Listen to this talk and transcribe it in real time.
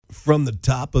From the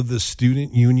top of the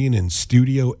Student Union in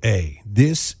Studio A,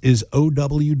 this is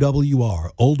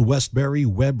OWWR, Old Westbury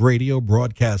Web Radio,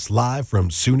 broadcast live from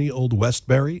SUNY Old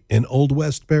Westbury in Old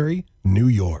Westbury, New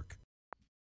York.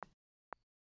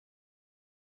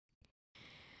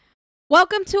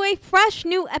 Welcome to a fresh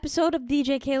new episode of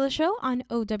DJ Keila Show on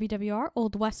OWWR,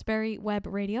 Old Westbury Web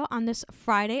Radio, on this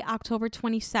Friday, October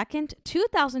 22nd,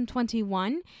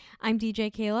 2021. I'm DJ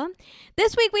Keila.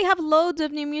 This week we have loads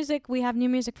of new music. We have new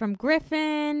music from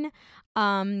Gryffin.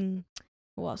 Who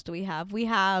else do we have? We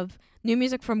have new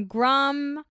music from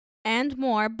Grum and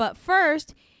more. But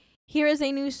first, here is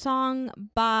a new song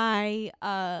by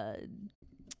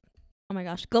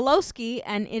Galowski,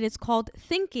 and it is called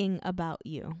Thinking About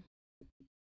You.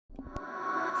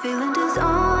 Feeling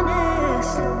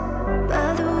dishonest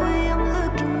by the way I'm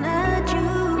looking at you.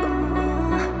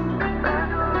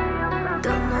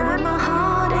 Don't know where my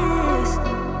heart is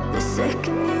the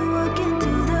second you walk into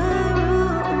the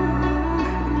room.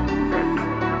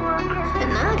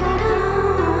 And I gotta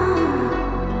know,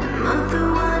 am I the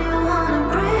one you wanna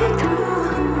break through?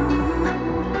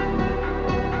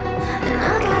 And I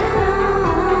gotta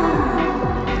know,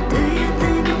 do you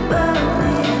think about me?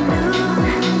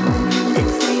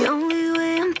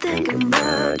 Thinking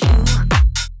about you.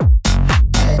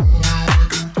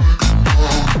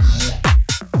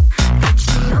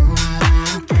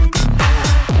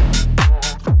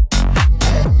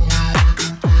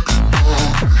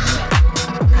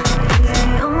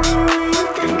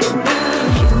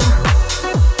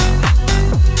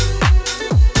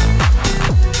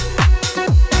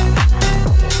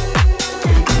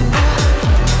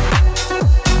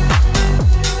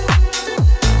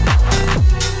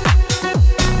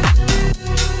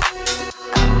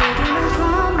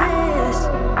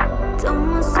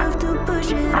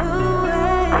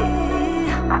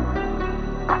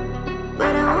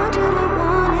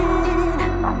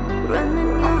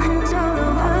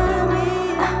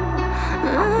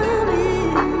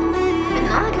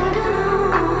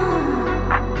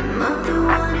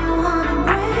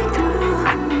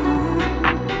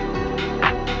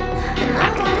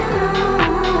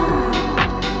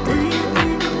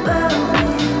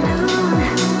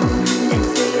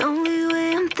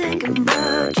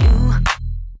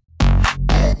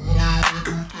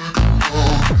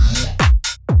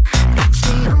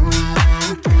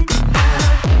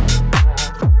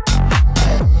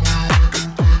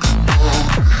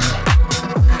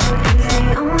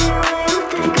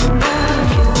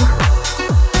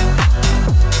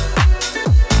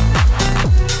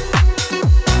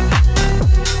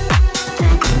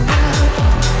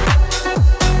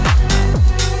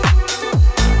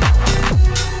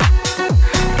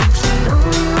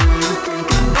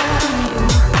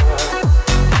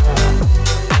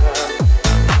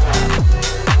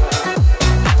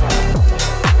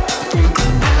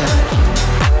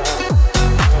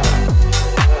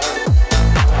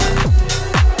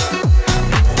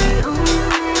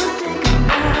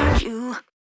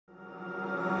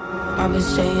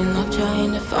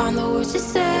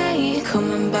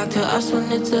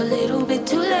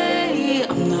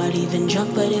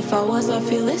 I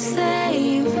feel the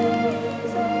same.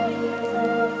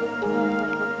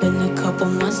 Been a couple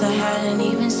months I hadn't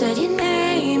even said your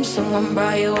name. Someone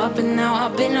brought you up and now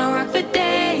I've been around for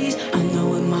days. I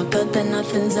know in my gut that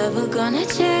nothing's ever gonna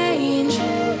change.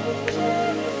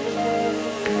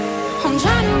 I'm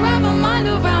trying to wrap my mind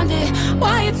around it,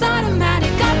 why it's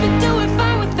automatic. I've been doing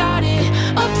fine without it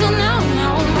up till now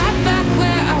I'm right back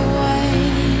where I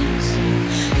was.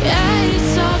 Yeah,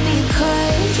 it's all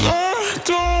because I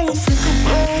don't think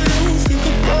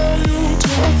about you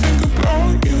till I think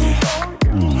about you.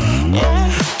 I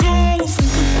don't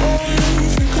think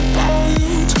about you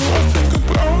till I think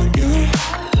about you.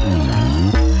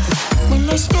 When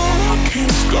I start, I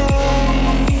can't stop.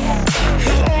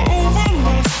 Hair all over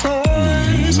my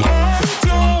face. I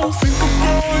don't think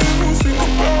about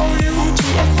you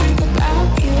till I think about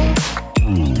you.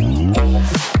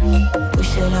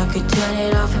 Wish that I could turn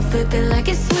it off and flip it like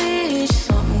a switch.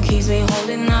 Something keeps me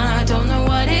holding on, I don't know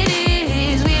what it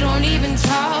is. We don't even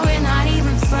talk, we're not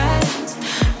even friends.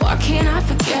 Why can't I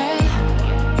forget?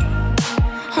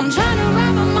 I'm trying to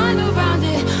wrap my mind around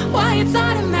it, why it's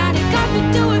automatic. I've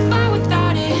been doing fine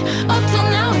without it up till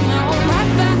now I'm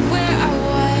right back where I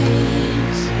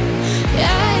was.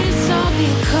 Yeah, it's all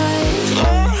because I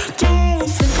don't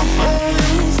think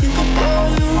about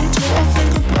you till I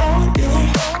think about you.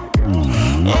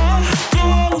 I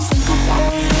don't think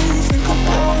about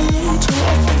you till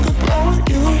I think about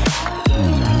you.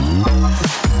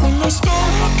 When I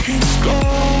start, I can't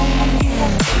stop.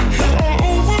 Hair all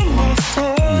over my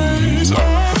face. I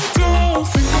don't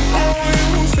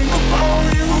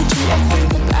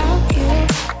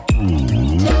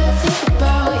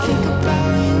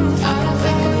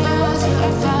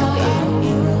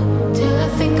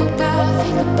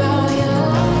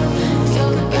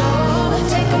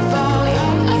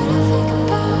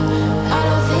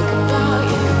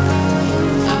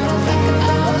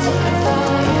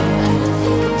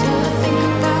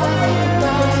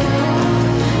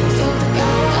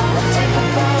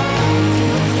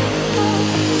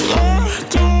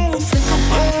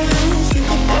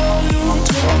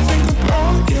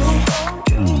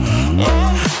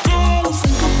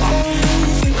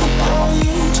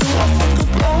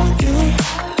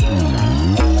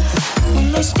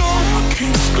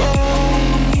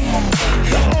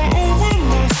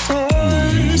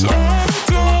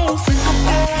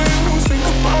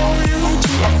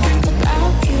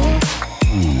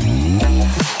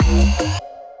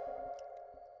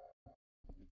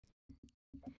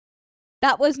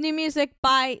That was new music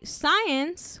by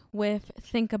Science with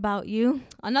Think About You.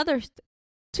 Another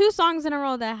two songs in a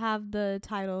row that have the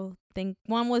title Think.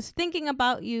 One was Thinking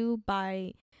About You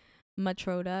by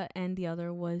Matroda, and the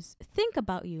other was Think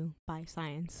About You by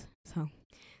Science. So,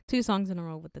 two songs in a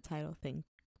row with the title Think,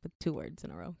 with two words in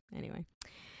a row. Anyway.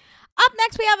 Up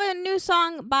next, we have a new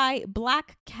song by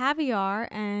Black Caviar,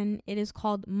 and it is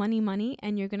called Money Money,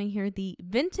 and you're going to hear the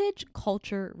Vintage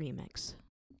Culture remix.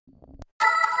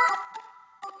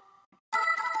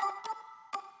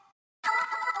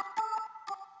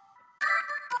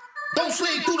 Don't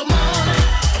sleep through the morning.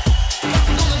 What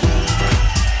you gonna do?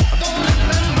 Don't let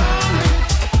that morning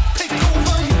take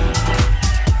over you.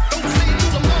 Don't sleep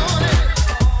through the morning.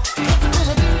 What you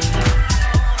gonna do?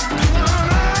 You wanna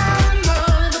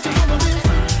run, but you wanna be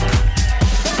free.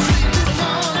 Don't sleep through the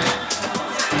morning.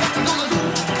 What you gonna do?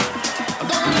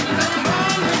 Don't let that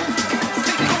morning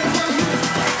take over you.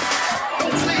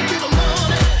 Don't sleep through the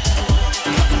morning. What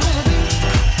you gonna do?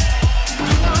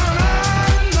 You wanna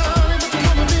run, but you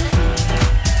wanna be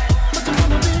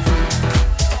free.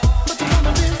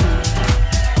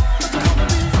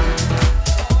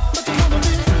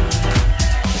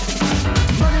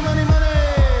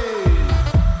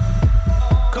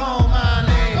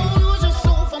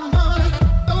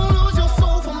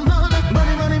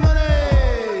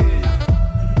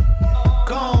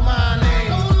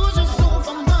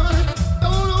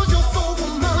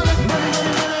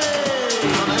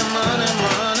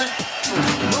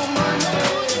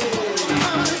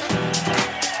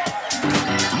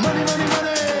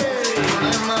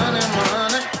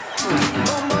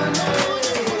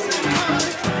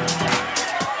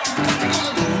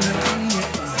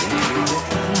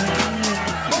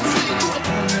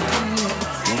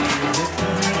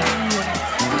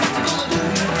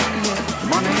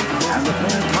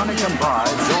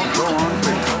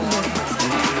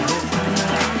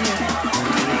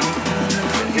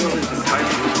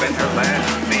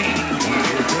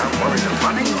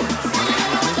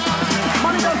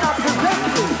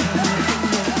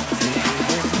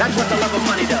 That's what the love of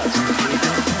money does.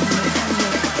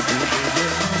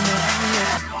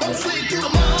 Don't sleep through the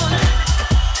morning.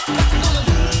 What you gonna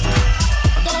do?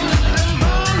 Don't let that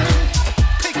morning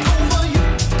take over you.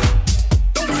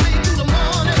 Don't sleep through the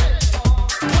morning.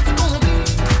 What you gonna do?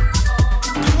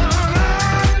 You wanna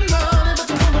run, but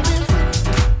you wanna be free.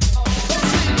 Don't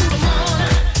sleep through the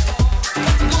morning.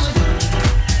 What you gonna do?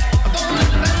 Don't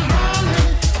let that morning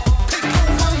take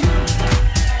over you.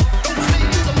 Don't sleep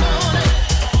through the morning.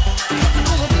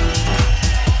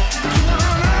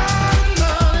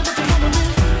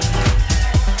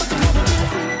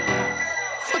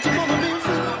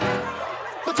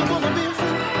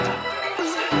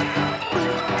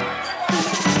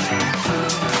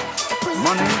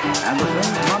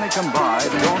 Can buy,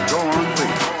 don't go on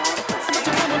free.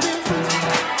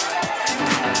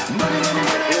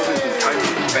 Hilda's entitled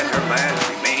to spend her last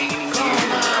remaining years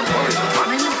without worries of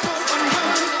money.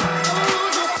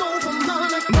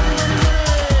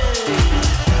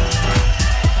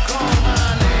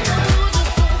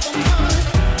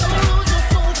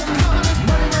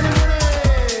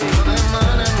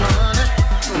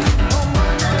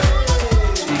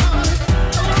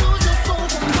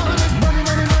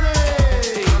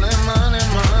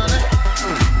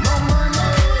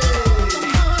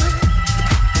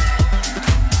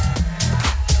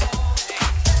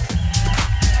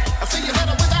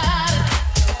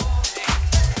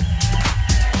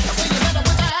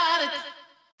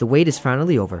 The wait is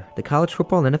finally over. The college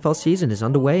football and NFL season is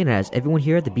underway and has everyone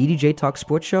here at the BDJ Talk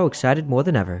Sports Show excited more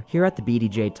than ever. Here at the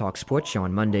BDJ Talk Sports Show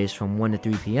on Mondays from 1 to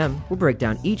 3 p.m., we'll break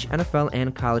down each NFL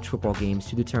and college football games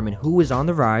to determine who is on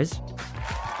the rise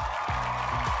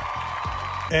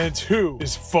and who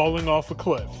is falling off a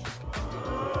cliff.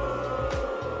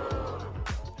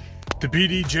 The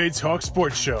BDJ Talk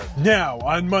Sports Show, now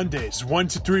on Mondays 1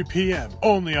 to 3 p.m.,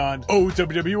 only on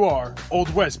OWWR, Old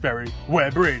Westbury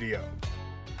Web Radio.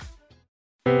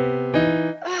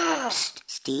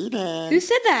 Steven. Who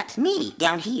said that? Me,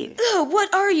 down here. Ugh,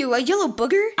 what are you, a yellow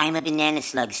booger? I'm a banana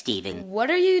slug, Steven.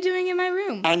 What are you doing in my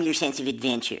room? I'm your sense of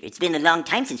adventure. It's been a long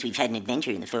time since we've had an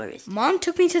adventure in the forest. Mom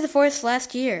took me to the forest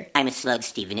last year. I'm a slug,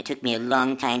 Steven. It took me a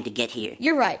long time to get here.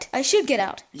 You're right. I should get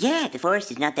out. Yeah, the forest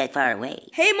is not that far away.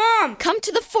 Hey, Mom! Come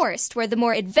to the forest where the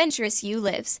more adventurous you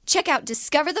lives. Check out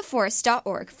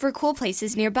discovertheforest.org for cool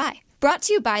places nearby. Brought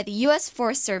to you by the U.S.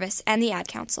 Forest Service and the Ad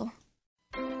Council.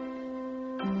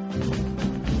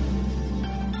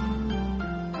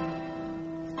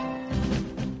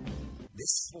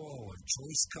 This fall,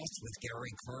 Choice Cuts with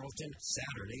Gary Carlton,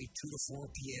 Saturday, 2 to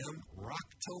 4 p.m.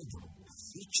 Rocktober will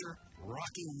feature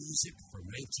rocking music from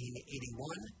 1981,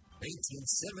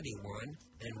 1971,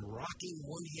 and rocking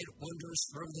one-hit wonders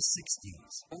from the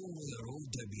 60s. Only on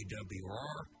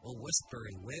OWWR, Old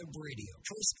Westbury Web Radio.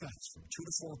 Choice Cuts from 2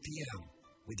 to 4 p.m.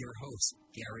 with your host,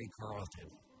 Gary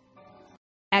Carlton.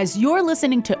 As you're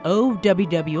listening to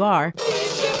OWWR,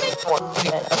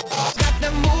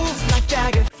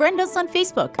 friend us on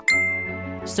Facebook.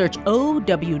 Search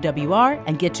OWWR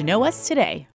and get to know us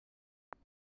today.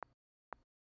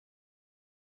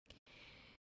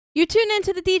 You tune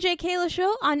into the DJ Keila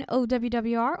Show on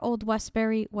OWWR, Old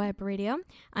Westbury Web Radio.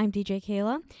 I'm DJ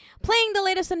Keila, playing the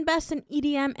latest and best in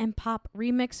EDM and pop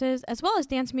remixes, as well as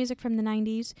dance music from the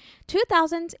 90s,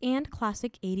 2000s, and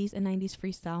classic 80s and 90s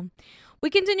freestyle.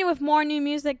 We continue with more new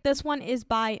music. This one is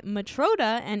by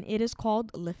Matroda, and it is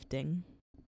called Lifting.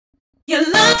 Your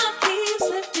love keeps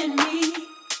lifting me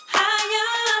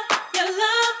higher. Your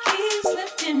love keeps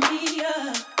lifting me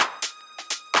up.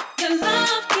 Your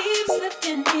love keeps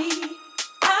lifting me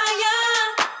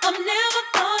higher. I'm never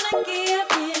gonna give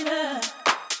it up.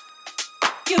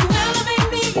 You elevate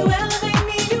me, you elevate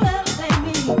me, you elevate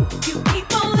me. You keep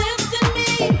on lifting me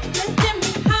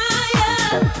higher.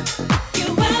 You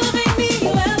elevate me,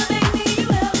 you elevate me, you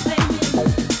elevate me.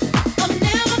 I'm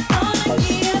never gonna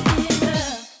give it up.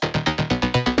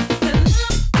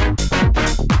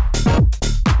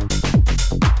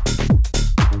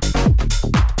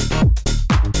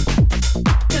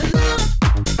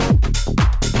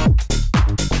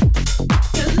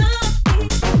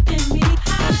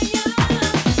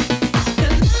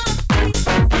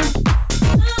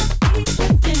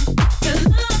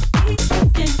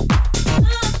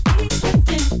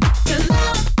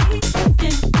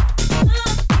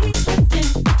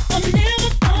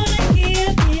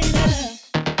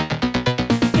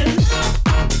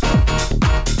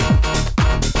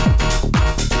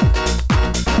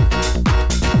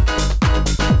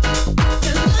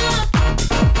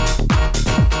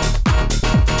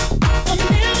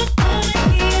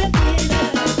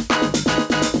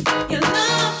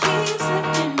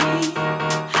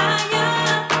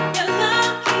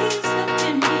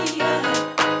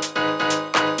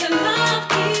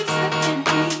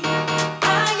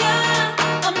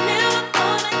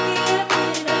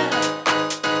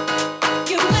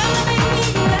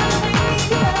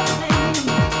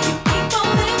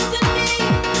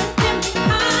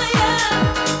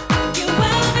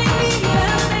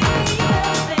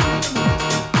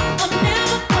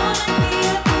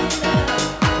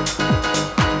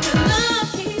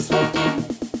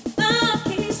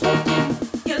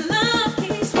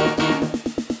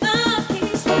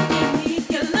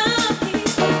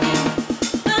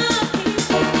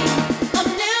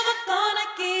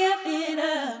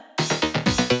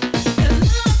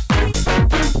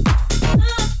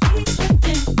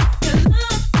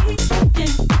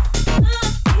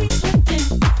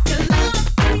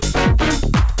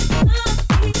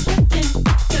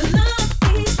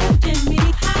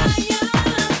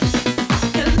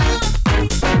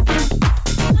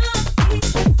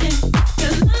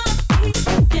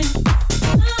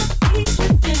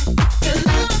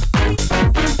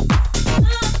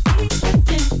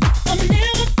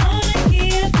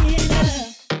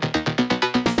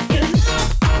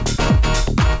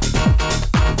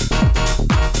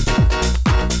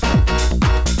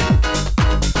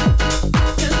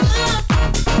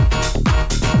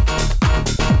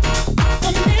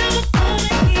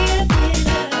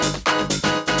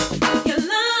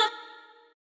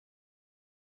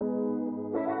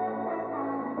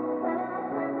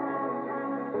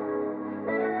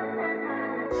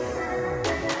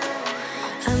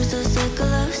 I'm so sick of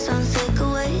love, so I'm sick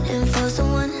of waiting for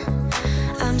someone.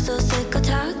 I'm so sick of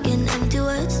talking empty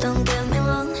words, don't get me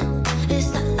wrong.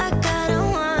 It's not like I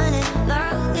don't want it,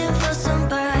 longing for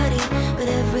somebody. But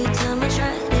every time I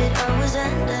tried it, always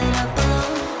ended up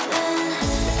alone. Then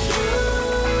you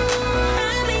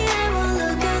had me, I won't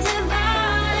look at the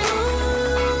right.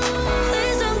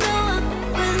 Please don't go up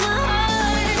with my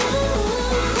heart.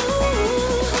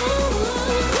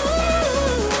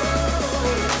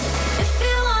 If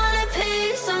you want a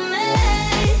piece of me,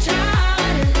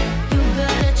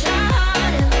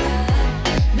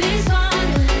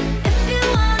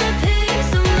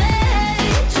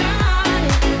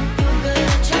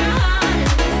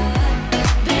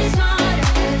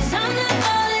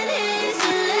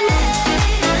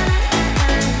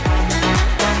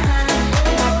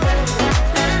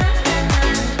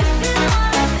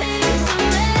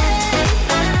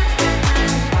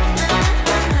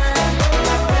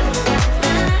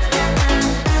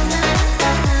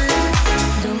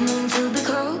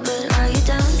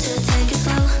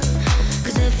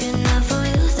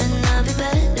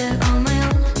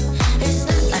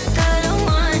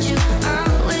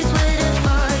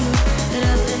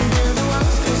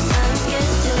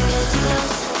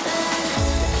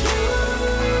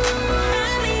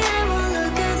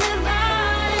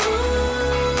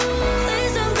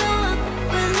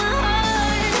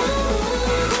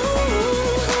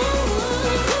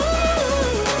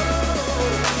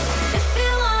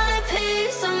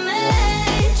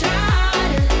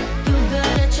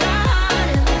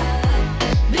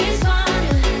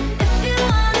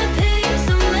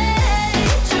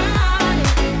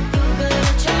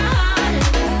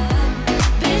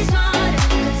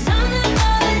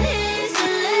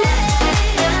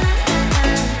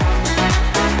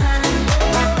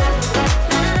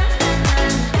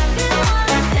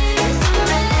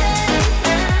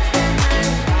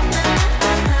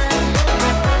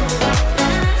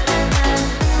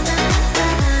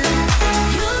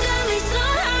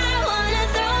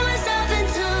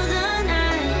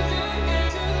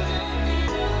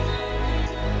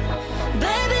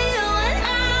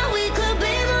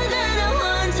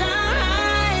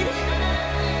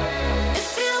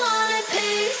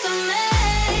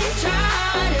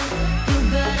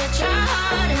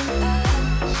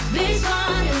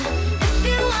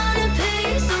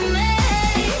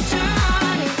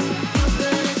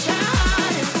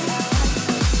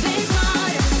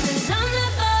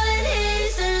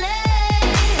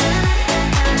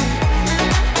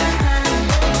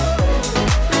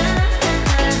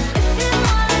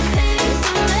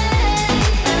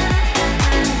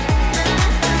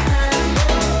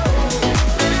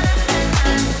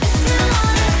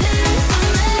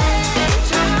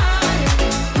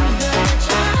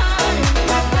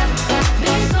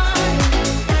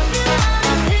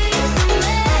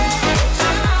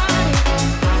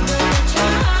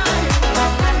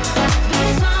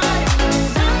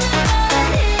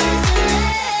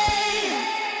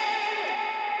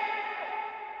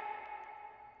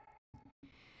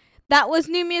 That was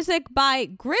new music by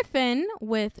Gryffin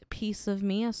with Piece of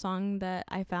Me, a song that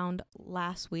I found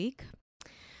last week.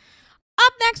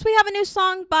 Up next, we have a new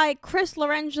song by Chris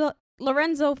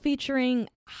Lorenzo featuring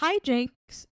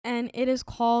Hijinks, and it is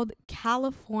called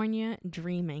California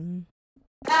Dreaming.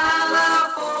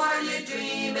 California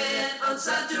dreaming on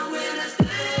such a winter's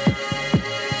day.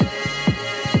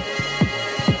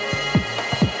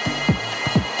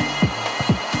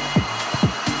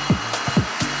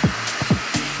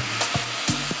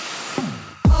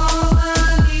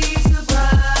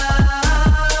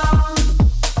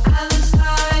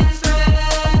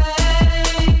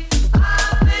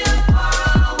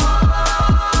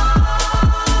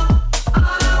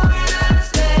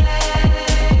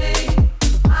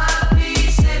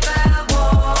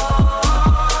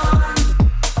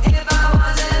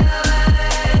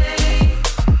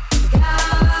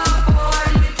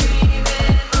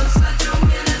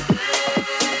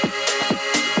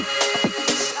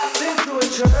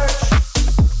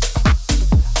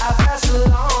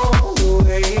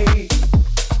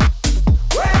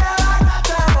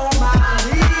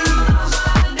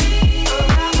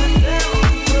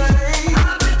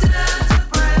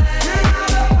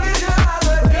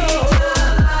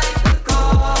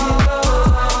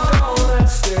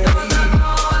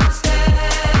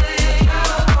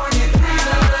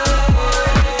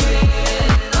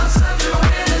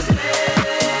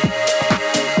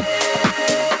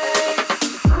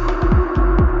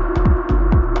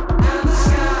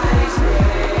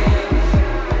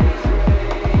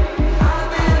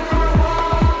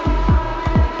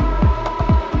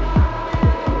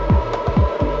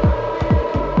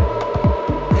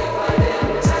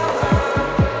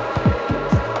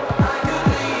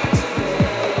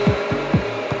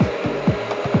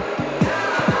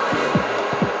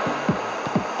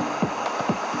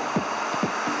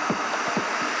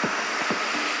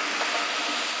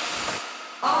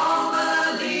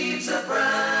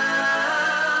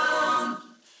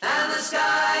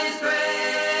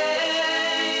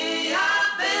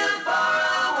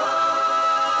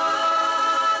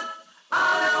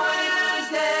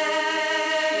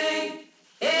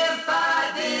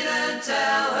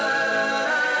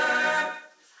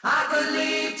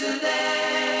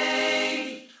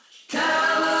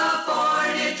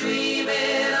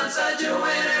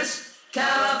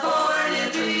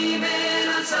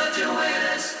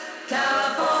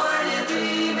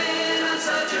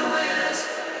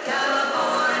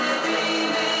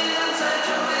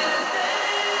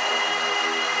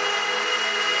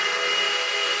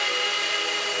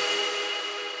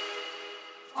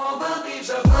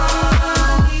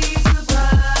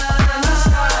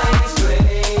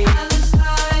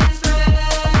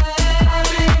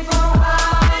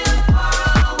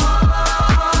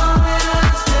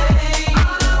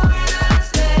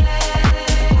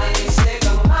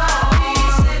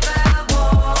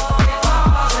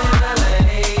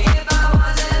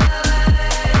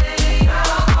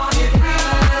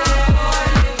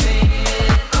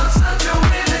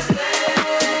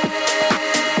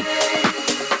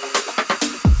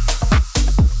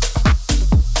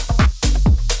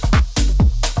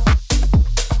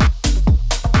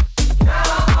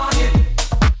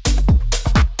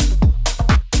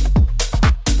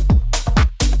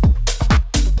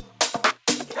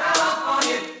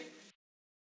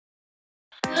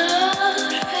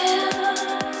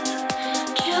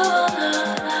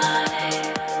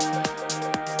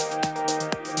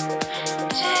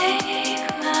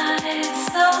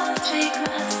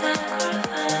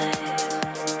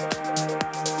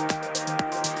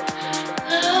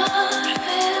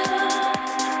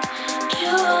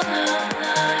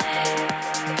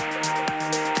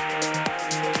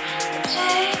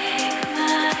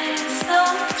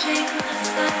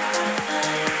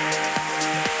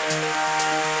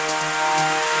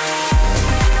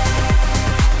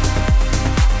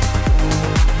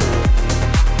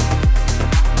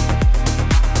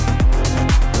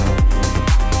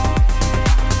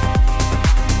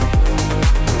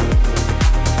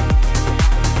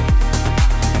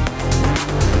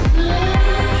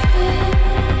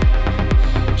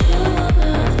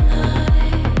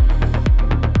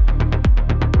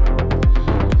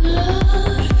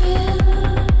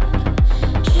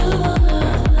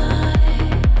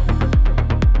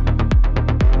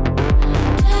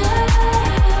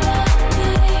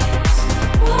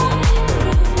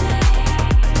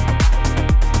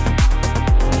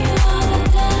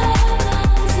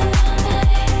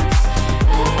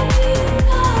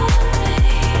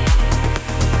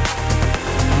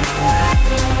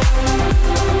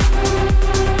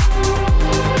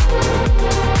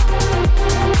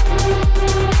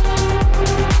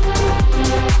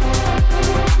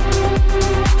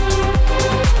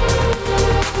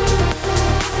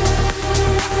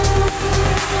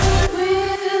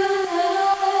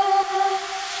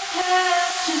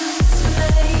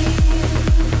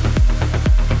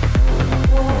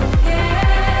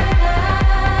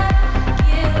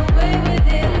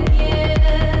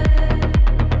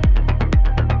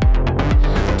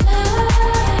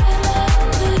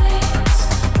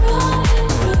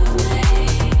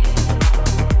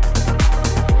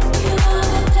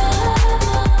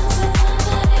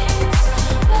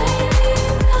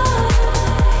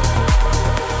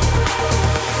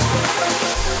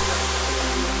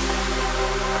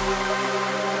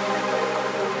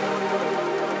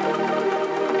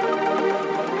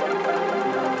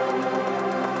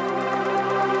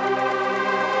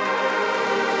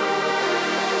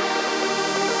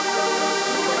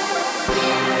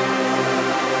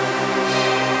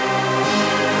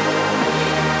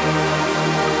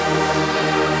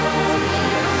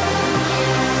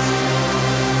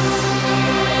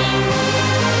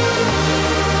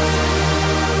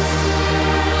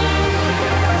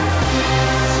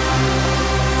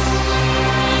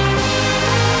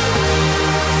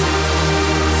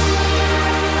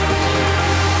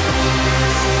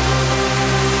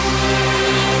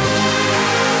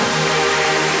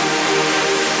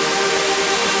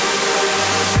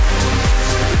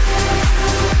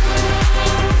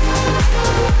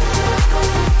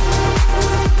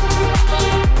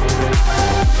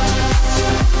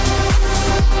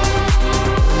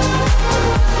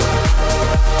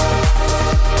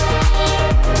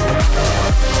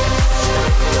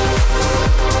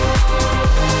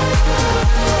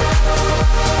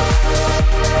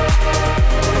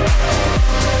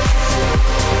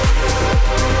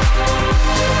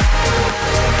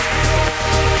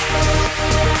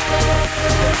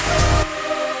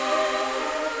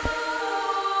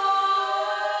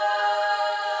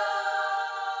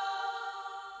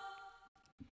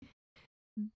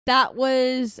 That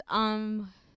was oh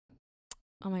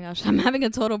my gosh, I'm having a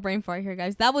total brain fart here,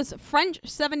 guys. That was French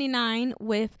 79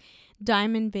 with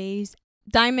Diamond Veins.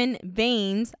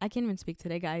 I can't even speak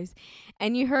today, guys.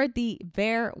 And you heard the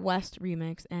Bear West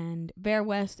remix, and Bear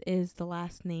West is the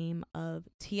last name of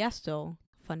Tiesto.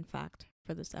 Fun fact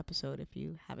for this episode, if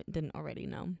you didn't already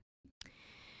know.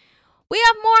 We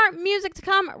have more music to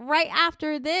come right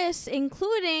after this,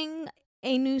 including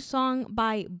a new song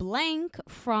by Blank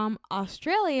from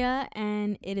Australia,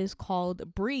 and it is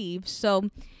called Breathe. So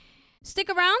stick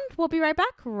around. We'll be right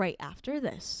back right after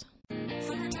this.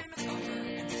 Summertime is over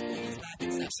and school is back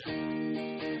in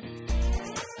session.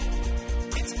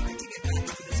 It's time to get back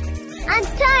into the swing of things. I'm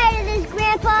tired of this,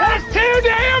 Grandpa. That's too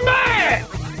damn bad!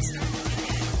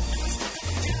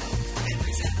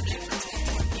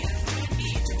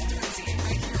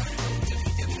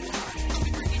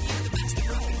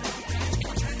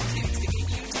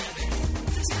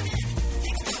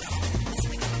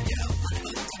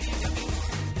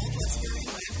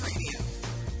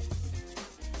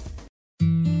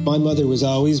 My mother was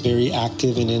always very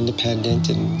active and independent,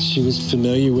 and she was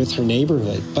familiar with her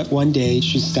neighborhood. But one day,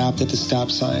 she stopped at the stop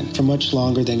sign for much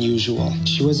longer than usual.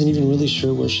 She wasn't even really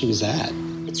sure where she was at.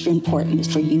 It's important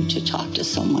for you to talk to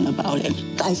someone about it.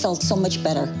 I felt so much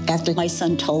better after my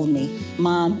son told me,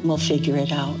 Mom, we'll figure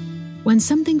it out. When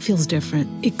something feels different,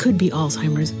 it could be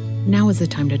Alzheimer's. Now is the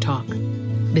time to talk.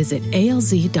 Visit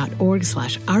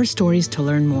alz.org/ourstories to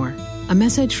learn more. A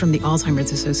message from the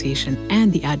Alzheimer's Association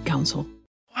and the Ad Council.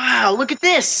 Wow, look at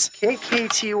this!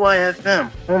 KKTY-FM,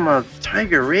 home of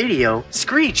Tiger Radio.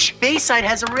 Screech, Bayside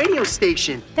has a radio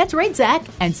station. That's right, Zach.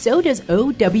 And so does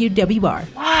OWWR.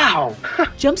 Wow!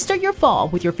 Jumpstart your fall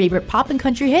with your favorite pop and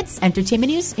country hits,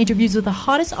 entertainment news, interviews with the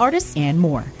hottest artists, and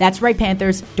more. That's right,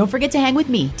 Panthers. Don't forget to hang with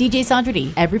me, DJ Sandra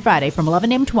D, every Friday from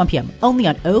 11 a.m. to 1 p.m. only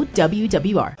on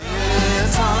OWWR.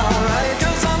 It's alright,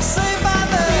 'cause I'm safe by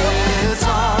them. It's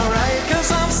alright,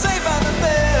 'cause I'm safe by them.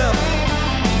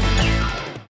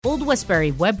 Old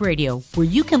Westbury Web Radio, where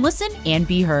you can listen and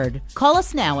be heard. Call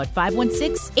us now at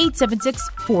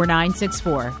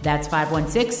 516-876-4964. That's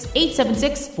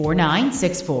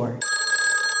 516-876-4964.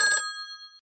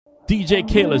 DJ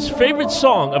Keila's favorite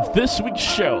song of this week's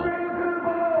show.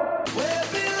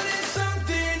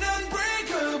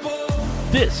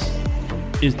 This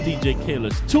is DJ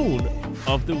Keila's tune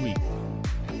of the week.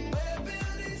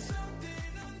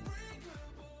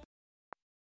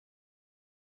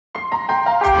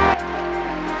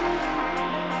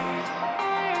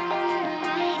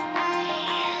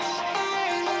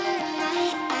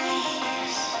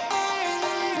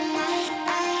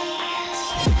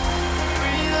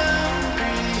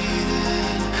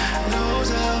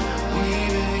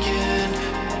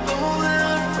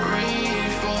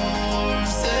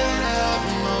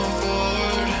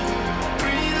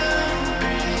 Breathe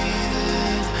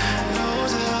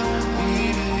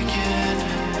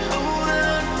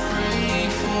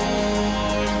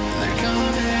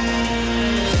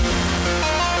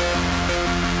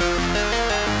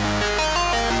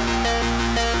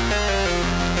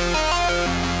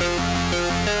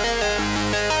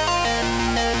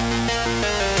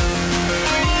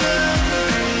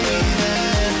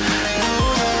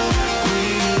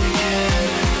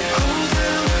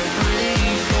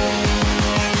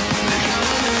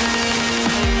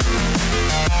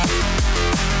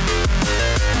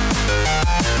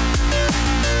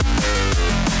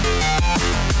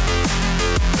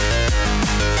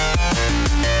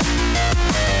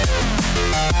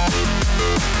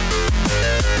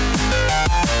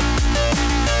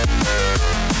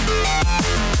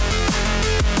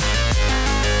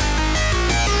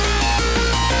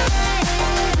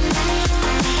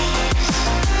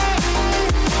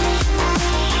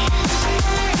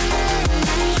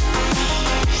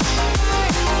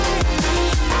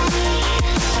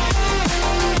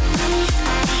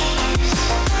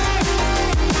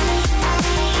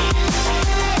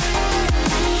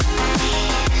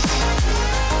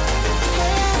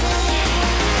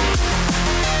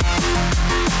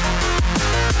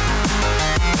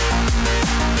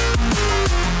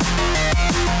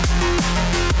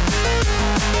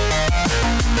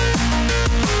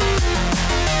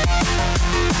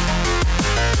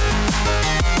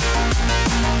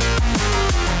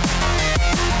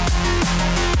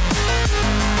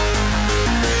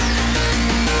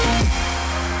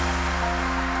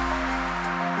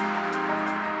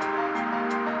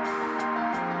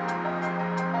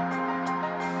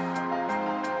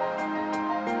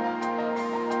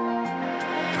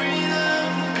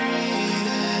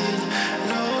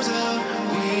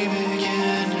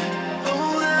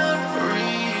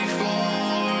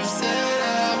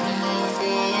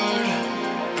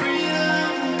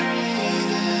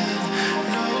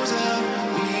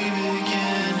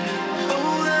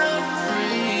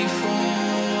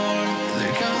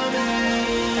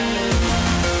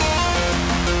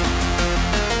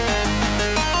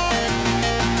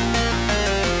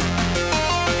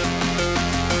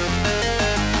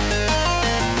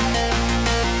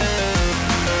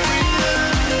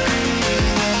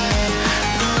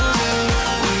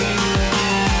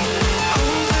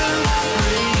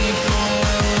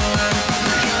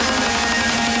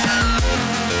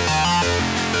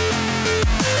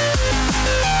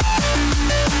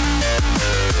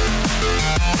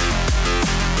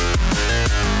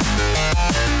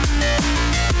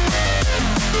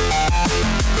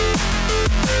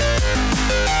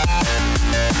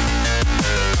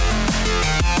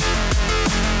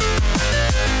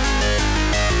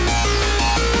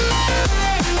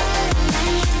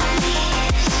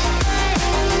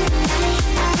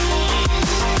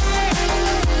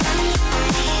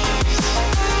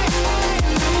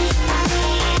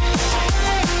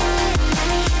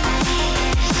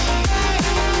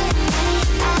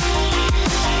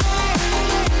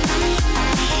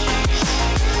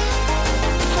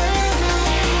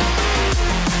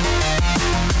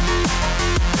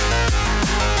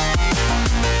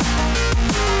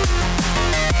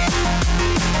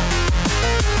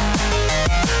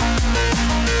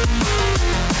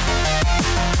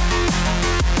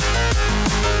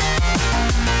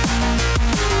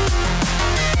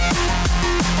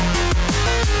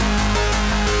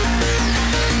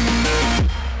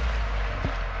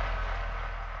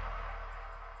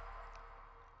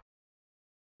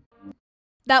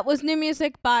That was new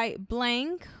music by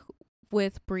Blank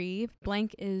with Breathe.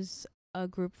 Blank is a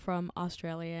group from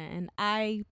Australia, and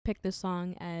I picked this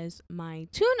song as my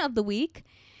tune of the week,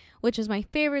 which is my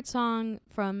favorite song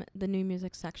from the new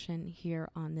music section here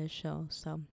on this show.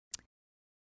 So,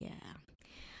 yeah.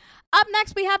 Up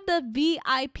next, we have the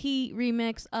VIP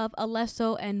remix of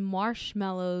Alesso and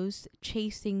Marshmello's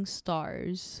Chasing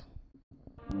Stars.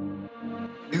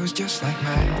 It was just like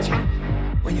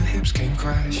magic when your hips came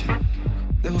crashing.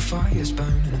 There were fires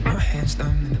burning and my hands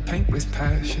numb in the paint with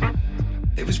passion.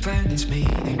 It was planets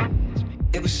meeting,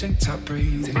 it was synced up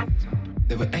breathing.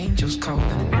 There were angels calling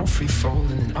and more free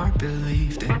falling than I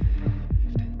believed in.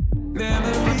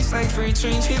 Memories like freight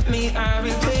trains hit me, I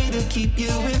replay to keep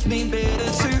you with me.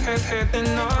 Better to have had than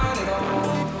not at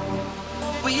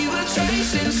all. We were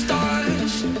chasing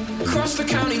stars across the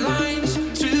county lines,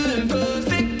 two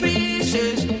imperfect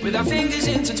pieces with our fingers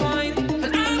intertwined.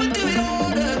 And I would do it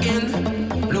all again,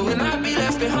 knowing I'd be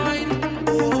left behind.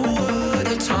 Oh,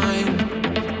 what a time.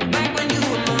 Back when you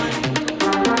were mine.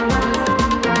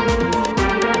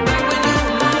 Back when you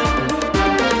were mine. Back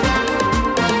when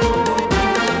you were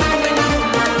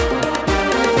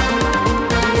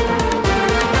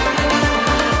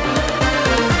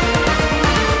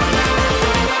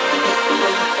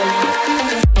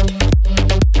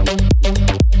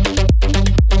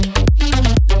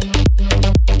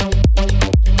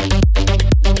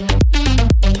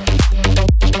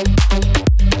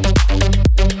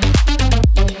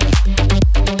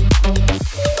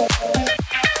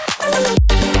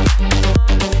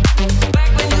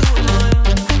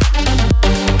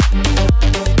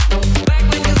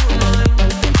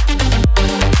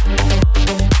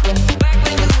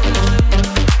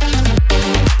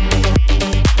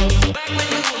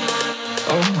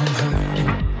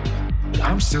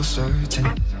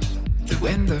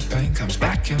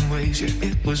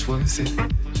worth it.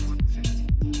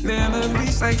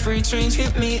 Memories like freight trains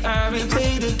hit me, I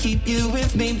replay to keep you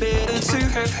with me. Better to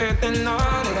have had than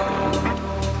not at all.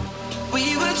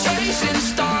 We were chasing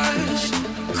stars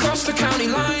across the county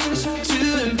lines,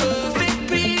 two imperfect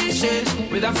pieces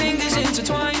with our fingers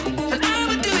intertwined. And I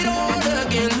would do it all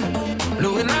again,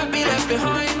 knowing I'd be left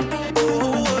behind.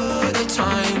 Oh, what a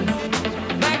time.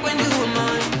 Back when you were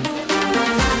mine.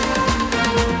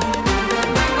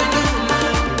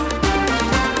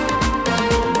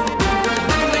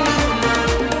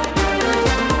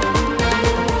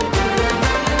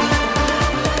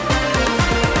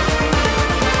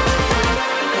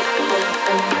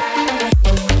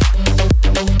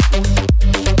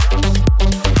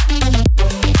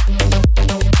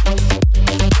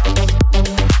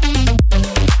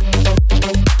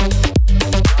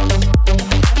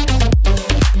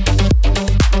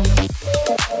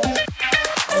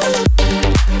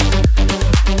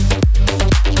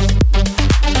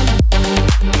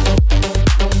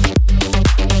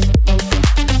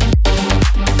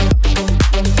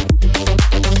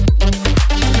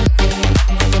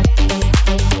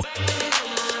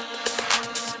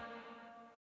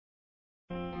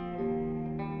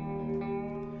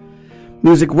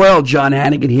 Music World, John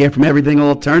Hannigan here from Everything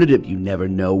Alternative. You never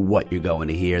know what you're going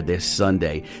to hear this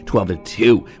Sunday, 12 to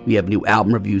 2. We have new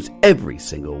album reviews every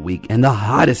single week and the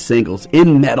hottest singles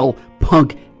in metal,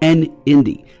 punk, and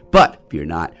indie. But if you're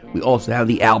not, we also have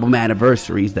the album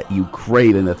anniversaries that you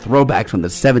crave and the throwbacks from the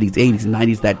 70s, 80s, and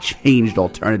 90s that changed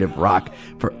alternative rock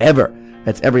forever.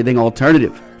 That's Everything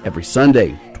Alternative, every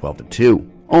Sunday, 12 to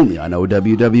 2, only on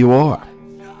OWWR.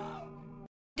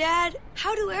 Dad,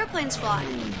 how do airplanes fly?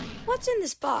 What's in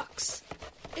this box?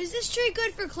 Is this tree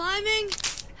good for climbing?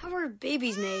 How are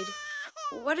babies made?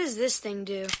 What does this thing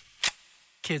do?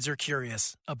 Kids are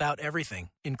curious about everything,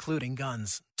 including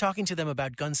guns. Talking to them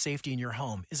about gun safety in your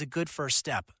home is a good first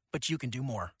step, but you can do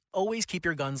more. Always keep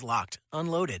your guns locked,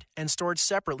 unloaded, and stored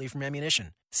separately from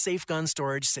ammunition. Safe gun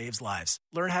storage saves lives.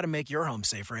 Learn how to make your home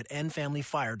safer at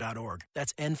endfamilyfire.org.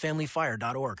 That's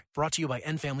endfamilyfire.org. Brought to you by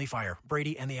End Family Fire,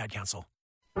 Brady, and the Ad Council.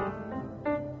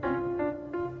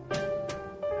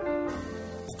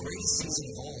 Season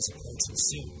of all is approaching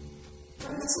soon.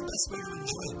 And what's the best way to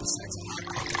enjoy it besides a hot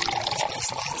cup of space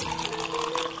latte?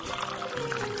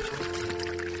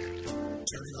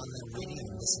 Turn it on that radio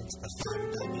and listen to the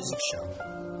Fire Music Show.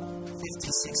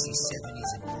 50s, 60s,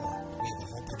 70s, and more. We have a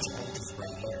whole bunch of oldies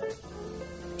right here.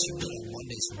 Tune in on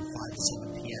Mondays from 5 to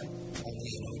 7 p.m.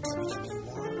 only on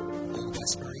OWWR, Old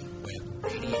Westbury Web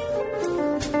Radio.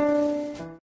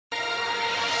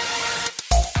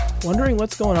 Wondering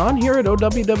what's going on here at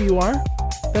OWWR?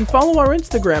 Then follow our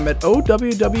Instagram at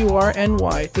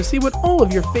OWWRNY to see what all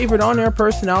of your favorite on-air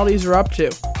personalities are up to.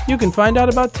 You can find out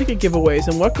about ticket giveaways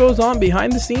and what goes on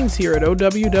behind the scenes here at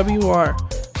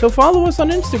OWWR. So follow us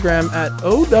on Instagram at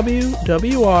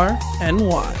OWWRNY.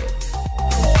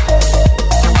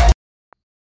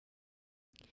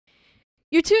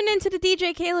 You're tuned into the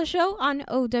DJ Keila Show on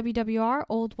OWWR,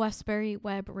 Old Westbury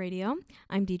Web Radio.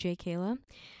 I'm DJ Keila.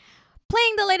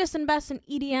 Playing the latest and best in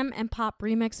EDM and pop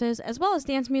remixes, as well as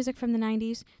dance music from the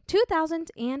 90s, 2000s,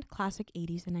 and classic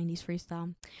 80s and 90s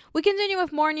freestyle. We continue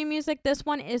with more new music. This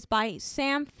one is by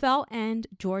Sam Felt and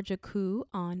Georgia Koo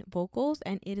on vocals,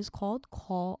 and it is called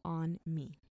Call on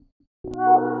Me.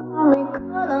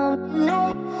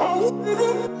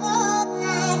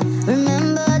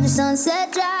 Remember the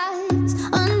sunset drives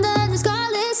under the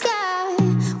scarlet sky.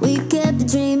 We kept the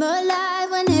dream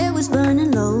alive when it was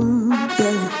burning low.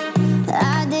 Yeah,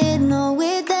 I didn't know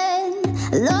it then.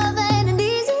 Love ain't an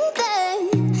easy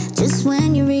thing. Just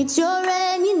when you reach your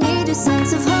end, you need a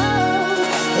sense of hope.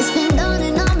 It's been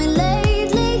dawning on me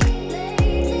lately.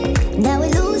 Now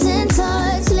we're losing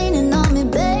touch, leaning on me,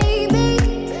 baby.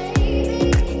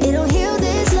 It'll heal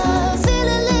this love, feel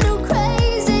a little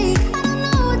crazy. I don't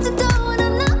know what to do when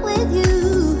I'm not with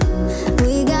you.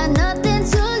 We got nothing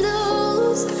to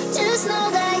lose. Just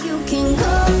know that you can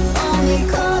call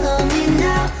on me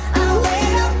now. I'll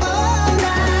wait up all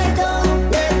night.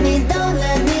 Don't let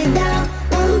me down.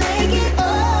 We'll make it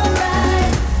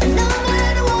alright. No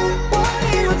matter what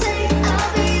it'll take, I'll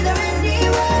be there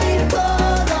anyway.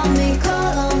 Call on me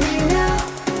now.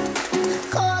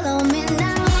 Call on me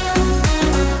now.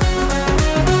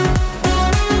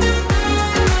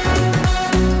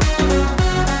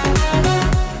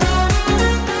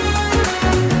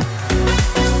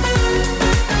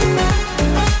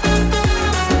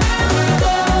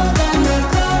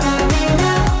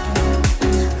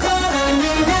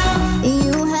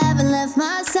 You haven't left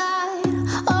my side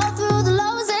all through the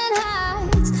lows and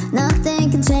highs. Nothing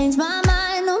can change my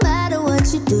mind, no matter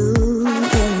what you do.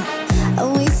 Yeah.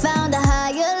 We found a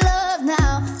higher love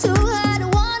now, too high to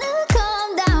wanna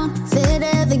come down. If it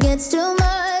ever gets too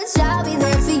much, I'll be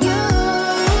there for you.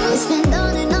 It's been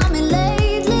dawning on me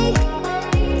lately.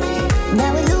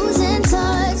 Now we're losing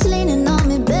touch, leaning on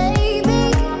me,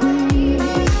 baby.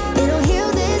 It'll heal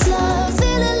this love,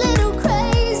 feel a little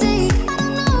crazy. I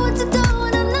don't know what to do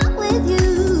when I'm not with you.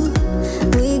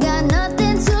 We got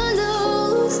nothing to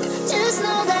lose. Just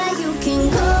know that you can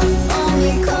call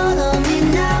on me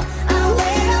now. I'll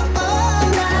wait up all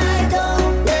night.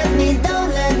 Don't let me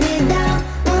down.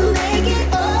 We'll make it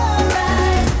alright.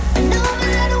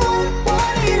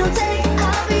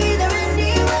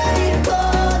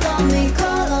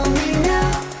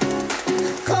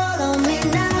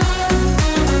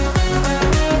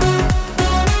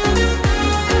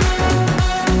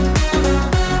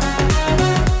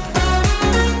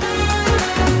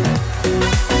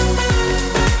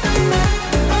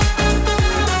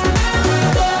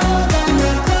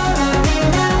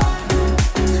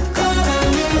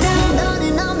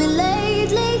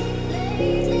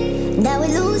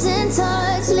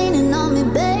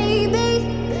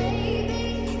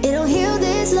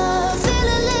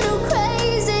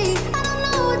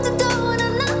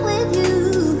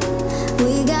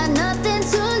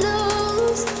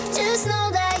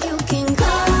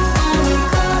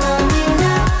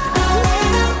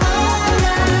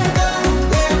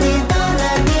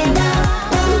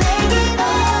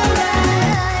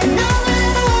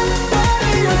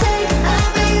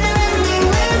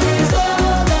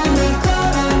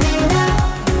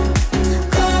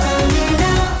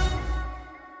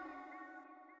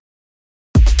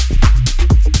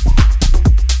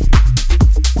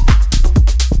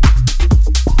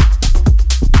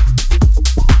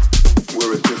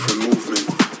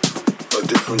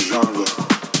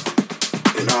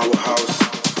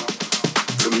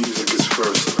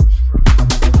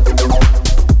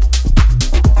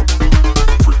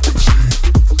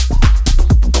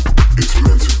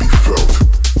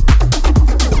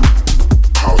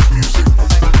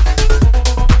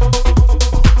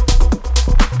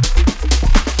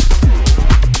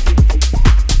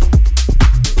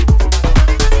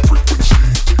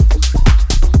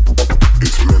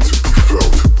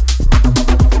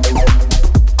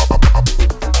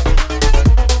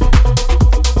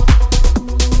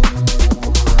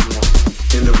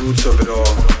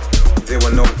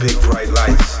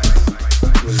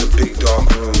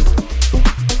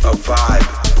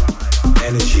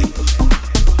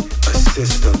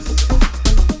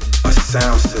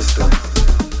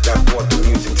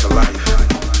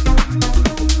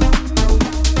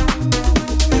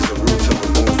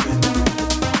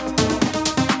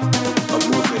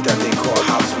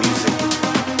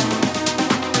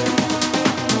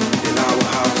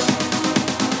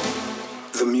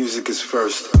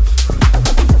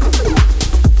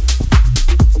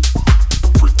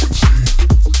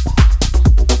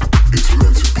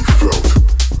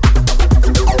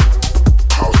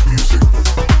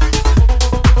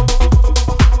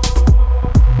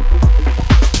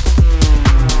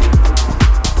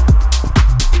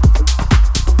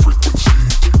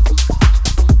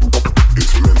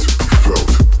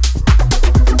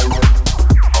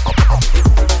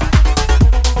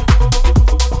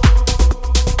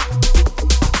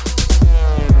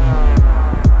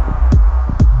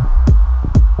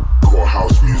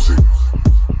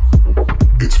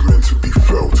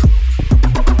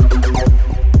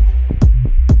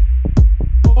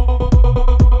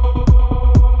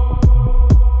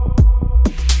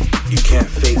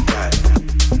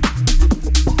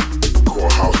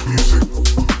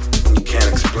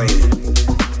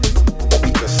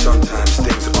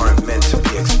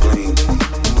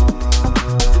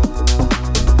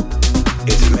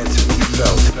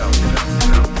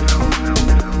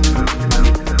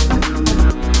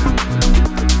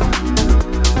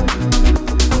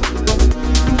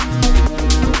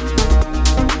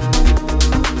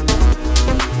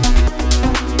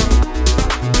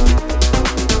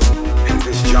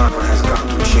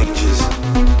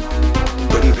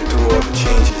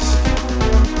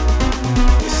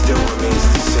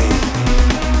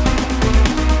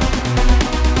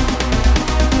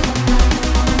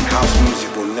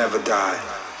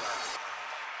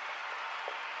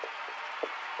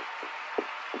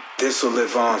 This will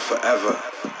live on forever,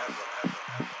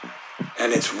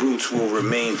 and its roots will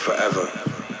remain forever.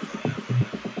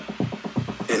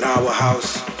 In our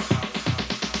house,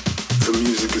 the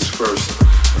music is first.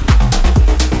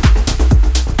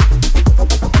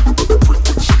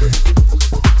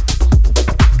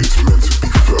 It's meant to be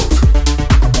felt.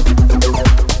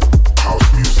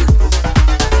 House music.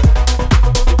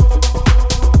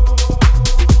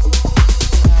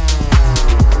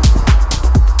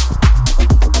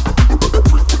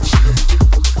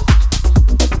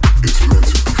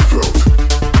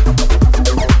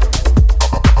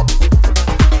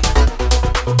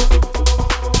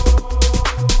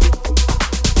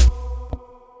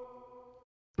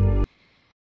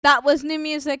 That was new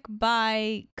music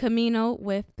by Camino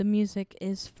with The Music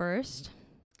Is First.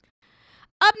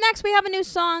 Up next, we have a new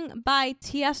song by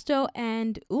Tiesto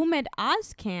and Umid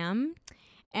Ozcam,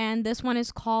 and this one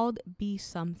is called Be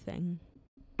Something.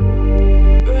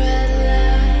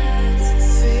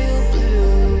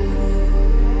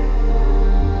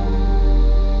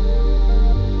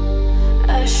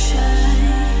 I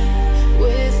shine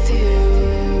with you.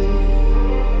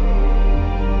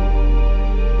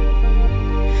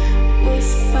 We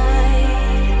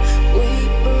fight, we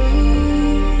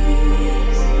bruise.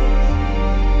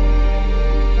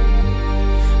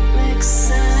 Make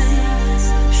sense,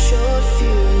 short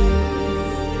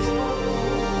fuse.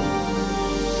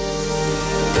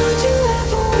 Don't you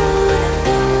ever wanna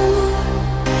know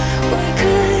we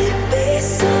could be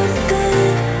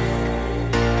something?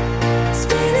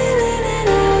 Spinning in and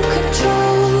out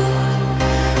control.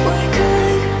 We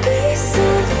could be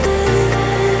something.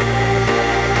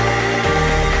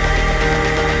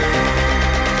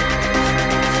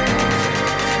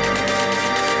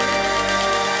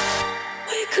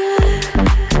 We could.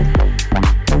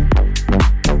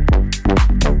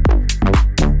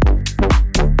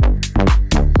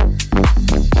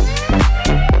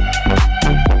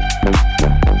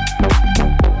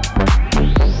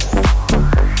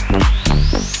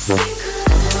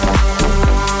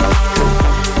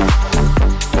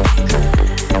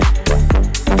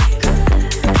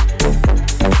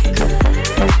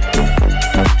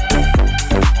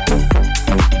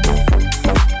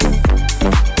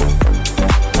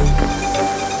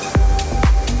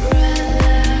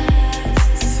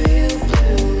 Feel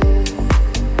blue.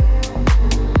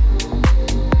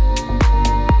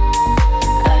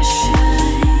 I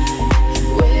shine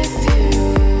with you.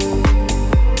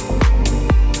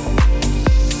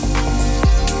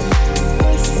 We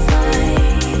fight,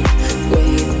 we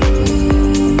bruise.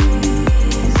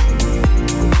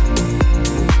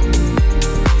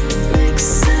 Make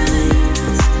sense,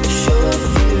 short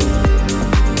fuse.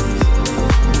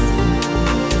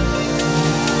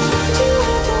 Don't you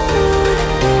ever wanna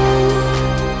know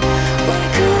we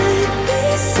could be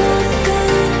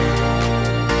something?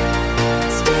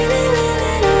 Spinning in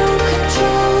and out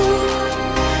control.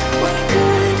 We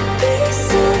could be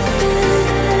something.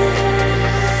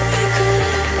 We could.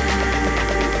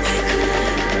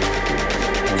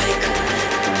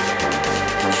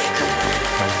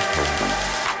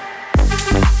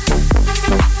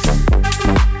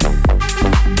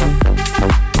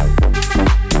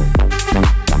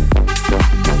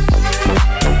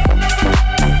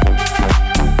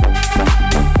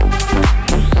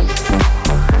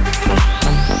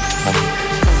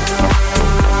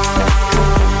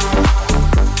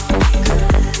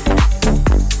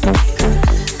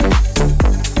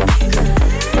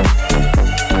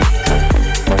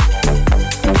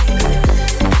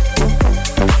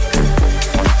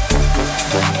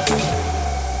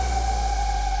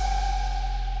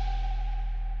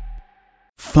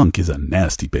 Funk is a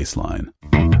nasty bass line.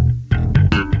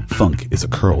 Funk is a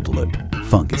curled lip.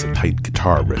 Funk is a tight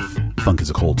guitar riff. Funk is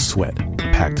a cold sweat,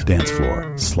 a packed dance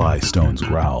floor, sly stones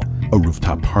growl, a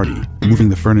rooftop party, moving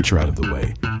the furniture out of the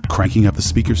way, cranking up the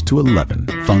speakers to 11.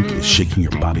 Funk is shaking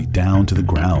your body down to the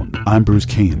ground. I'm Bruce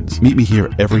Caines. Meet me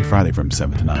here every Friday from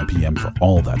 7 to 9 p.m. for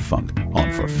all that funk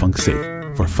on For Funk's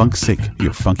Sake. For Funk's Sake,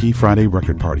 your Funky Friday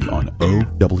record party on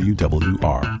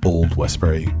OWWR, Old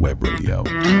Westbury Web Radio.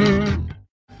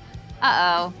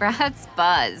 Uh-oh, Brad's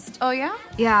buzzed. Oh, yeah?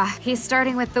 Yeah, he's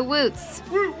starting with the woots.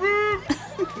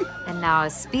 And now a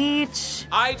speech.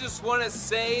 I just want to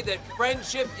say that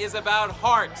friendship is about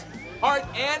heart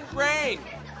and brain.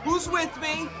 Who's with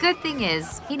me? Good thing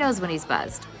is, he knows when he's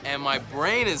buzzed. And my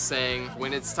brain is saying,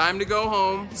 when it's time to go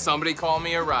home, somebody call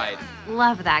me a ride.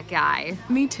 Love that guy.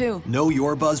 Me too. Know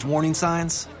your buzzed warning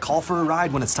signs? Call for a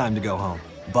ride when it's time to go home.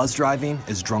 Buzz driving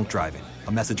is drunk driving.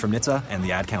 A message from NHTSA and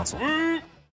the Ad Council.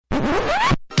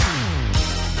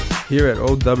 Here at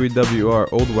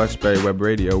OWWR Old Westbury Web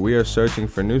Radio, we are searching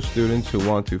for new students who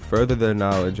want to further their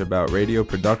knowledge about radio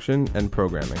production and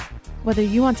programming. Whether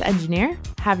you want to engineer,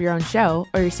 have your own show,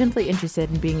 or you're simply interested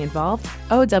in being involved,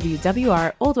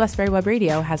 OWWR Old Westbury Web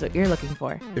Radio has what you're looking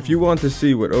for. If you want to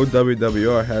see what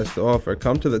OWWR has to offer,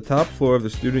 come to the top floor of the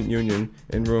Student Union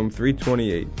in room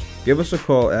 328. Give us a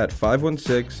call at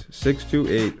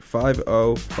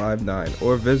 516-628-5059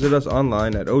 or visit us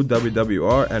online at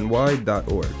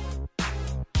owwrny.org.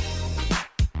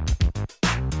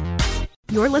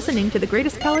 You're listening to the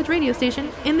greatest college radio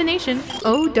station in the nation,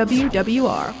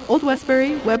 OWWR, Old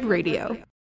Westbury Web Radio.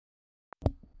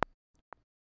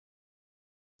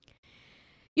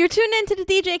 You're tuned in to the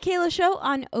DJ Keila Show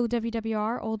on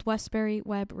OWWR, Old Westbury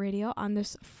Web Radio, on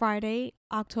this Friday,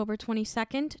 October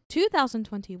 22nd,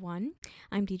 2021.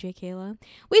 I'm DJ Keila.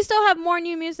 We still have more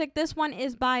new music. This one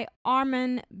is by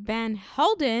Armin van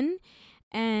Helden,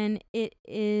 and it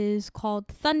is called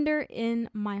Thunder in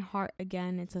My Heart.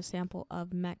 Again, it's a sample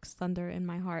of Mech's Thunder in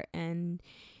My Heart, and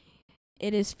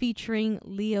it is featuring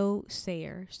Leo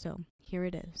Sayer. So here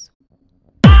it is.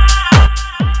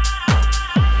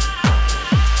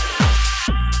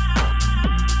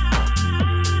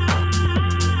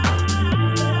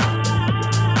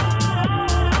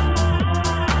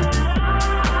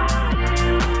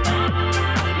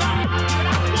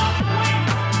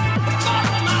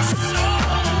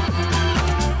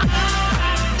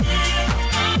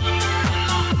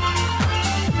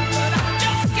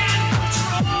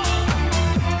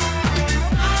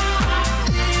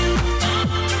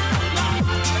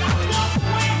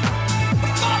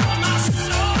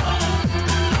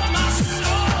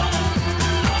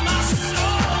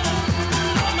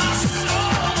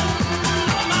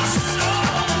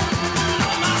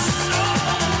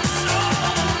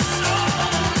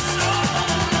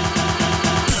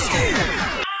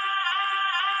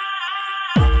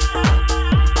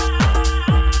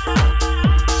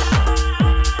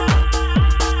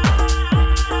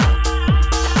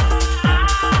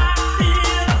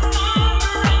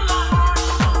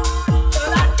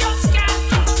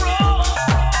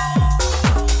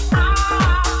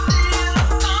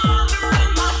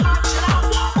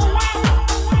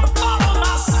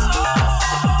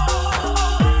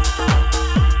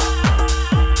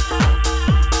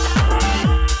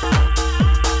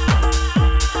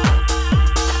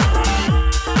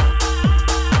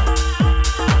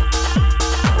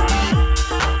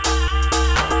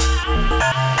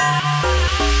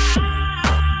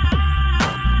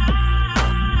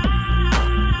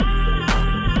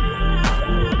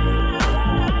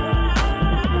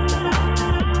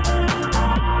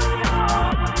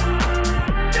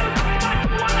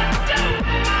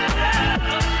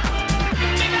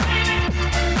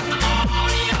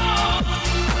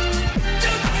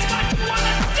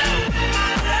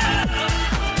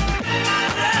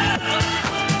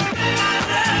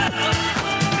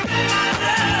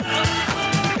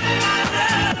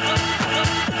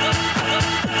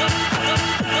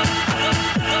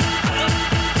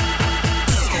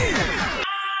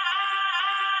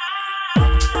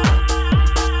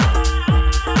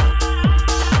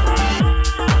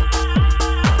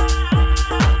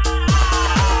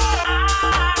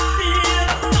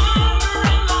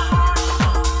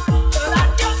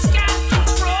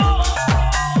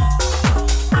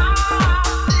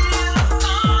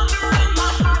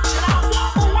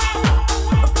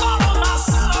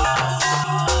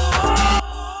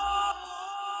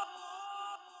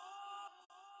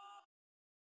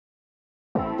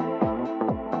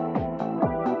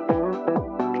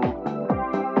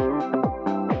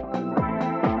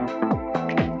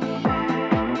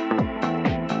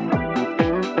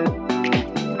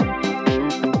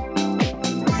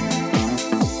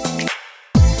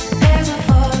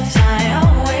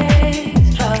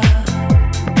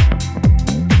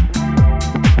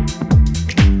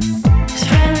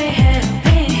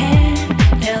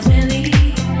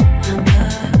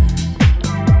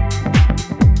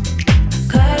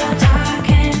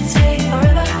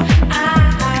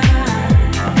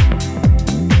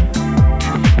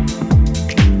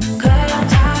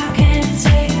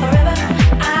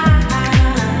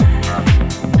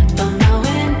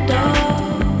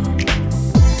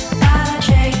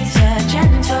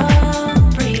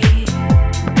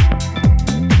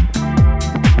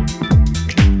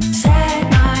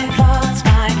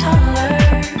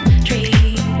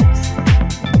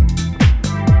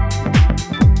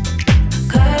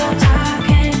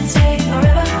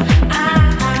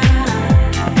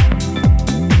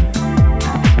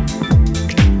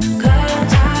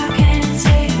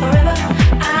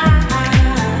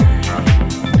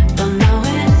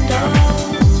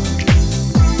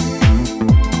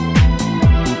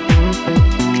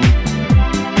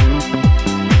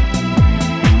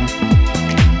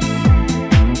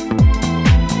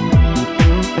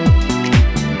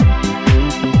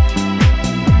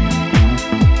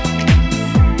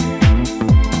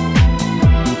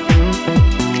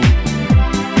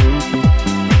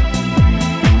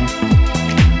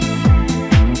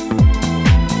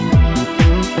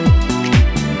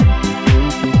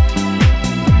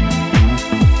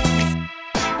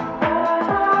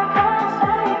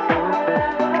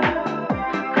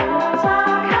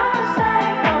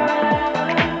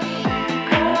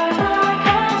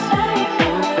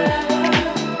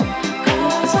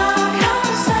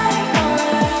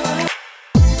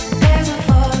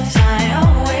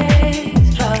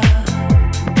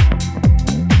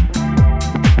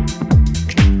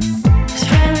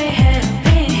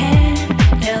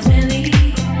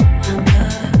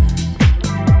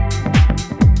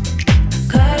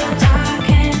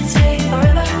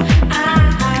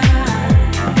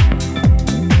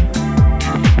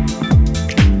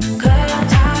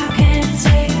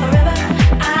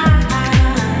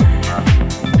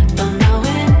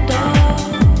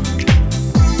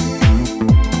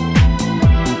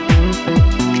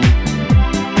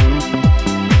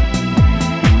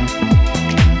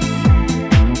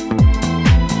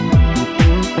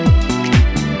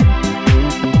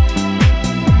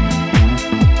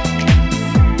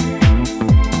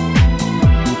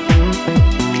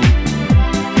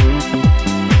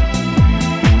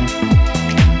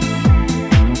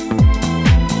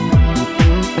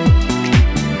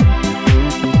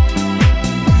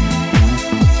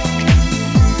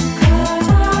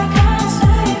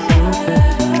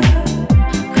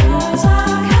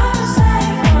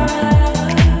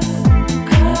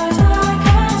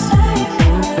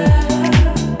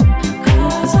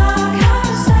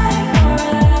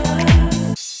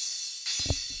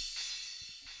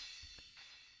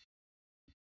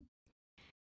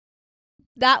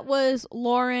 That was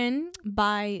Lauren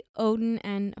by Odin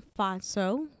and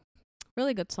Faso.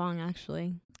 Really good song,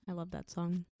 actually. I love that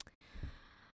song.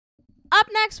 Up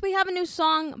next, we have a new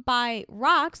song by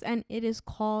Rox, and it is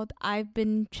called I've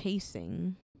Been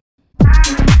Chasing.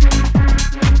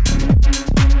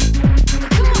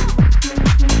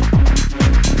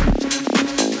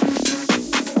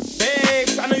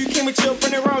 Babes, I know you came with your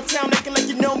friend around town acting like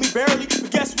you know me barely.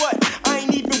 But guess what? I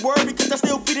ain't even worried because I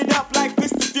still beat it up like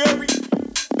Fist of Fury.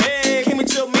 Babe, came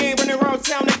with your man running around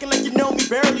town acting like you know me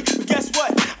barely. But guess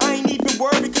what? I ain't even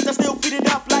worried because I still beat it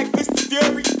up like Fist of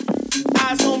Fury.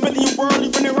 Eyes on million worldly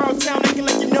running around town acting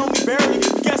like you know me barely.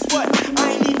 But guess what?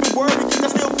 I ain't even worried because I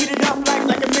still beat it up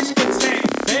like a Michigan stand.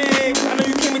 Babes, I know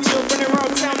you came with your friend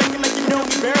around town acting like you know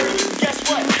me barely. But guess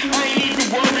what? I ain't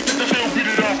even worried because I still beat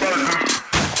it up like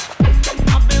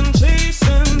I've been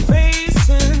chasing,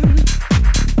 facing.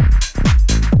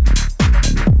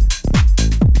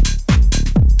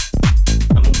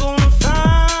 I'm gonna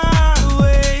find a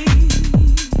way.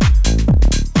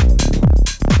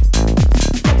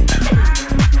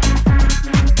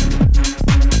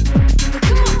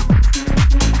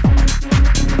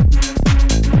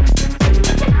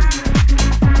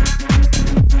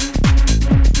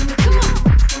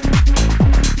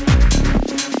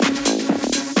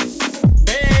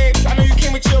 Babes, I know you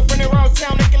came with your friend around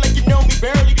town acting like you know me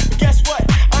barely. But guess what?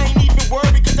 I ain't even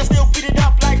worried because I still beat it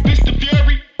up like Mr.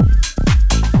 Fury.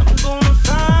 I'm gonna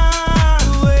find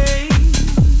a way.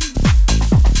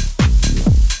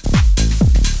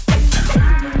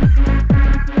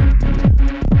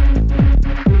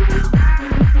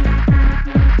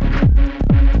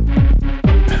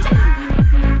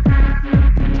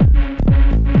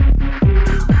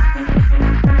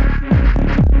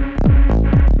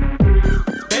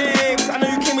 Babes, I know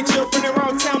you came with your friend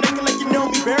around town acting like you know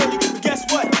me barely. But guess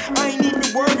what? I ain't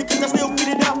even worried because I still beat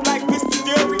it up like Mr.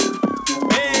 Fury.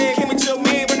 Babes, came with your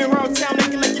man running around town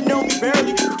acting like you know me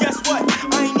barely. But guess what?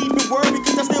 I ain't even worried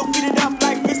because I still beat it up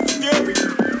like Mr. Fury.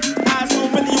 Eyes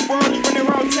on million worldly running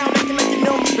around town acting like you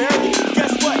know me barely. But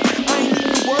guess what? I ain't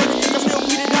even worried because I still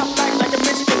beat it up like a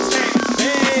Michigan stand.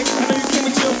 Babes, I know you came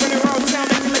with your friend around town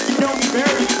acting like you know me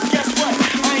barely. But guess what?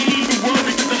 I ain't even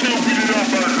worried because I still beat it up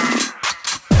like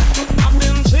I've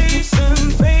been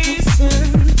chasing,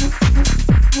 facing.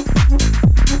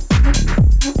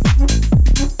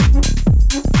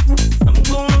 I'm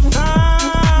gonna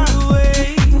find a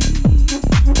way.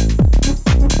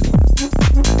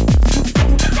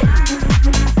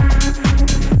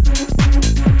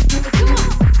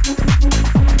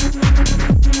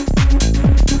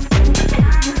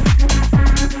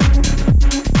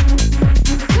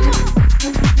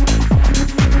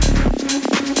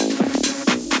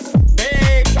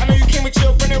 Babes, I know you came with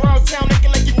your friend around town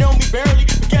acting like you know me barely.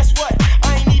 But guess what?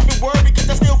 I ain't even worried because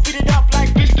I still beat it up like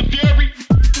Mr. Fury.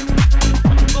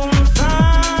 I'm gonna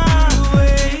find a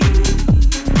way.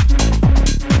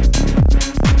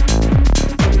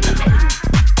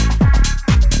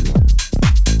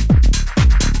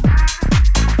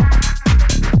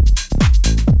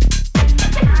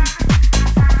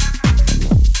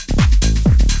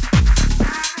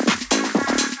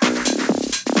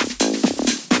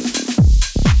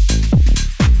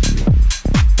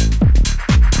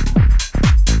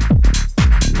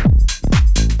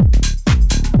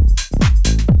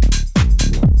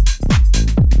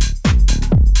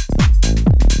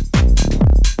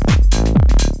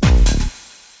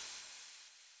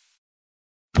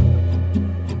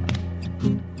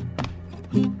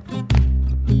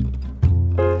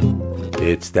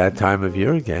 It's that time of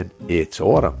year again. It's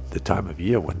autumn, the time of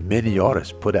year when many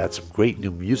artists put out some great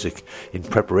new music in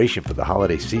preparation for the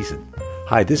holiday season.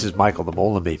 Hi, this is Michael the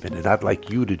Mola Maven, and I'd like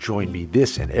you to join me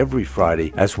this and every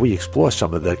Friday as we explore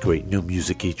some of that great new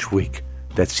music each week.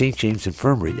 That's St. James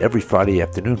Infirmary every Friday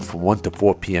afternoon from 1 to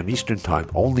 4 p.m. Eastern Time,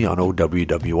 only on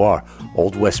OWWR,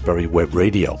 Old Westbury Web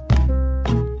Radio.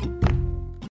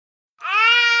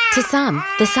 To some,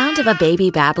 the sound of a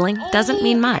baby babbling doesn't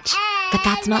mean much, but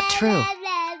that's not true.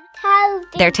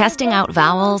 They're testing out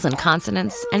vowels and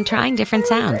consonants and trying different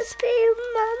sounds.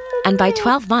 And by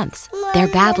 12 months, their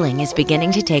babbling is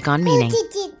beginning to take on meaning,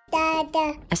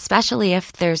 especially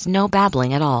if there's no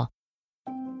babbling at all.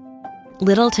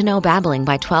 Little to no babbling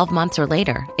by 12 months or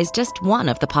later is just one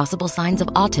of the possible signs of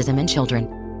autism in children.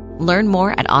 Learn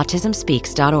more at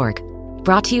autismspeaks.org.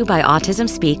 Brought to you by Autism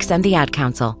Speaks and the Ad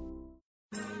Council.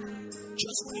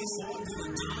 Just when you thought we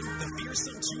were done, the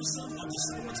fearsome twosome of the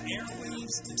sports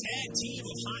airwaves, the tag team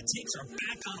of hot takes are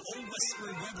back on Old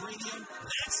Westbury Web Radio.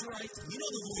 That's right, you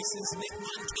know the voices. Nick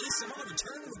Munn, Kenny Simone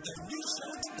return with their new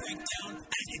show to break down,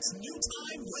 and it's new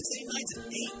time Wednesday nights at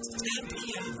 8 to 10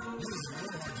 p.m.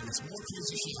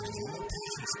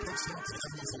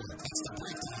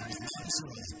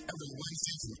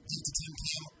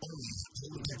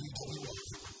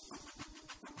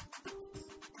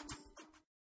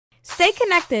 Stay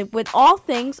connected with all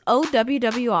things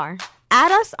OWWR.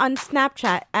 Add us on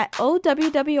Snapchat at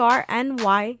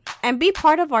OWWRNY and be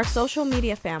part of our social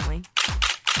media family.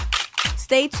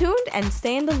 Stay tuned and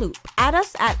stay in the loop. Add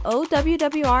us at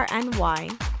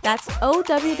OWWRNY. That's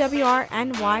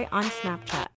OWWRNY on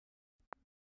Snapchat.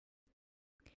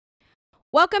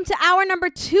 Welcome to hour number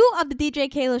 2 of the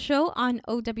DJ Keila Show on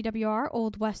OWWR,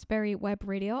 Old Westbury Web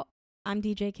Radio. I'm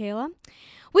DJ Keila.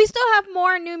 We still have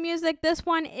more new music. This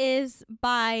one is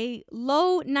by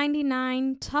Low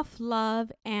 99, Tough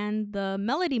Love, and the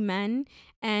Melody Men,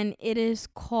 and it is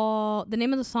called, the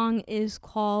name of the song is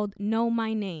called Know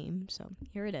My Name. So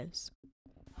here it is.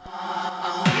 When I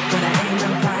aim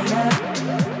and fire,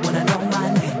 when I know my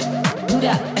name, do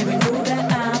that every move that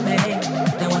I make,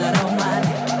 then when I know my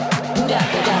name, do that,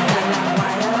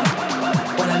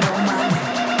 when I know my name,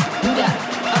 do that,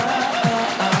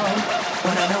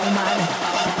 when I know my name,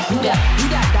 do that,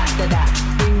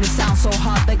 bring the sound so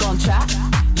hard they gon' trap,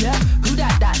 yeah, who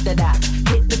that,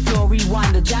 hit the floor,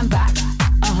 rewind the jam back,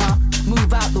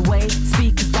 move out the way,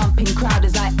 speakers bumping, crowd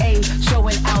is like, ayy,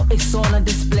 showing out, it's all on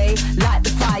display, light the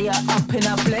fire up in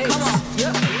a blaze. Come on,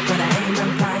 yeah. When I aim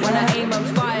and fire, when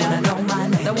I know my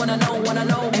name, they wanna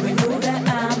know, every move that I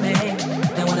make,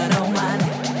 they wanna know my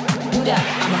name. Do that,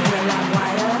 I'm a real live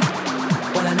wire,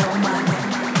 when I know my name.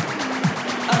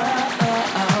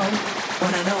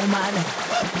 When I know my name.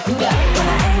 Do that, when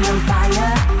I aim and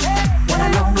fire, when I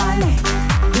know my name.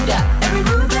 Do that, every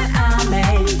move that I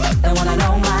make, they wanna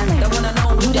know my name. They wanna know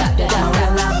who that, I'm a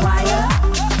real live wire,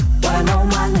 when I know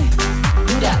my name.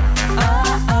 Do that,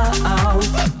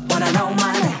 when I know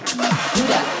my name. Do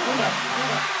that.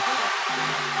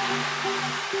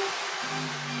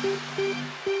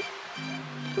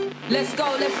 Let's go.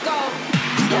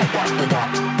 Who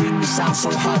that, bring the sound so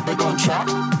hard they gon' trap.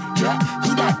 Yeah,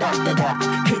 who that,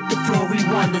 hit the floor,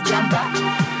 rewind the jam back.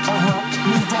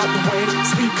 Move out the way,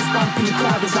 speakers bumping,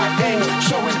 crowd is like, hey,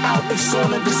 showing out, it's all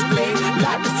on display.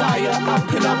 Light the fire up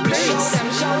in a blaze.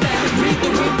 Show them, read the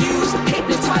reviews,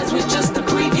 hypnotized with just a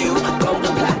preview. Gold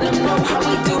and platinum, know how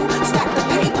we do. Stack the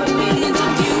paper, millions of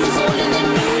views, all in the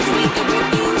news. Read the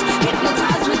reviews,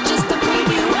 hypnotized with just a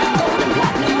preview. Gold and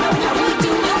platinum, know how we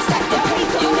do. Stack the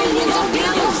paper, millions of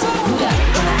views. Do that,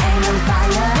 when I aim and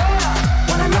fire,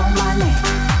 when I know my name.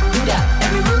 Do that,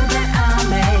 every move that I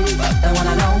make, they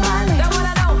wanna know my name.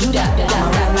 Do that, I'm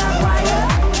a real live wire,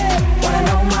 when I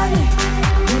know my name.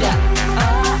 Do that,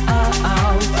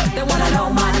 they wanna know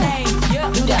my name.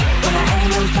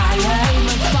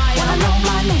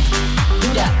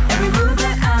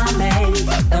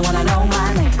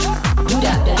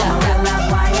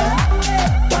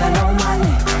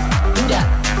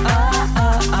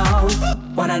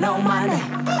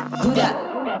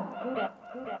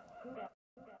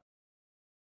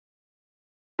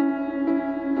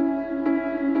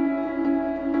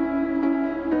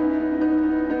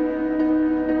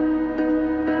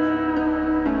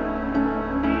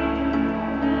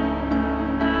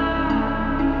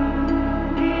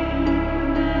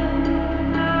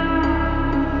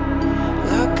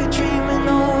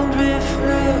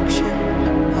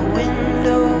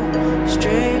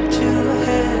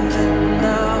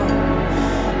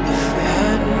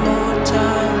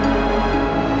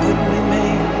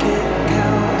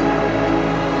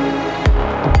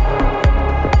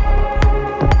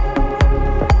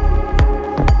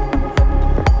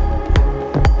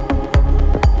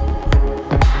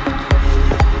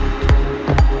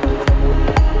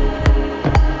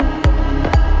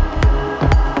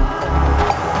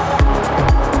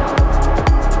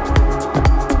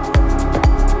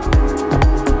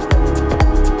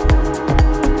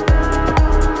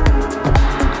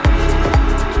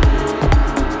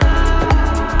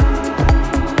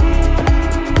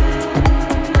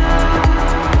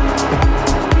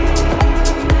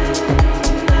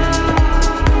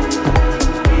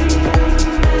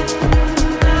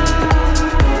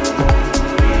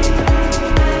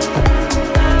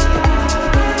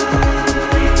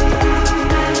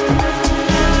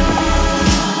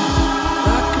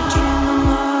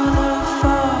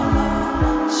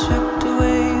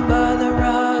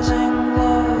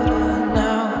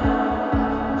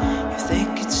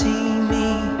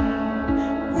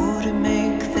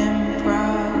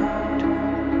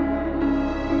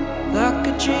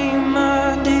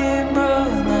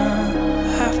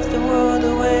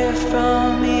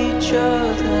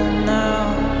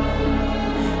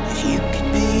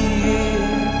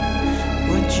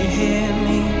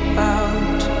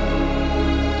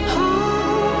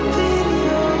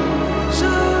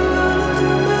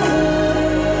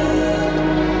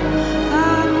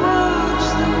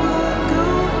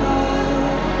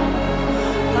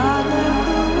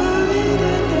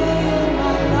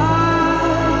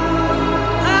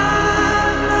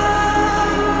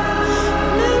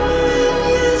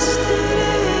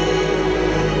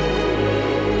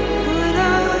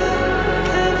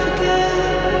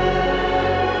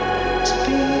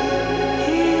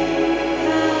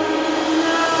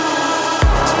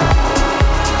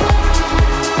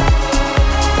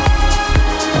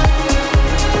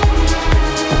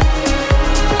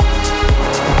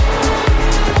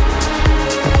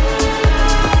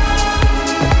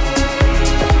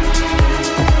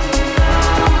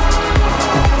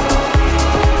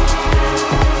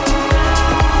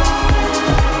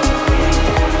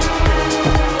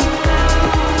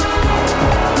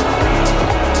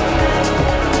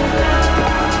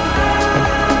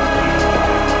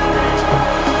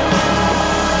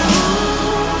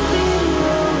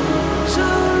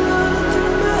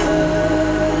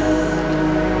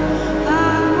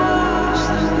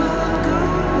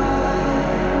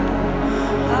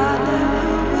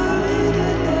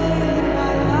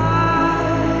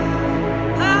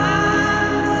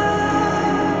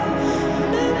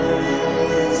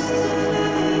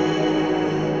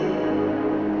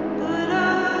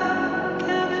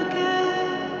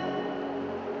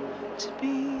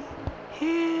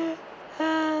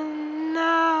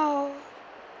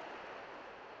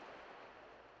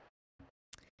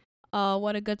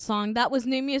 what a good song. That was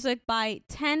new music by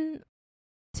Tin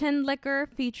Liquor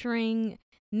featuring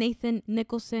Nathan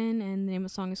Nicholson, and the name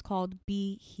of the song is called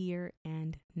Be Here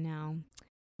and Now.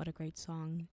 What a great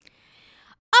song.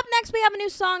 Up next, we have a new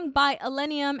song by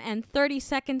Illenium and 30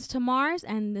 Seconds to Mars,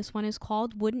 and this one is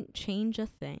called Wouldn't Change a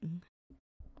Thing.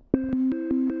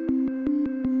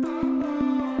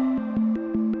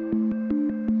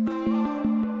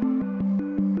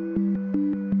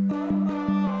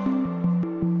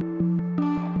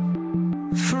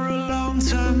 For a long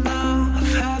time now,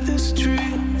 I've had this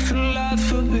dream. Feel life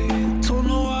for me, don't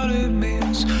know what it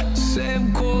means.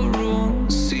 Same courtroom,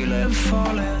 ceiling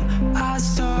falling. I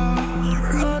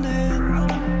start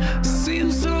running.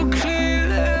 Seems so clear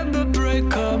in the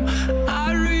breakup.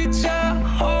 I reach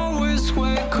out, always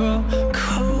wake up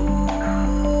cold,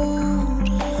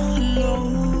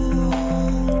 alone.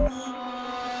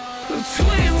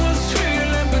 Between what's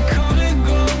real and becoming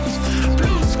ghosts.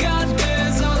 Blue sky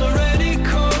days on the ready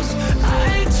coast. I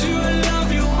hate you, I love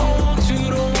you, I want you,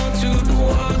 don't want to. The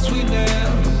words we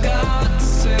never got to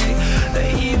say. That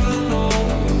even though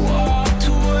we walked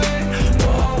away,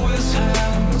 we'll always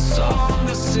have a song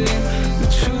to sing. The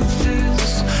truth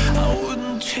is, I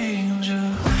wouldn't change a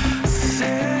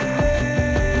thing.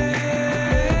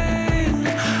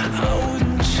 I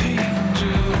wouldn't change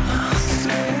a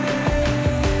thing.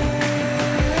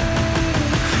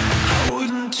 I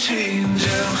wouldn't change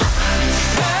a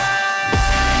thing.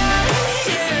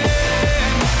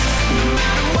 No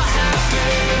matter what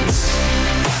happens,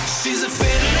 she's a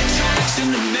fatal attraction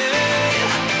to me.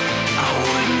 I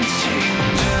wouldn't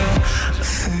change a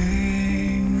thing.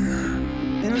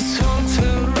 In this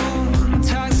hotel room,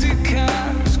 taxi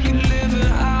cabs, could live in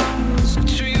hours,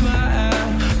 dream I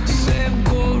have. Same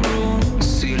courtroom,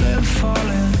 ceiling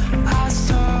falling. I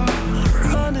start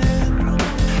running.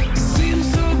 Seems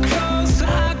so close,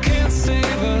 I can't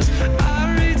save us. I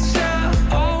reach out,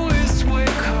 always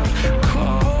wake up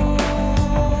cold.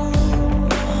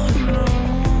 No.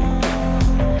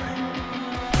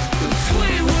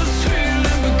 Between what's real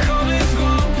and becoming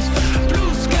ghosts.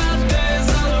 Blue sky days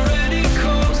on the ready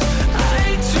coast. I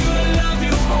hate you, I love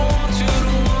you, I want you,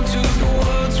 don't want to. The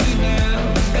words we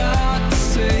never got to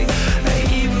say. That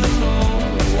even though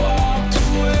we walked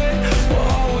away, we'll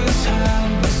always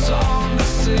have a song to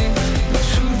sing. The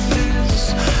truth is,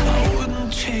 I wouldn't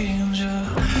change a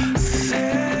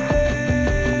thing.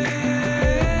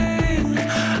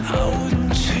 I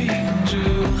wouldn't change a thing.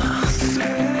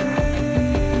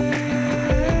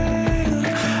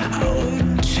 I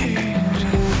wouldn't change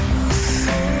a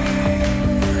thing.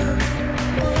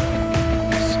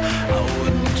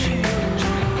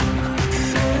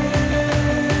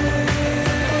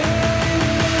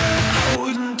 I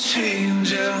wouldn't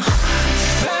change a thing. I wouldn't change a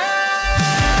thing.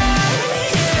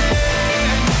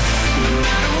 No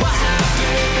matter what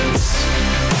happens,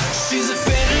 she's a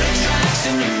fatal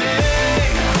attraction to me.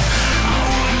 I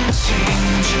wouldn't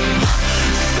change a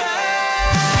thing.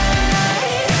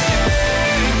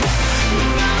 No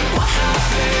matter what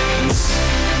happens,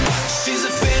 she's a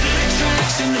fatal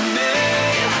attraction to me.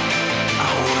 I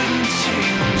wouldn't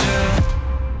change her.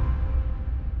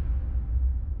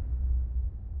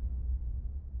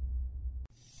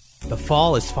 The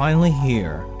fall is finally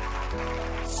here.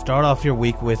 Start off your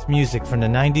week with music from the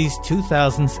 90s,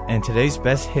 2000s, and today's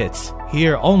best hits,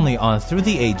 here only on Through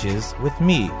the Ages with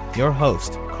me, your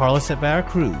host, Carlos at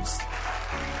Veracruz.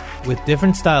 With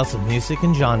different styles of music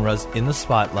and genres in the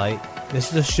spotlight, this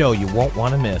is a show you won't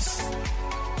want to miss.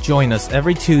 Join us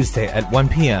every Tuesday at 1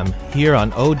 p.m. here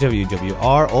on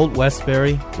OWWR Old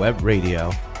Westbury Web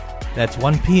Radio. That's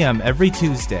 1 p.m. every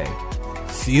Tuesday.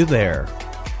 See you there.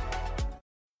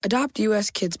 Adopt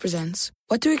US Kids presents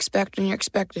What to Expect When You're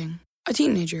Expecting a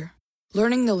Teenager.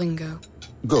 Learning the lingo.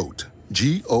 GOAT,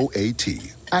 G-O-A-T,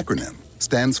 acronym,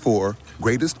 stands for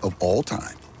Greatest of All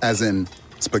Time. As in,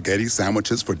 spaghetti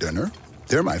sandwiches for dinner?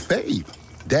 They're my fave.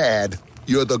 Dad,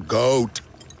 you're the GOAT.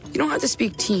 You don't have to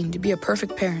speak teen to be a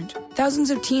perfect parent. Thousands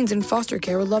of teens in foster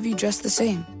care will love you just the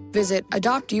same. Visit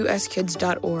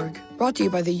adoptuskids.org. Brought to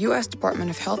you by the U.S. Department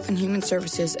of Health and Human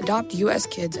Services, Adopt U.S.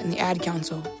 Kids, and the Ad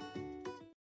Council.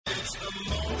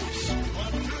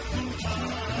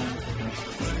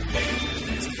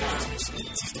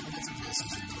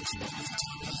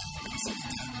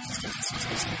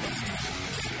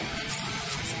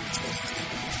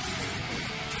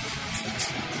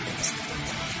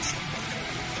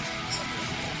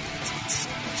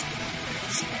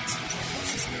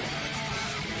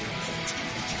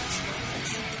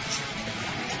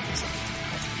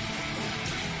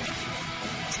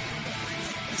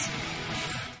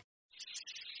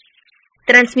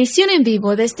 Transmisión en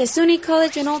vivo desde SUNY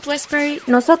College en Old Westbury.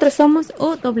 Nosotros somos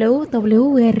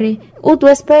OWWR, Old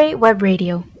Westbury Web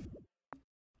Radio.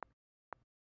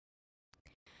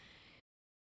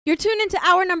 You're tuned into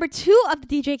hour number 2 of the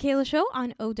DJ Keila Show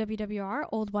on OWWR,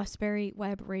 Old Westbury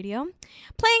Web Radio,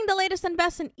 playing the latest and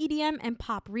best in EDM and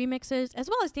pop remixes, as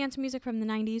well as dance music from the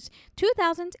 90s,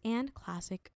 2000s, and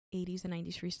classic 80s and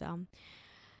 90s freestyle.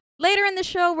 Later in the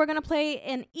show, we're going to play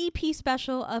an EP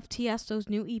special of Tiesto's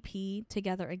new EP,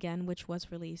 Together Again, which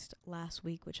was released last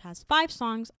week, which has 5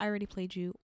 songs. I already played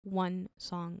you 1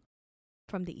 song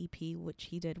from the EP, which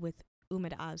he did with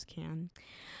Umid Azcan.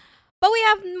 But we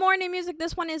have more new music.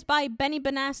 This one is by Benny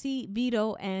Benassi,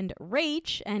 Vito, and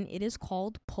Rach, and it is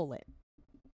called Pull It.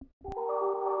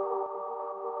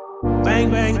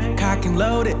 Bang, bang, cock and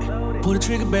load it. Pull the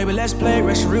trigger, baby, let's play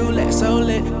Russian roulette. So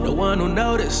lit, no one will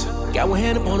notice. Got one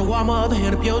hand up on the wall, my other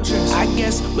hand up your dress. I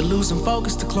guess we're losing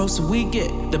focus the closer we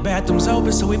get. The bathroom's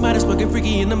open, so we might as well get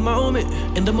freaky in the moment.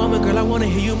 In the moment, girl, I wanna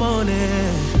hear you moaning.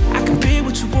 I can be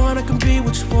what you want, I can be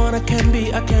what you want, I can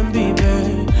be,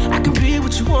 babe. I can be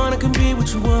what you want, I can be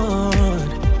what you want.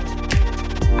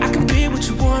 I can be what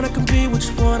you want, I can be what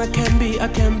you want, I can be,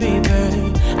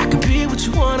 babe. I can be what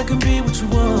you want, I can be what you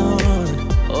want.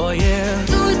 Oh yeah.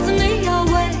 Do it to me your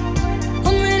way.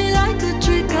 I'm ready like a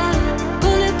trigger.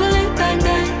 Pull it, bang, bang,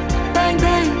 bang,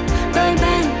 bang, bang,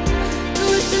 bang. Do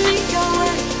it to me your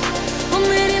way. I'm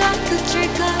ready like a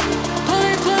trigger. Pull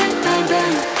it, bang, bang,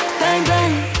 bang,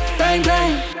 bang, bang,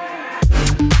 bang.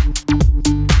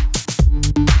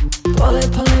 Pull it,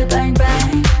 bang,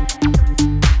 bang.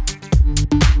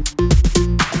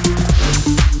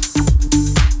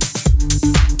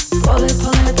 Pull it,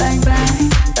 bang, bang,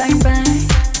 bang, bang.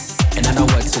 And I know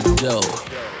what to do.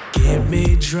 Get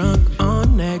me drunk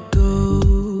on that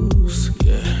goose.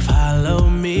 Yeah. Follow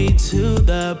me to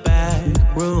the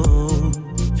back room.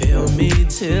 Feel me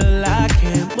till I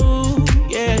can't move.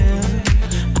 Yeah.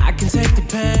 I can take the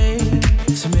pain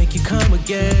to make you come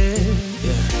again.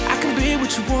 Yeah. I can be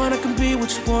what you want, I can be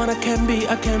what you want, I can be, babe.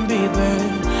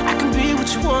 I can be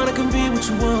what you want, I can be what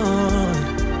you want.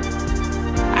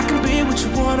 I can be what you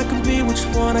want, I can be what you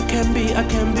want, I can be, babe.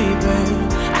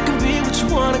 I can be what you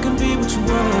want, I can be what you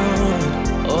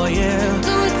want. Oh yeah.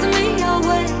 Do it to me your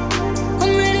way.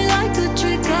 I'm ready like a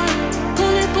trigger.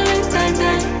 Pull it, bang,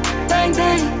 bang, bang,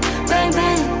 bang, bang,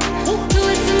 bang. Do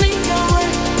it to me your way.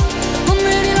 I'm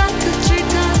ready like a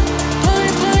trigger. Pull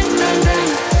it, bang, bang,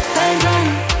 bang, bang,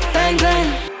 bang, bang.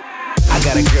 I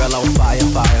got a girl on fire,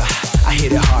 fire. I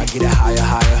hit it hard, get it higher,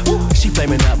 higher. She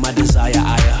flaming up my desire,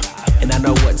 and I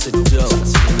know what to do.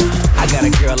 I got a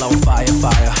girl on fire,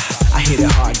 fire. I hit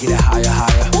it hard, get it higher,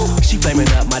 higher. She flaming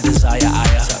up my desire,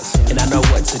 and I know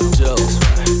what to do.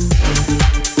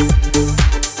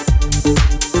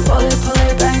 Pull it,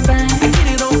 bang, bang. I get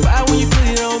it on fire when you put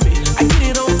it on me. I get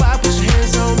it on fire, put your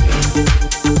hands on me.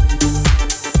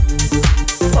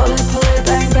 Pull it,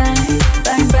 bang, bang,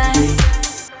 bang, bang.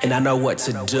 And I know what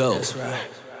to do. That's right.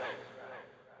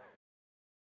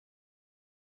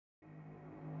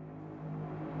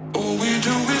 All we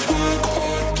do is work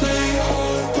hard, play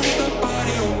hard, push the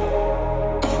body on.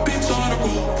 Heartbeats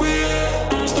audible, we're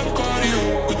non-stop cardio.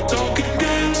 We're talking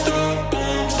gangsta,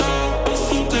 bombs out,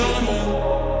 hustle till the moon.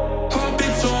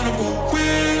 Heartbeats audible,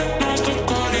 we're non-stop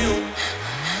cardio.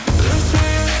 Let's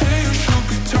say you should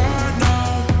be tired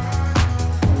now.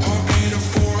 Heartbeat of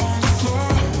 4 on the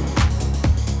floor.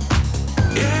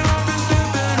 Yeah, I've been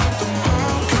sleeping.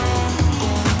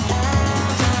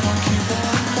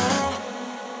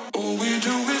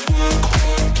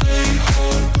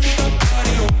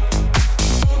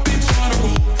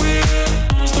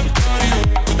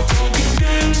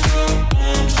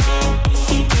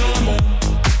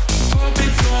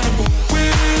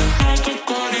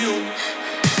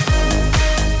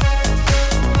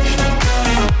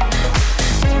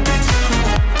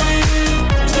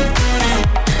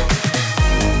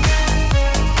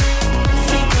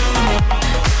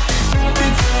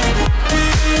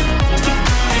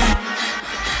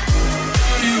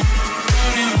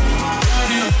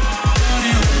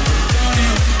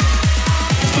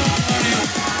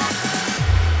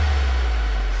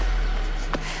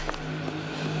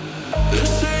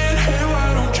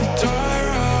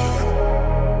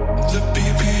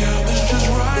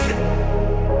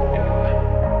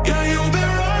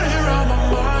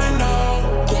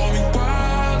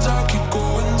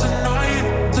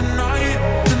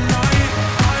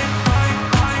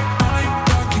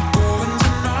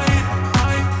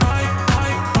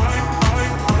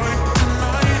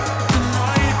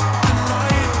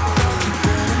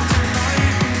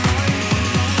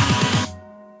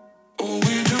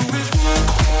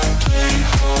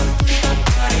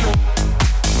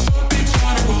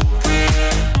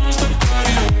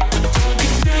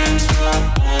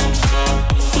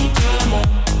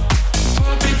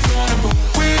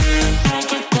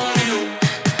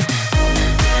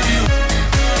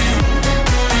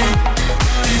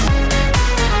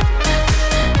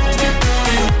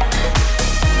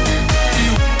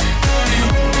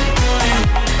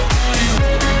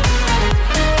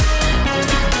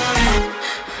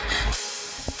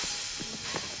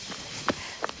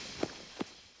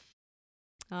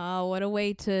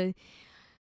 way to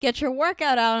get your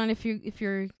workout out on if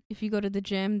you go to the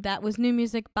gym. That was new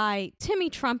music by Timmy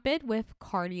Trumpet with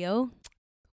Cardio.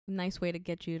 Nice way to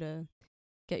get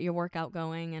your workout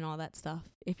going and all that stuff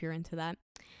if you're into that.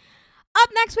 Up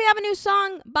next, we have a new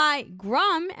song by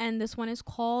Grum, and this one is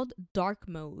called Dark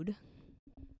Mode.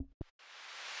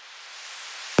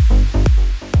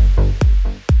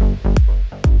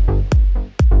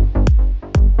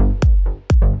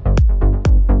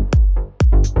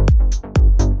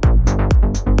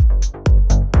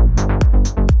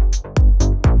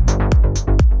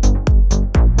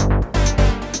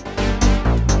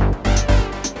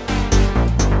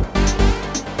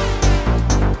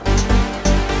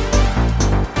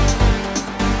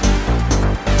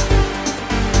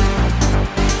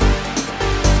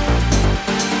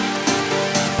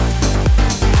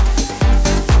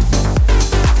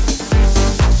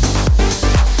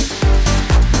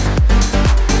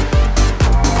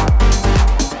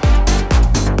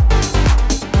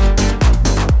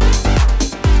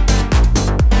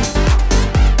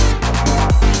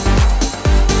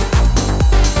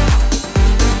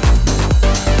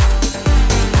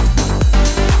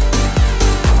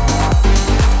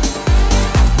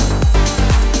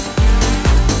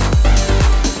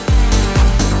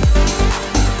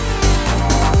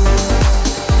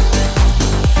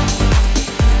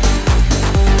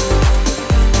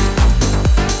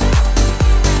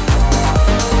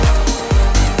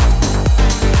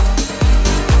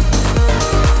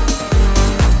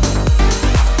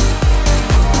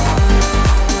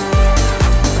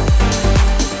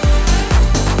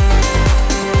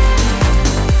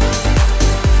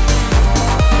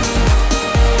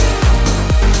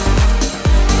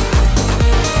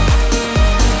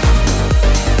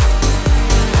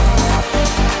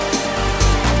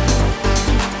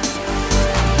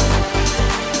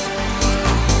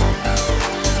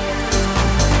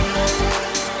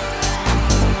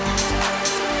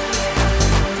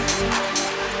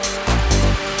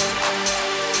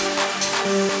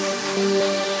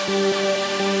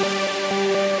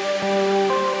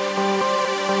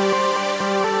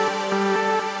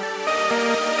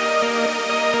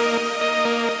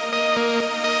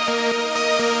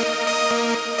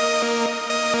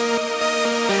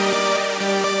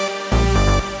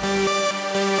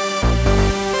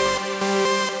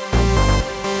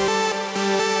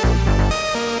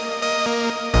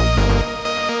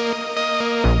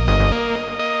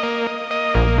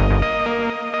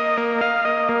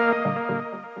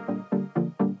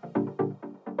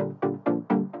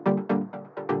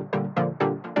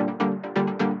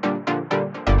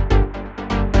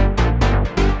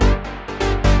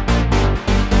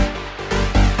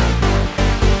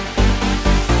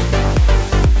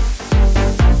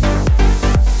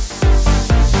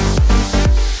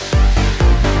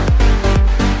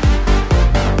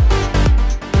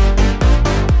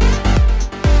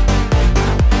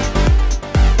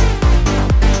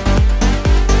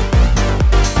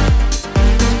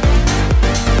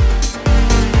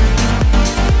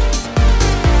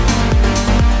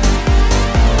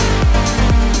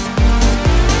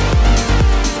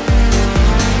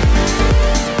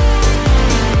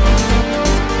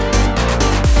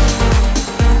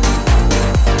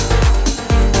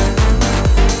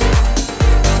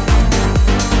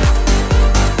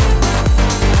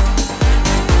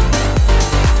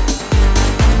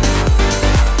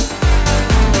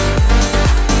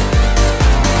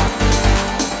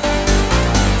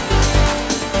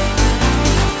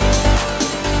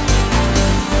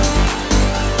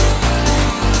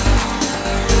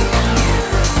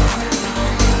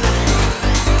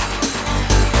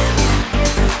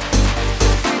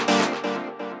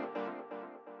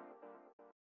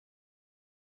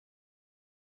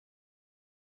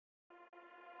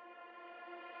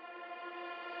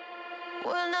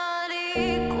 We're not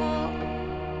equal.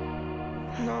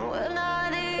 No, we're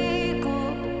not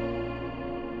equal.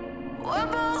 We're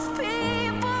both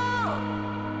people,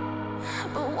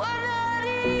 but we're not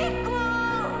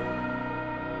equal.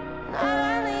 Not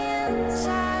on the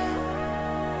inside,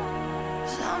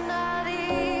 'cause I'm not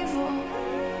evil.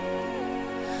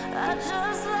 I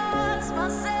just lost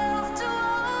myself to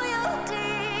all your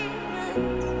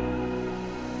demons.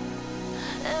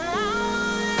 And I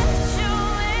won't let you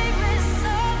make me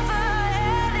suffer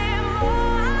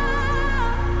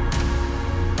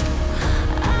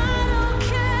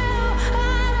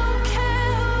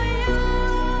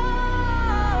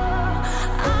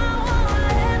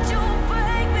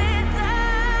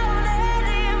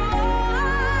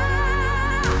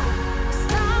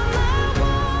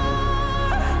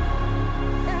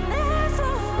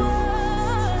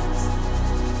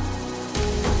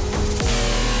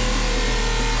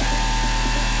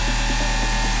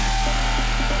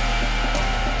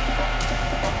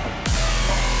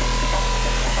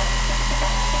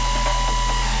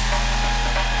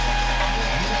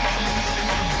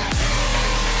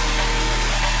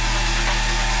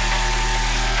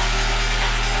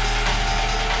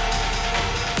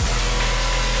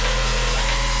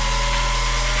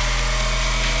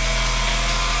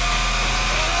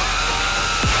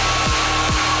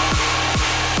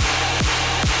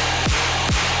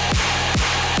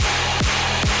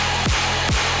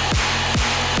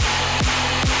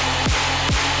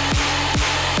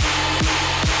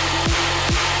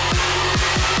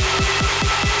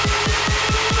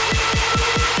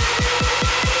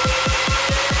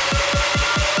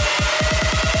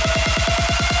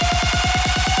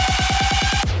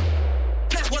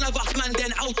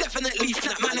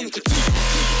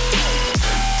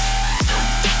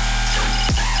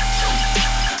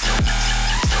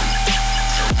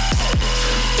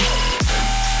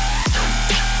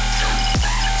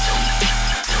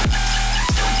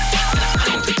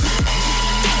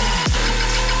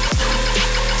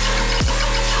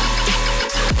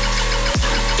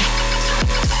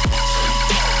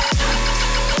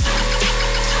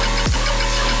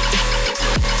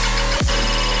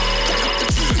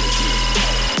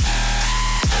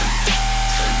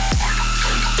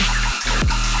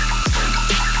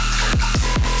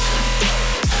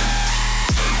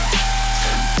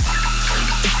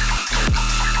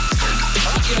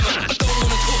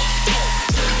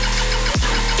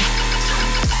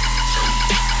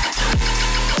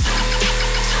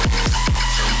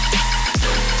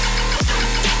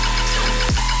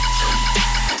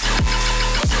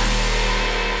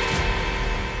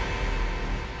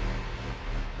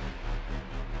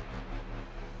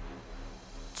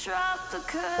the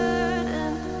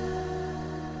curtain.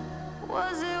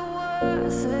 Was it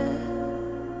worth it?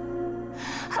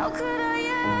 How could I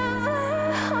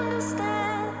ever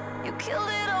understand? You killed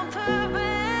it on purpose.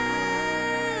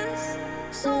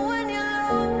 So when you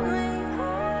love me,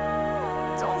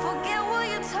 don't forget what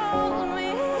you told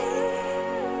me.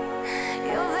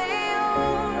 You're the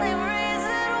only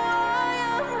reason why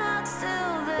I'm not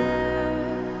still there.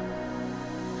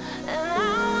 And I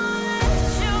won't let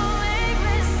you make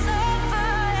me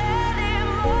suffer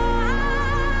anymore.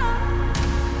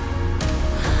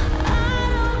 I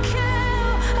don't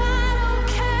care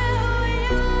who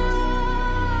you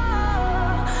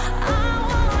are. I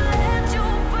won't let you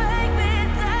break me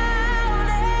down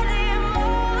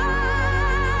anymore.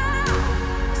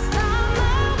 Stop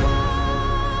my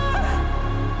war,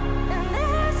 and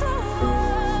there's a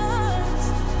worst.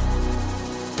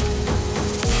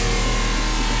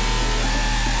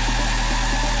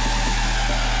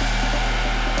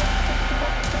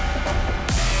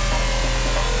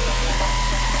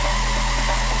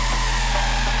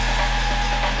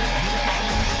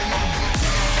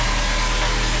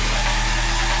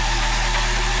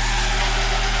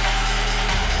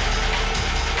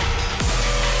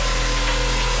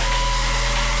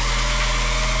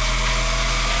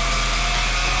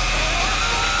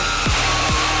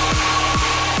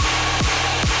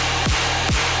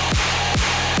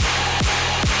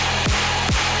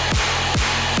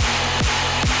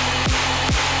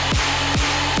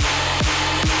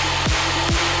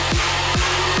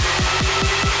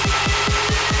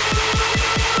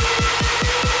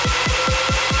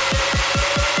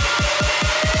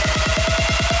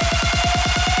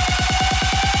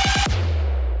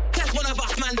 Catch one of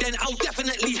us, man, then I'll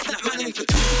definitely snap man into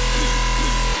two.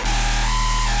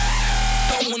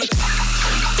 Don't wanna.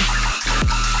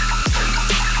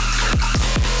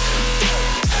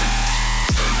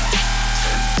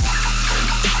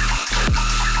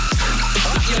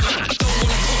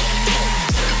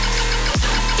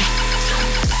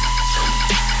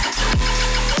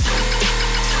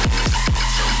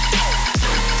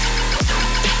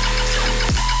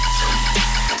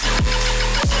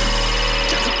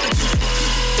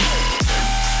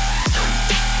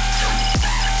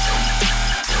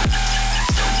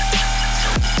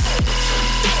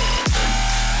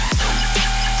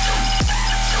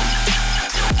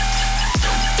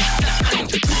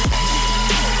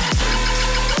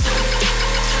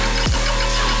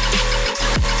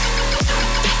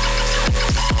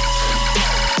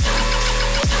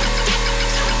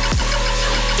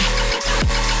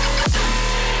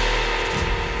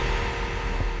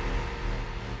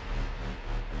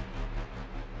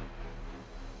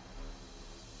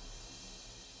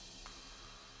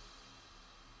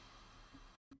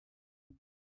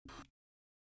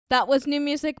 That was new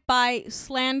music by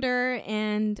Slander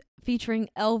and featuring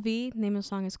LV. The name of the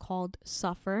song is called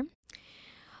Suffer.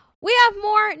 We have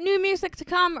more new music to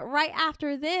come right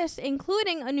after this,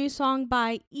 including a new song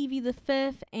by Evie the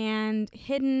Fifth and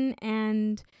Hidden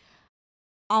and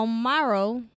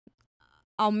Almaro.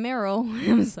 I'm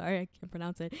sorry, I can't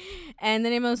pronounce it. And the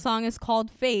name of the song is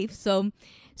called Faith. So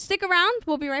stick around.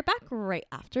 We'll be right back right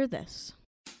after this.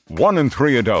 1 in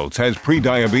 3 adults has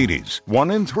prediabetes.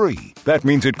 1 in 3. That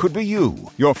means it could be you,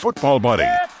 your football buddy,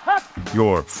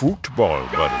 your football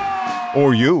buddy,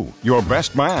 or you, your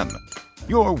best man,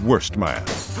 your worst man,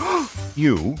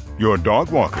 you, your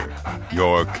dog walker,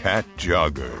 your cat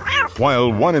jogger.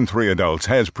 While 1 in 3 adults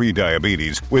has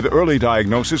prediabetes, with early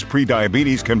diagnosis,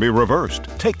 prediabetes can be reversed.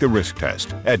 Take the risk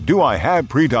test at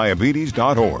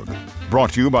doihaveprediabetes.org.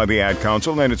 Brought to you by the Ad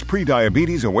Council and its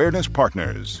prediabetes awareness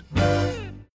partners.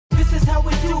 This is how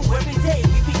we do every day.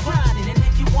 We be grinding, and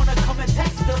if you wanna come and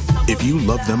test us, If you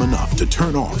love them enough to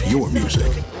turn off your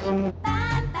music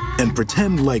and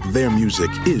pretend like their music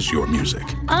is your music,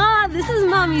 This is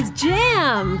Mommy's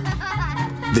jam.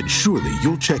 then surely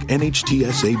you'll check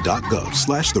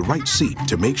nhtsa.gov/the right seat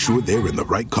to make sure they're in the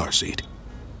right car seat.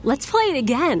 Let's play it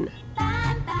again.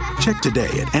 Check today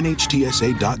at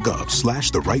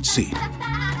nhtsa.gov/the right seat.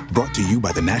 Brought to you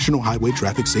by the National Highway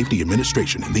Traffic Safety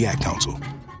Administration and the Ad Council.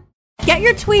 Get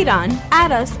your tweet on,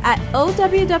 add us at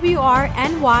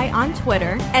OWWRNY on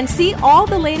Twitter, and see all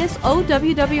the latest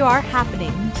OWWR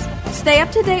happenings. Stay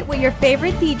up to date with your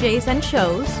favorite DJs and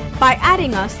shows by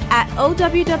adding us at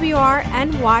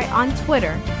OWWRNY on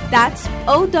Twitter. That's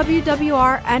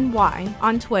OWWRNY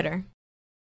on Twitter.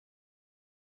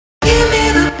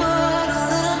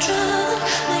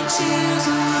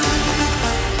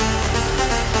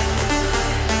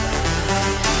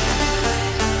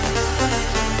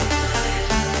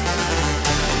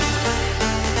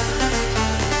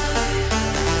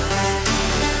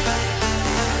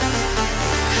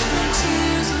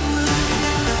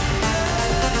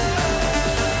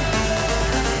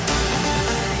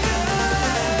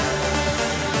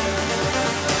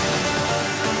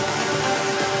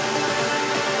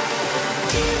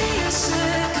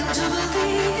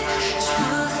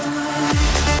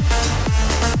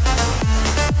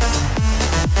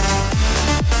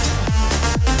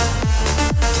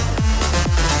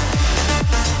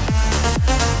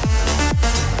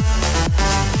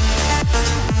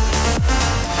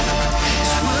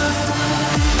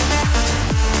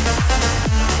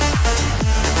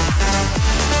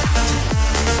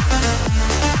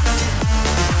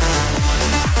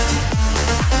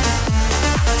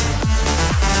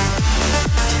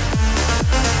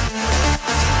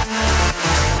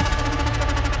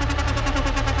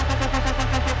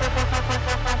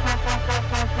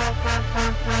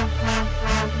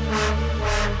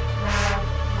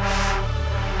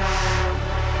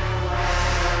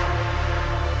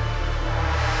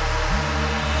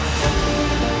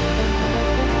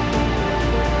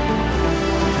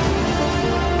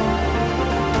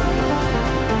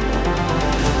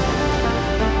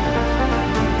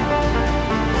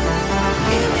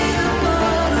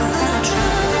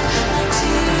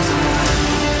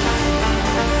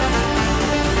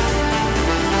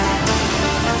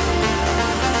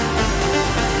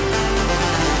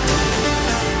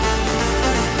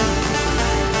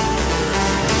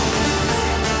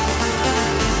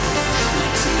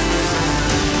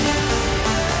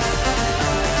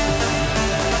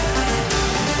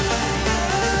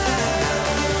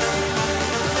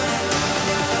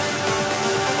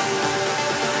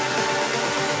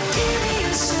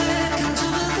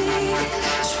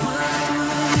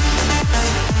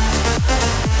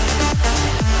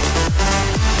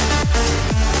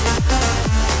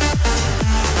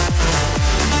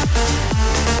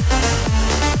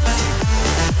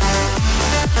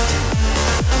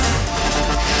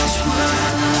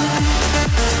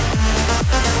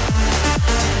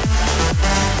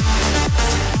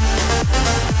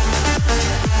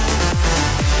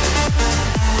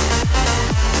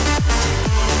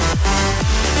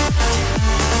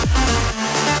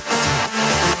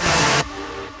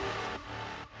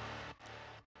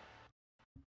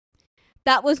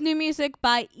 That was new music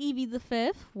by Evie the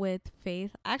Fifth with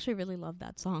Faith. I actually really love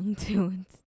that song too.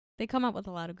 They come up with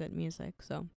a lot of good music.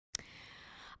 So,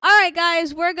 all right,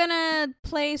 guys, we're gonna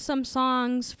play some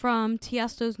songs from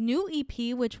Tiesto's new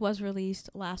EP, which was released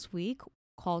last week,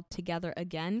 called Together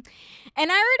Again.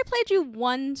 And I already played you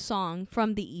one song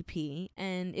from the EP,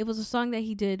 and it was a song that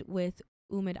he did with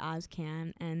Umid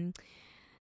Ozcan. And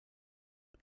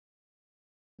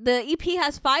the EP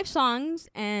has 5 songs,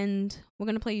 and we're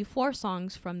going to play you 4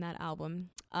 songs from that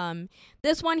album.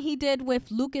 This one he did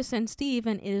with Lucas and Steve,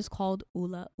 and it is called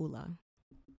Ula Ula.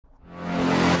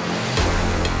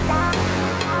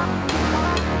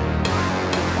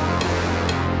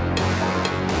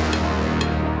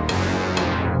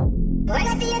 When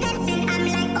I see you dancing, I'm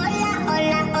like, hola,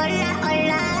 hola, hola,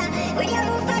 hola. When you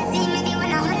move fancy, make me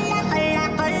wanna hola, hola,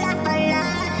 hola, hola.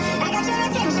 I got your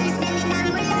attention, spending on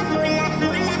mula, mula,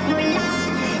 mula, mula.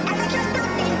 I got your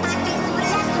popping pockets,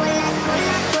 mula, mula,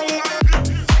 mula, mula.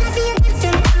 When I see you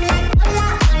dancing, I'm like, hola,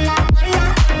 hola, hola,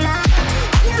 hola.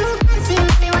 When you move fancy,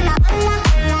 make me wanna hola,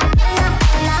 hola, hola,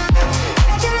 hola. I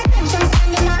got your attention,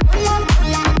 spending on mula,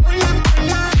 mula, mula,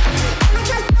 mula. I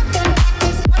got your popping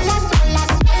pockets, mula, mula,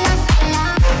 mula.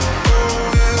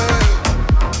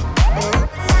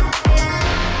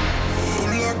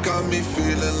 Got me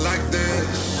feeling like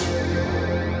this,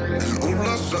 and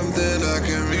not something I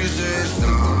can resist.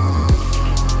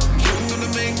 You're gonna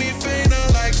make me faint, I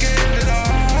like it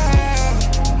all.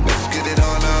 Let's get it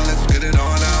on now, let's get it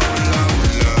on now. Hula,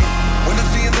 hula. When I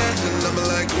see you dancing, I'm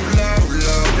like hula,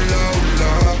 hula, hula,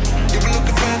 hula. You been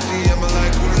looking fancy, I'm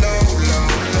like hula, hula,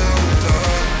 hula, hula.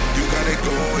 You got it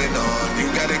going on, you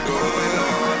got it going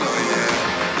on, oh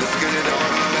yeah. Let's get it on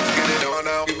now, let's get it on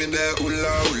now. Give me that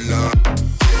hula, hula.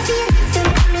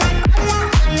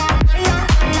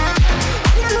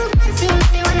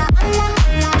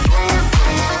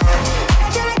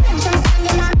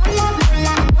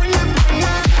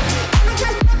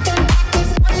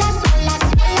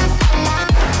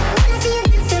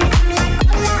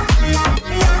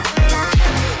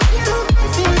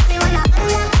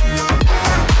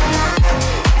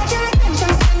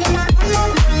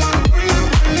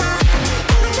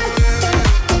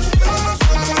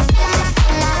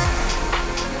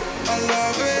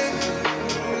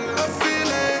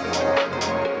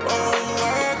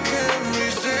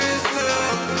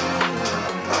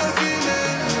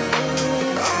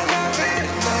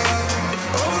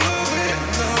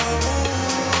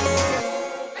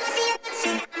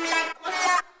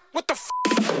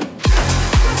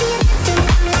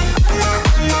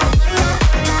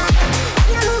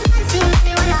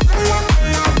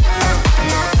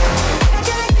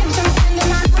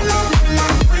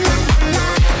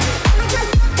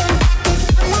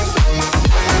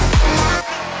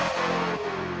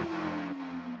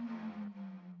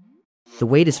 The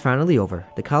wait is finally over.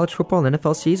 The college football and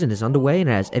NFL season is underway and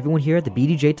has everyone here at the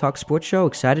BDJ Talk Sports Show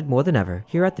excited more than ever.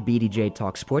 Here at the BDJ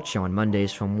Talk Sports Show on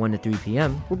Mondays from 1 to 3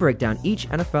 p.m., we'll break down each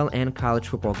NFL and college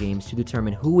football games to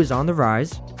determine who is on the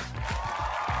rise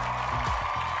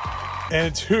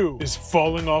and who is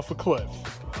falling off a cliff.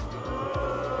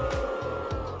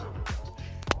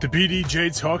 The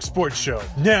BDJ Talk Sports Show,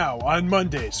 now on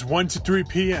Mondays 1 to 3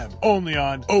 p.m., only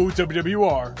on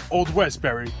OWWR, Old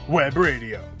Westbury Web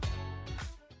Radio.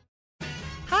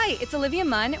 Hi, it's Olivia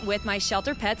Munn with my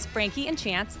shelter pets, Frankie and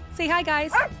Chance. Say hi,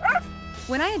 guys.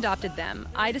 When I adopted them,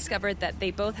 I discovered that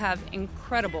they both have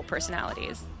incredible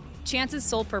personalities. Chance's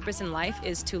sole purpose in life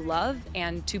is to love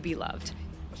and to be loved.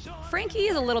 Frankie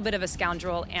is a little bit of a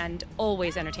scoundrel and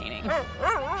always entertaining.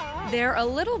 They're a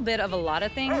little bit of a lot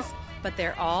of things, but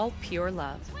they're all pure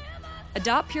love.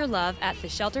 Adopt pure love at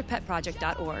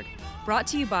theshelterpetproject.org. Brought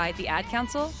to you by the Ad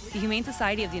Council, the Humane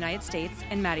Society of the United States,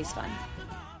 and Maddie's Fund.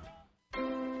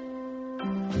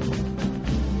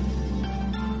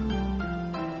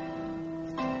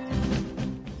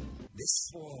 This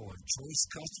fall on Choice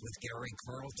Cuts with Gary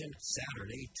Carlton,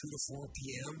 Saturday, 2 to 4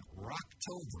 p.m.,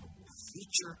 Rocktober will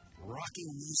feature rocking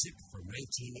music from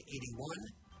 1981,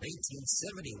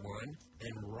 1971,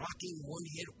 and rocking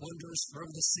one-hit wonders from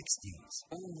the 60s.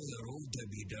 Only on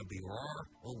OWWR,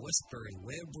 Old Westbury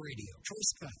Web Radio.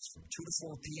 Choice Cuts from 2 to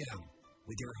 4 p.m.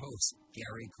 with your host,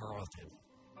 Gary Carlton.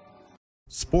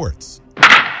 Sports.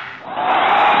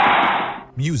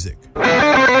 Music.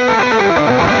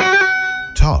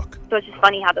 Talk. So it's just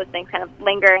funny how those things kind of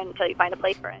linger until you find a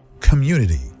place for it.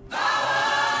 Community.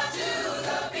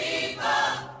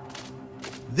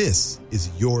 This is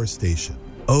your station.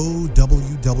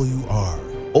 OWWR,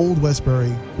 Old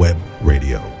Westbury Web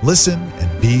Radio. Listen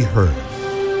and be heard.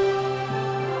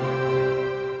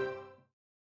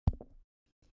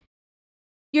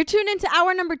 You're tuned into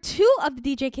hour number 2 of the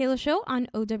DJ Keila Show on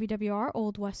OWWR,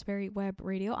 Old Westbury Web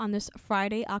Radio, on this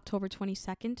Friday, October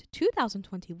 22nd,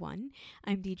 2021.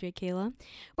 I'm DJ Keila.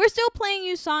 We're still playing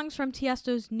you songs from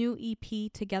Tiesto's new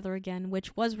EP, Together Again,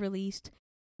 which was released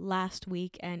last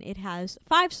week, and it has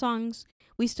 5 songs.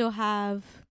 We still have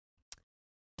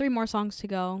 3 more songs to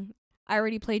go. I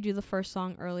already played you the first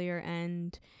song earlier,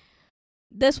 and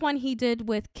this one he did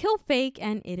with Kill Fake,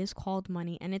 and it is called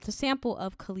Money, and it's a sample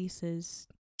of Khalees's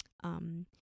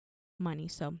Money.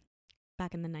 So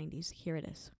back in the 90s, here it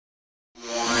is. Baby,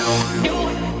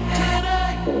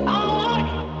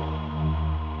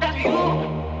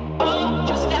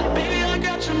 I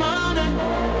got your money.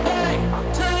 Hey,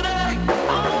 today.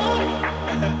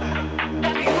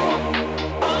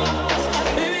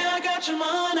 Baby, I got your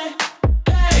money.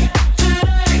 Hey,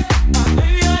 today.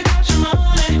 Baby, I got your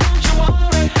money. Don't you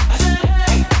worry. I said,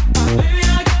 hey, baby,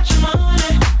 I got your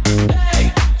money. Hey,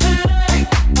 today.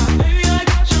 Baby, I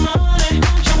got your money.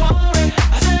 Don't you worry.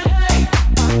 I said, hey,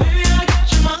 baby, I got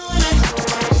your money.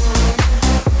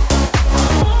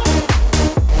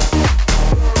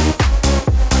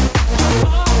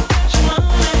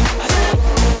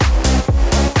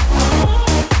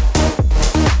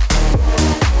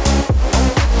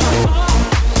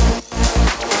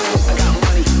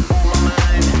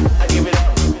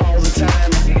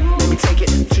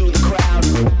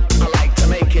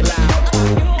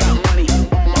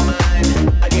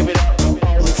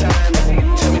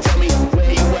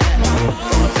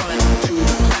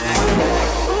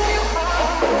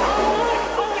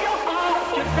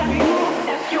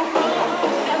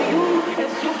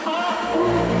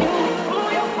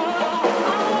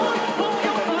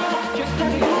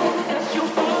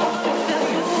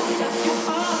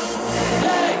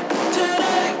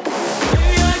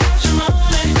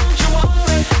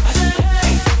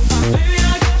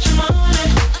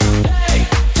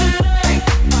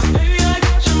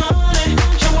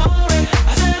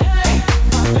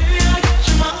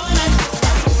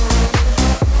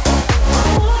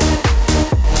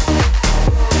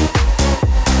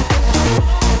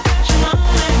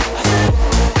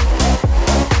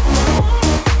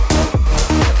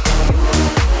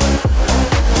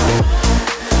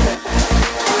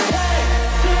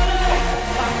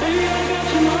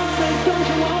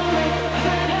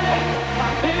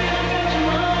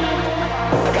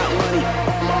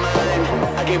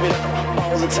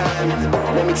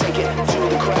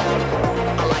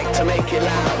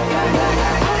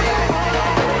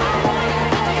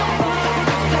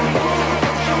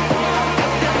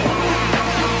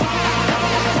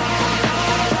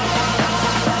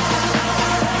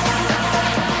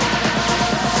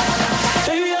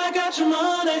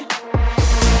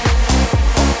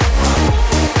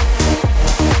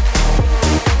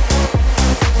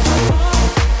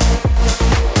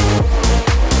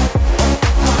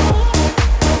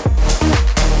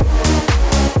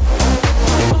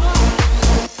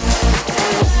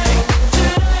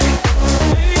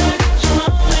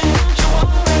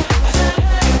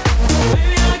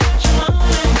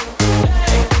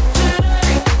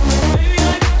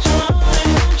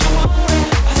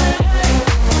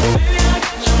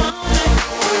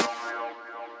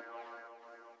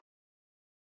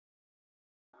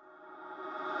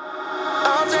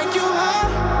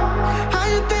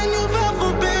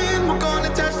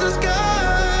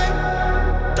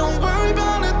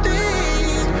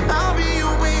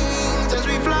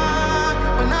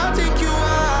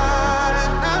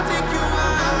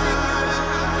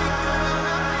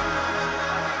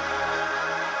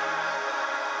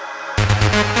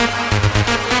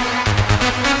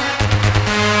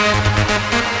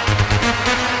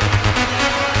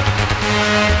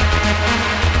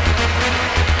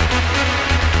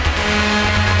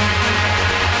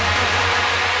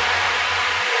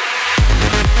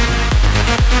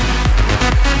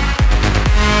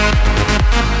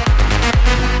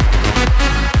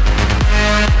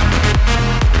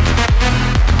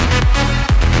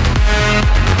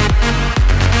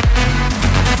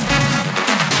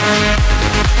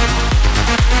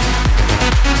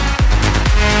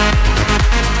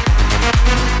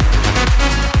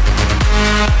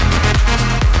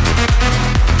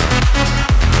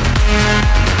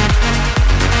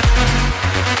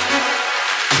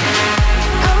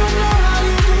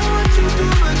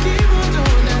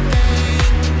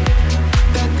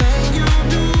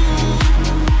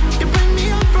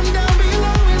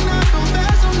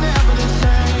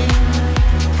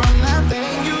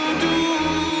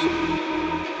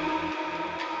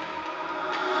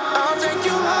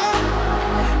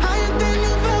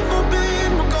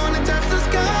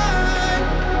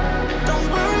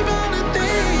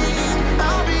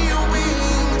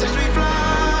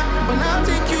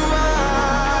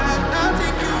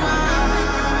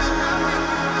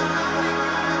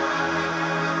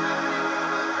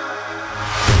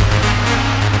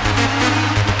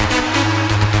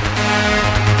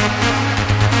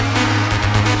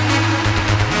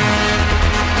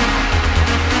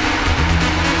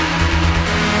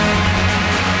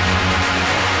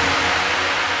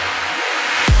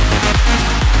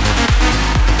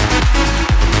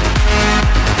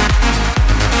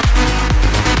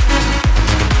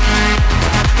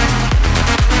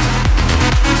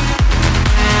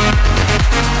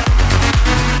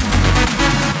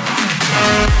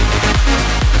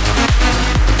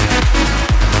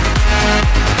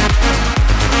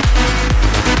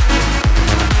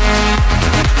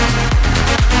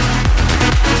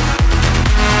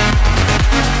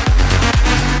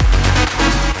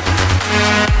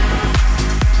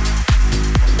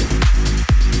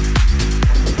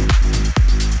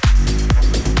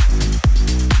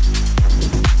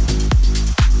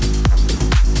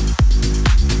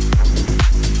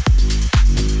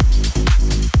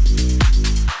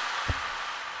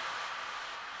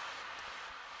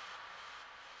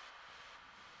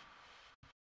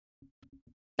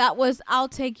 That was I'll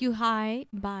Take You High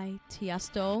by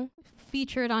Tiesto,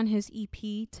 featured on his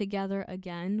EP Together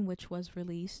Again, which was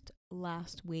released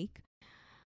last week.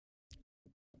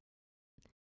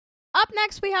 Up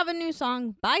next, we have a new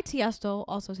song by Tiesto,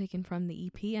 also taken from the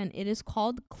EP, and it is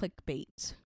called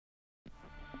Clickbait.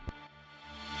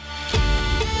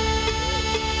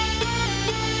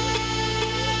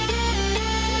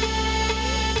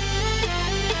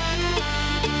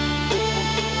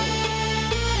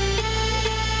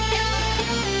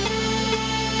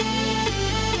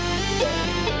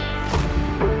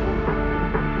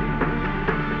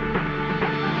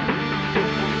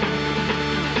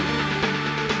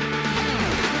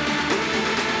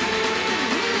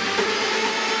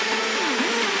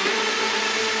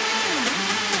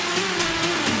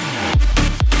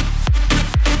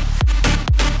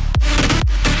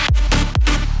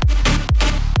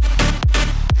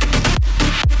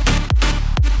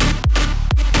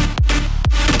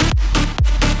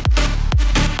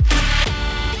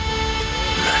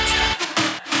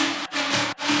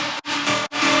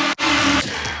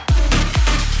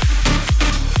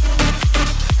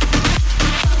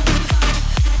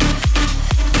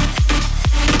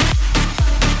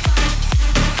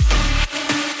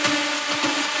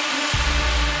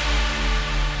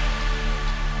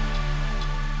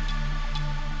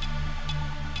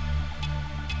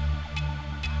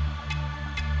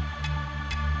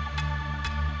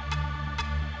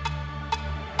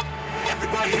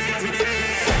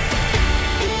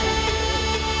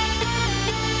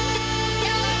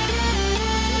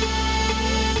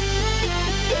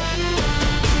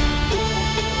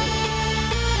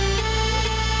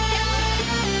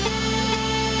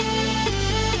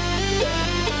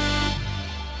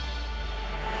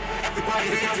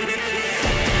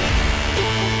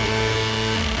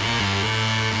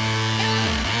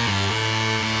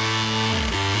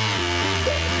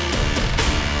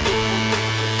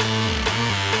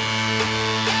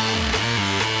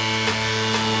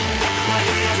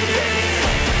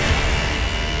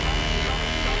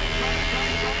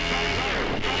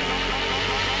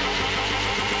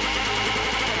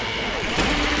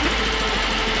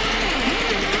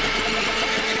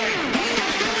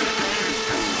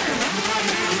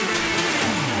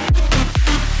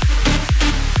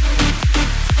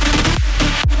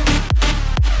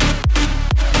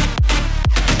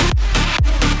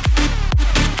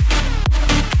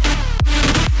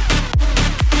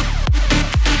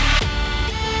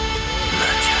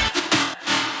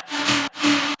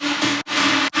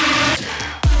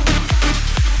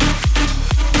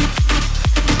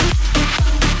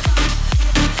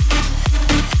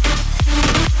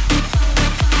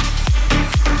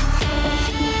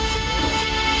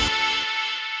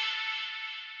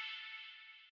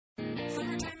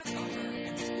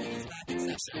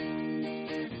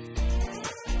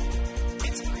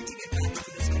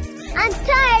 I'm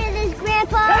tired of this,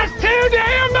 Grandpa. That's too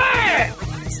damn bad!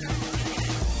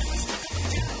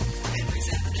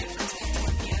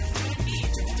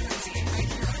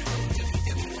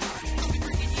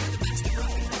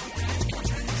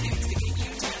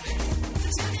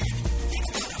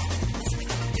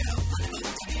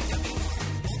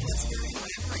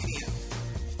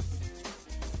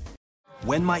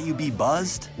 When might you be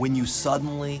buzzed? When you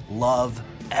suddenly love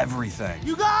everything.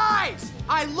 You guys!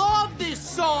 I love this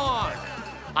song!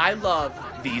 I love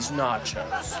these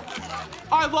nachos.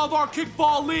 I love our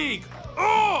kickball league!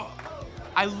 Ugh!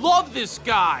 I love this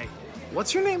guy!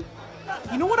 What's your name?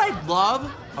 You know what I'd love?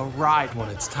 A ride when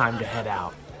it's time to head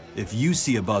out. If you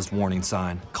see a buzzed warning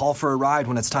sign, call for a ride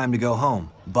when it's time to go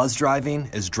home. Buzz driving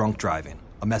is drunk driving.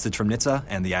 A message from NHTSA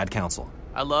and the Ad Council.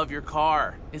 I love your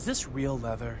car. Is this real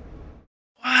leather?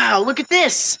 Wow, look at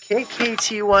this!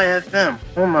 KKTY-FM,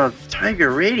 home of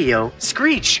Tiger Radio.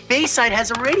 Screech, Bayside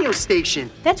has a radio station.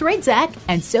 That's right, Zach,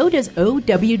 and so does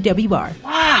OWWR.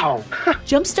 Wow!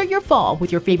 Jumpstart your fall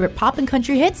with your favorite pop and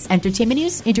country hits, entertainment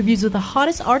news, interviews with the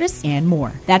hottest artists, and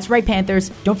more. That's right, Panthers.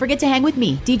 Don't forget to hang with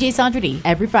me, DJ Sandra D,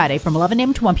 every Friday from 11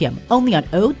 a.m. to 1 p.m., only on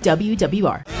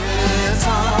OWWR. It's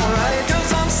alright,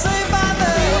 'cause I'm saved by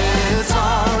them. It's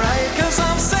alright, 'cause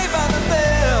I'm saved by them.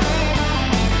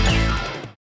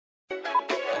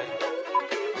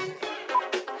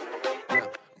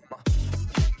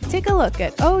 Take a look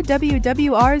at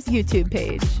OWWR's YouTube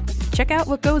page. Check out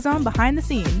what goes on behind the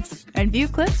scenes and view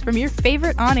clips from your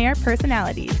favorite on-air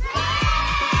personalities.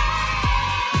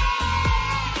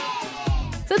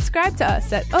 Subscribe to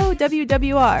us at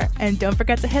OWWR and don't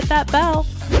forget to hit that bell.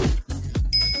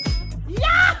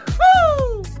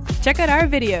 Yahoo! Check out our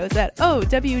videos at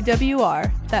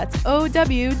OWWR. That's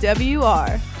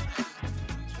OWWR.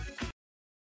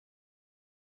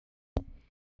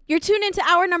 You're tuned into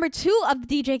hour number 2 of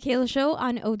the DJ Keila Show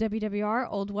on OWWR,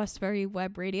 Old Westbury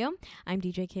Web Radio. I'm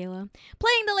DJ Keila,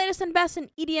 playing the latest and best in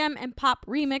EDM and pop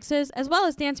remixes, as well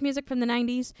as dance music from the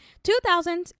 90s,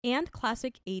 2000s, and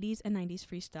classic 80s and 90s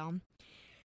freestyle.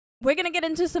 We're going to get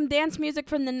into some dance music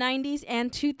from the 90s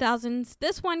and 2000s.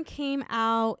 This one came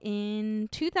out in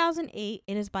 2008.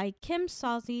 It is by Kim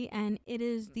Sawsey, and it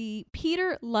is the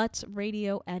Peter Lutz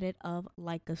radio edit of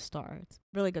Like a Star. It's a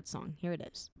really good song. Here it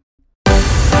is.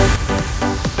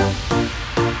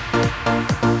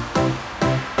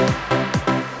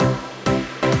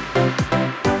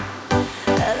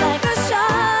 Like a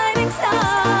shining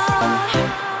star,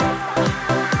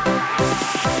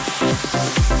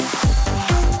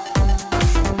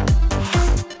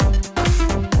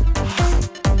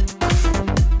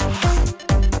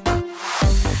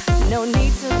 no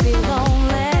need to be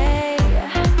lonely,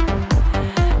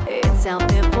 it's out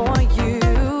there for you.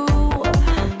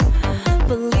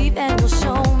 Believe and you'll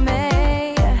show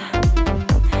me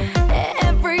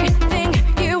everything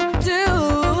you do.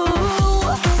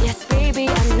 Yes, baby,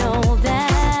 I know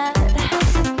that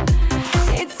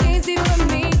it's easy for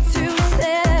me to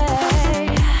say,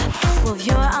 well,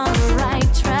 you're on the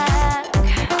right track,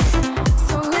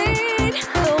 so lead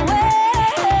the way.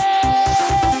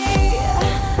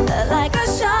 Like a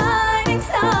shining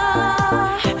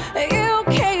star, you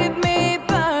keep me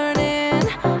burning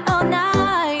all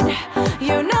night.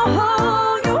 You know who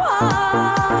you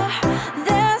are.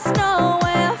 There's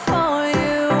nowhere for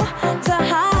you to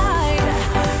hide.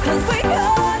 'Cause we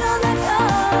gotta let go.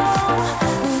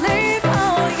 Leave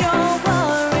all your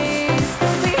worries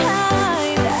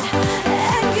behind.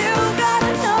 And you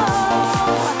gotta know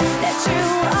that you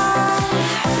are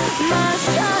my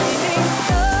shining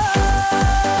star.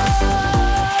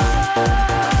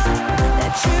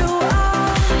 That you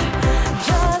are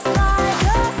just like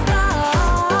a star.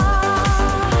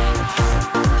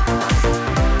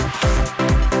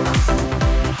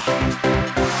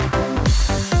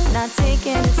 Not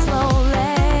taking it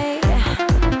slowly.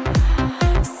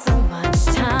 So much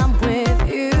time with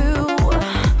you.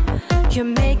 You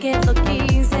make it look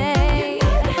easy.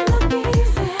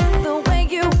 The way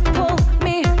you pull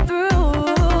me through.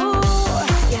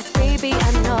 Yes, baby,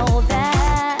 I know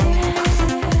that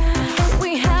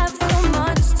we have so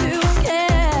much to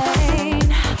gain.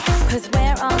 'Cause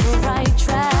we're on the right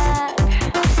track.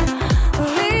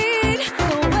 Lead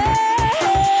the way,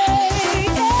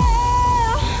 yeah.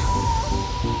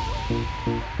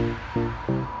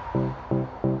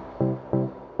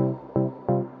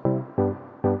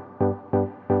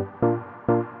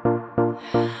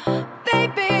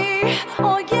 Baby,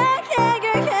 oh yeah, yeah,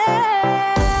 yeah, yeah.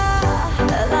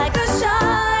 Like a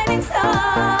shining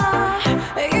star,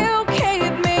 you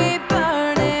keep me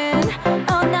burning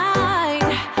all night.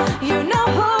 You know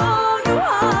who you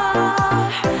are.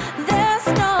 There's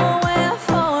nowhere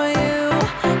for you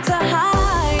to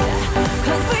hide.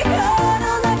 'Cause we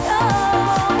gotta let go.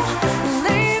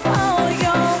 Leave all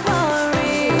your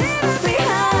worries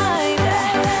behind.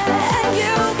 And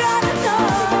you gotta know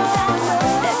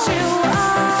that you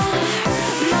are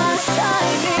my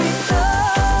shining star.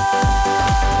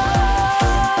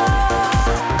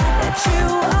 That you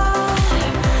are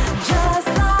just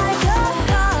like a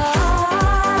star.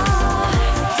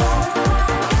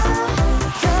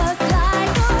 Just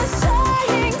like a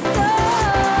shining star.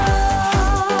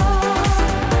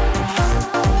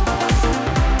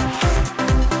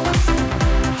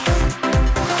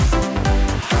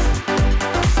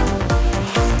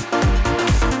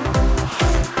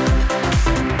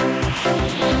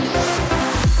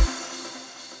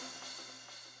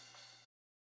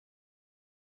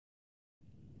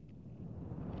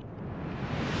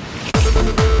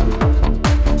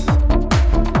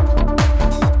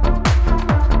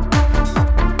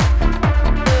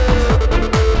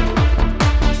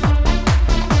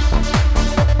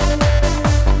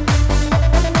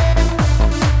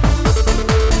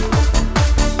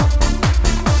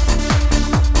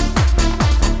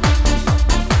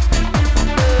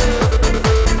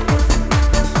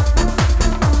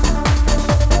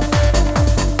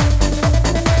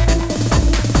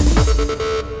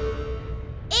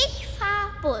 Ich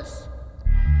fahr Bus.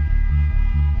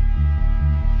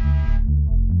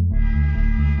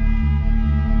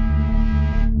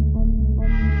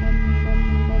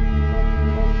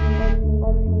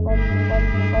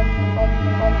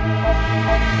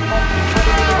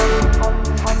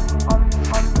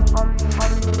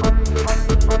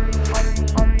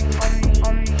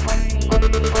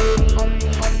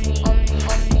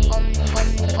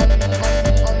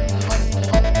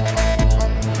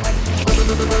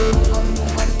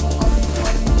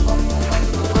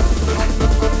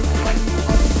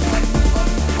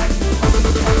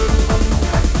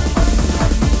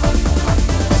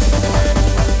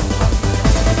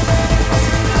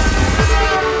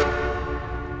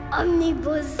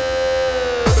 Omnibus.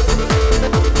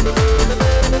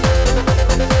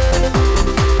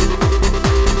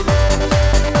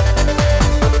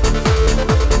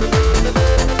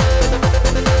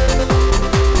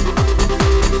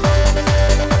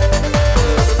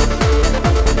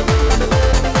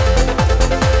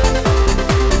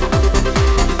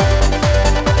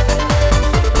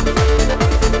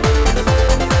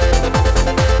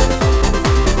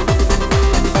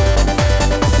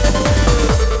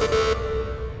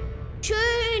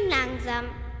 Schön langsam.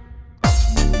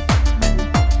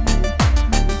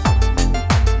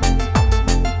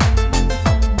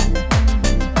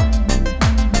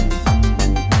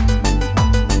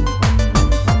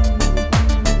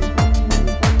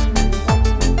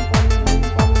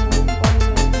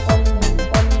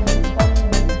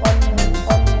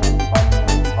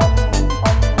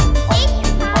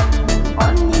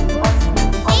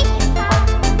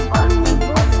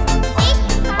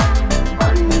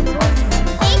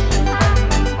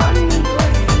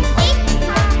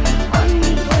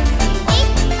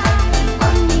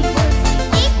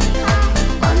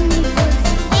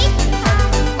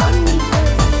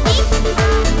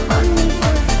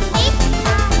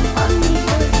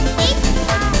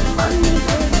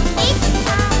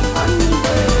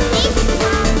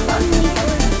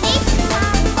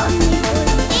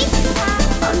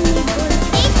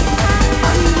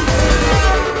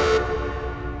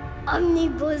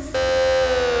 Omnibus.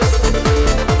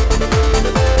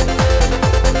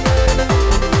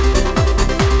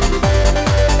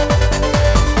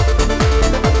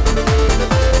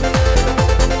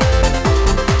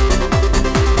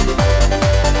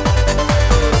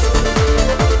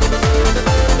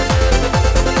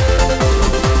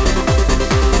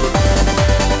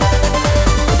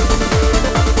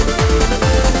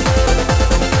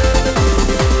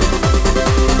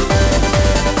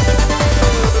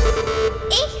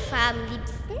 Ich fahre am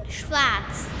liebsten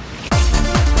schwarz.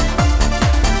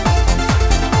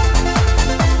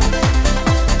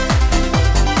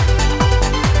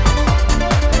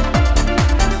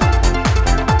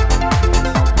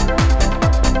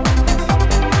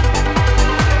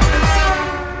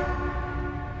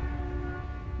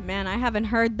 Man, I haven't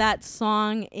heard that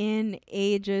song in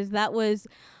ages. That was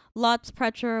Lots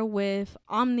Pressure with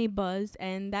Omnibus,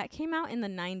 and that came out in the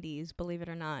 90s, believe it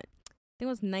or not. I think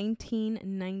it was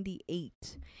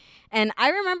 1998. And I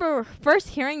remember first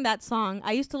hearing that song.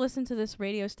 I used to listen to this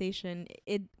radio station.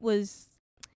 It was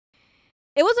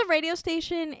a radio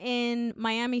station in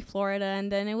Miami, Florida,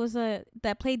 and then it was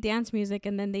that played dance music,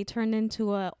 and then they turned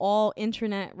into a all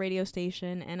internet radio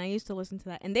station, and I used to listen to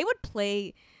that. And they would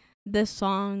play this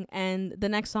song and the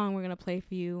next song we're gonna play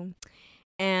for you.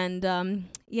 And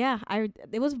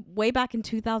it was way back in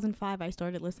 2005 I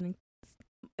started listening.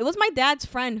 It was my dad's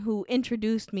friend who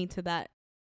introduced me to that,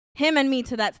 him and me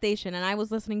to that station, and I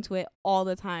was listening to it all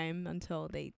the time until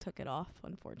they took it off,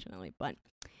 unfortunately, but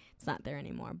it's not there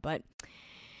anymore. But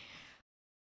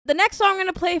the next song I'm going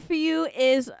to play for you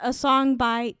is a song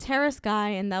by Terrace Guy,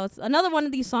 and that was another one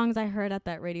of these songs I heard at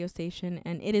that radio station,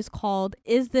 and it is called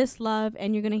Is This Love?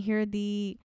 And you're going to hear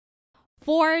the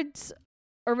Ford's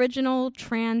original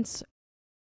trance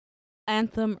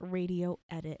anthem radio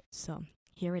edit. So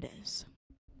here it is.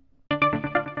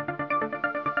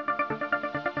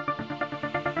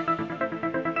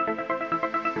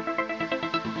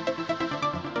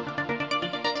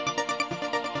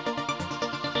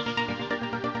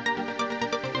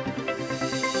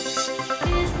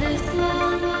 Is this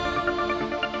love?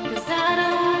 'Cause I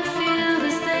don't feel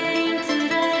the same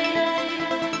today.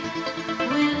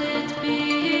 Will it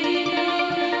be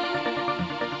enough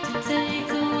to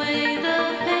take away the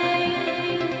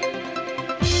pain?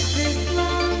 Is this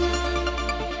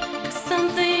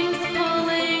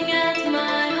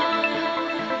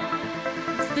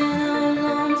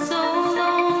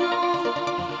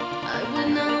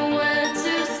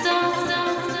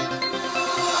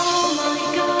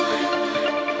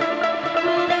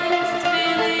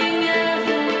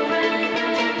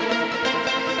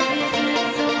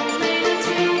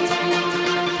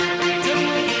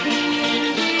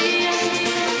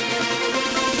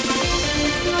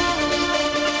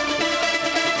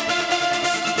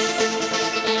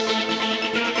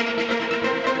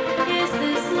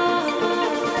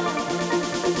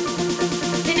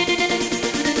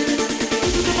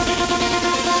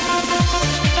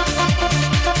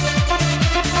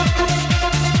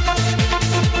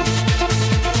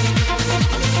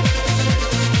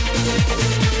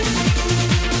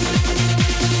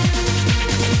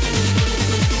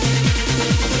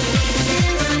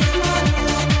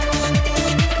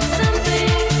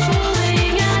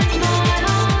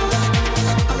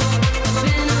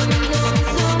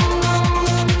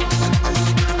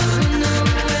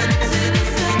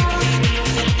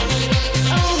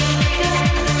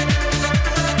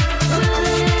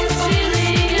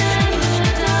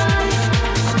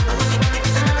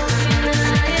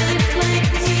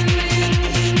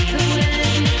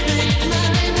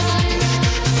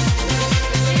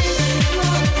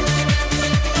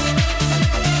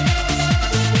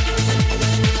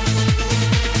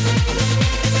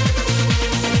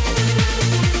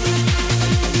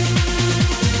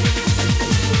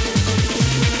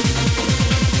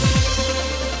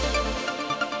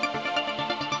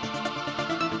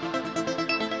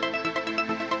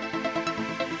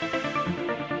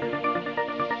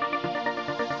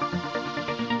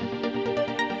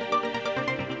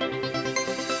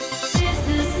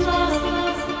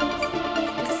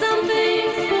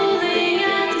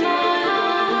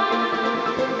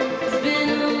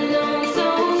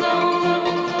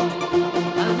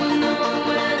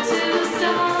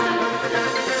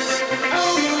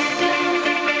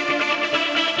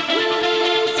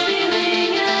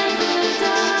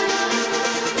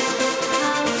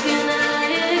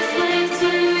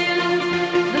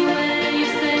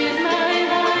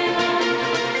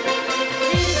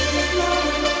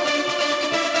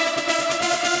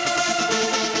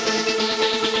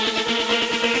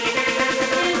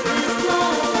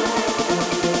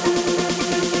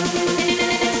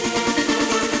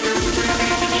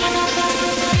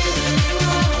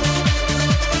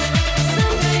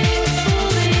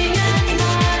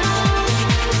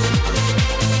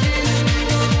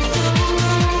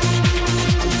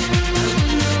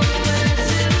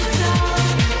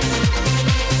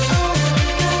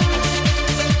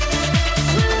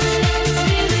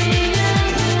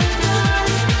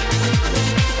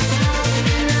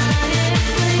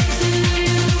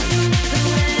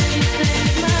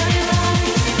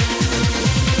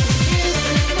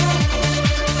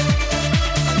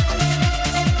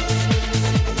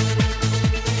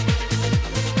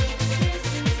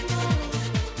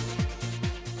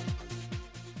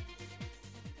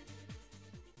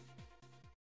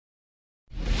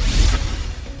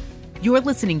You're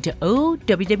listening to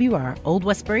OWWR Old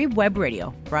Westbury Web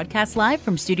Radio, broadcast live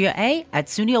from Studio A at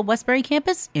SUNY Old Westbury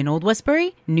campus in Old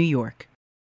Westbury, New York.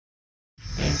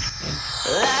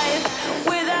 Life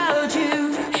without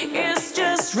you is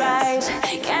just right.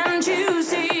 Can't you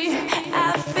see?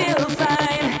 I feel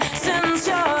fine since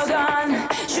you're gone.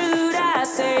 Should I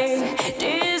say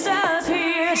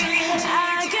disappeared?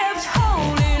 I kept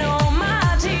holding all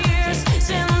my tears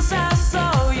since I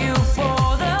saw you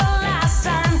for the last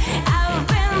time. I've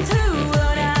been through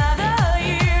another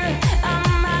year. I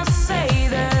must say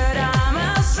that I'm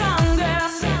a stronger.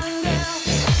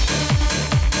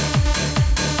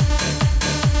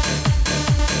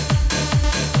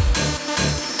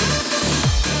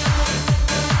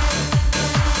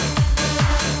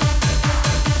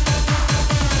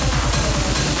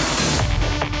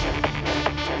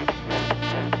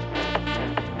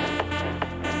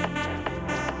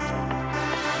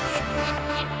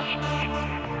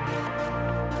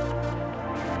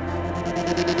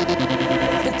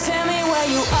 But tell me where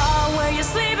you are, where you're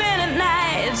sleeping at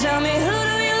night. Tell me, who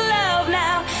do you love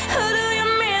now? Who do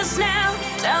you miss now?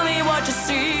 Tell me what you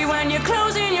see when you're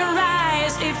closing your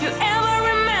eyes. If you ever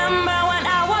remember when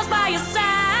I was by your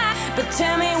side. But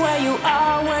tell me where you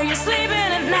are, where you're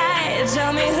sleeping at night.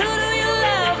 Tell me, who do you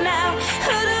love now?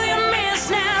 Who do you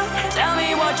miss now? Tell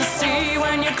me what you see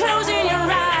when you're closing your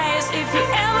eyes. If you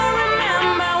ever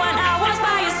remember when I was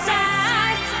by your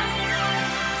side.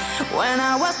 When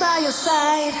I was by your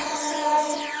side.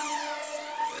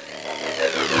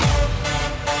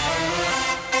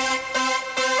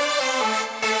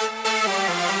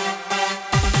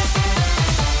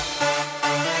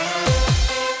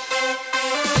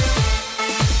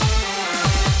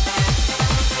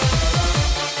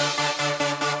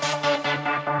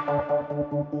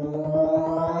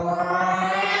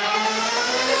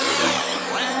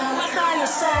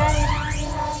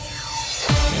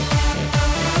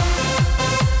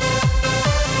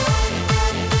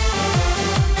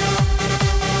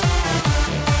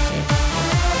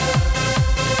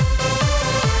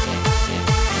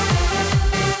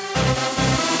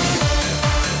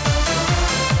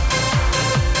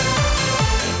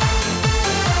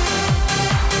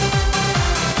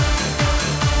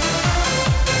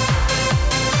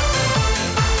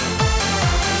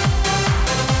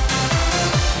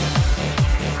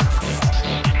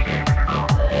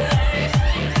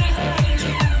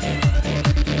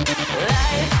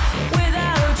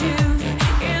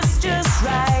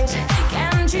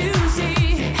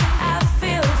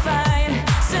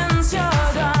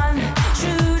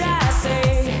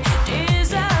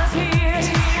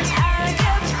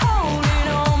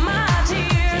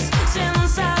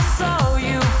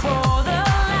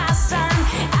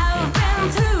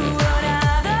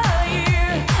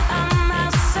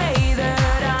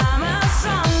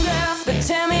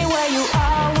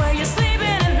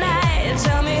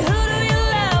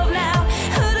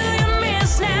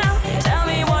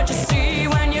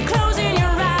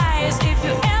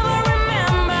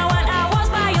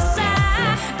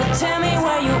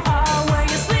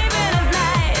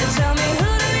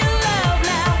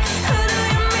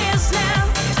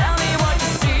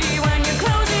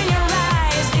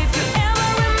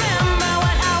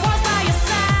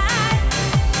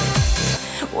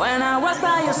 When I was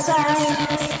by your side.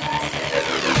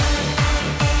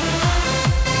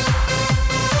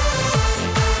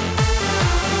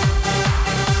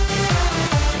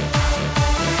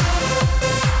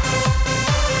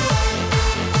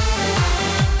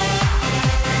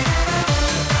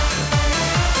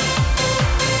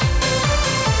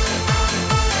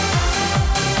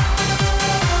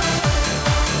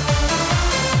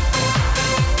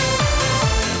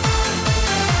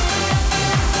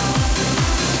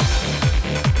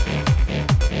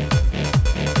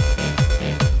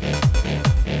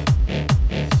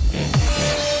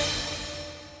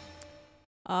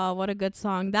 What a good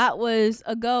song. That was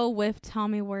A Go with Tell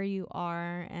Me Where You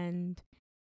Are. And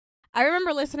I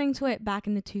remember listening to it back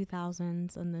in the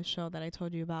 2000s on the show that I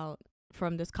told you about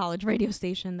from this college radio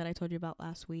station that I told you about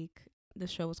last week. The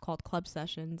show was called Club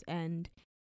Sessions, and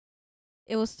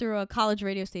it was through a college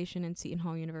radio station in Seton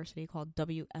Hall University called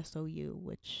WSOU,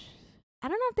 which I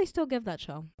don't know if they still give that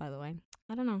show, by the way.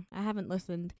 I don't know. I haven't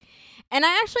listened. And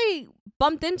I actually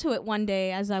bumped into it one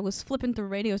day as I was flipping through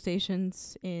radio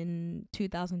stations in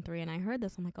 2003, and I heard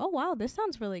this. I'm like, oh, wow, this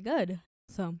sounds really good.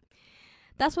 So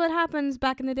that's what happens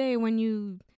back in the day when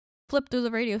you flip through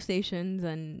the radio stations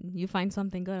and you find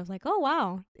something good. I was like, oh,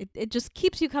 wow. It just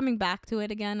keeps you coming back to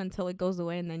it again until it goes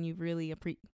away, and then you really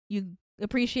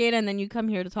appreciate it, and then you come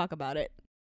here to talk about it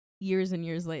years and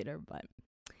years later. But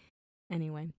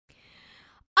anyway.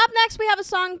 Up next, we have a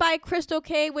song by Crystal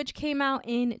K, which came out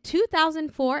in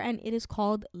 2004, and it is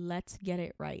called Let's Get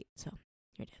It Right. So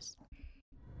here it is.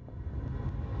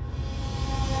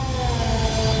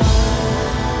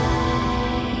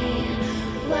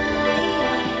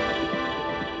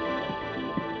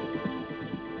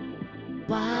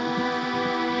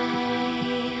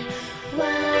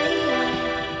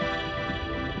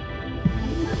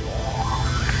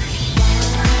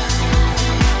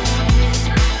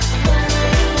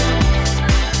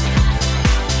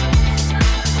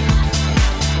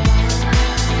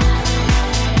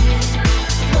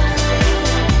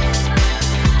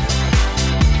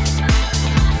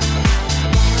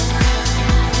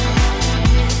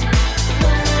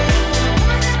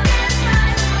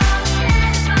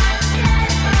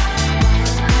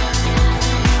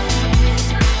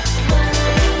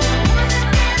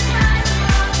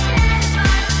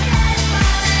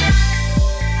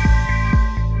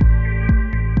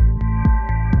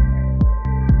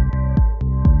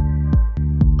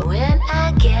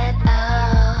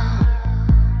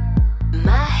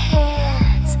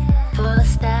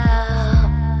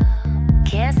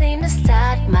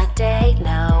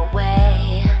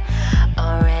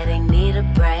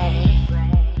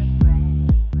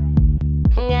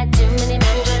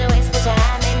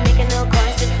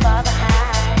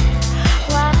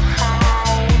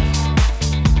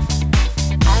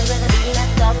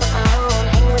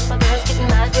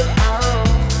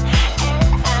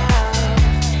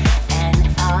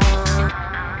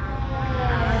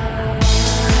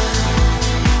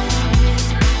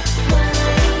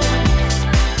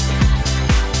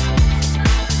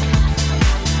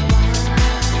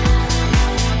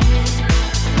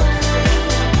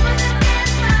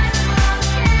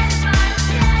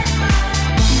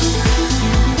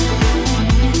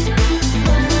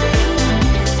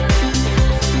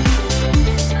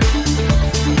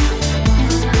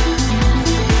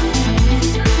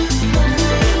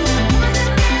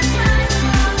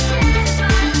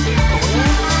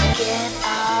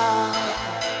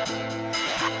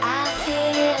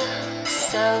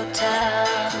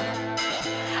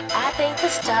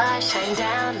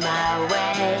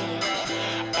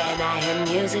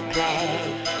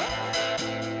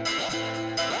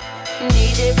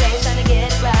 DJ plays trying to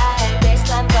get it right.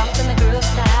 Bassline bumps and the groove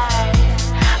tight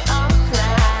all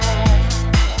night.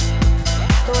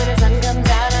 When the sun comes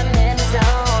out, I'm in the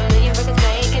zone. Do you records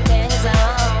make it in your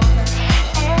zone?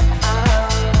 And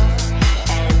on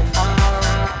and on.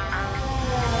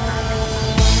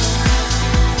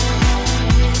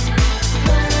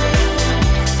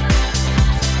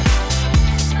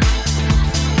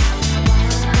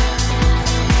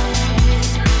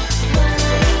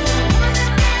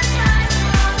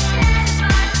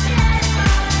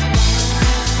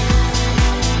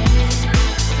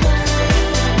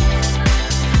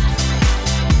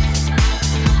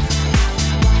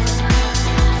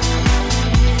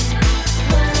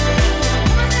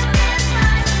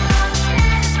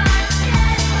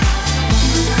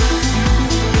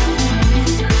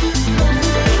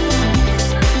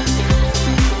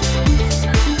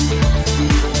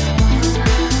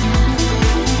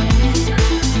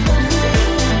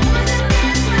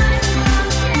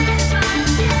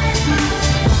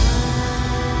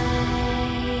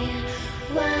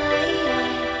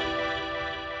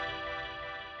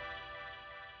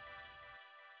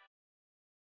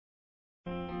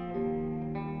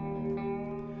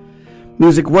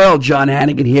 Music World, John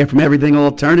Hannigan here from Everything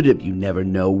Alternative. You never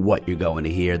know what you're going to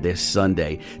hear this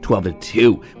Sunday, 12 to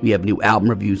 2. We have new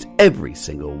album reviews every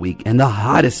single week and the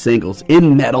hottest singles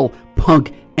in metal,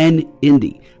 punk, and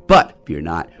indie. But if you're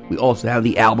not, we also have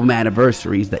the album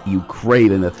anniversaries that you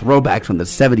crave and the throwbacks from the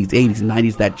 70s, 80s, and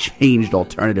 90s that changed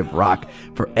alternative rock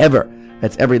forever.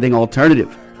 That's Everything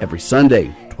Alternative, every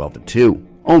Sunday, 12 to 2,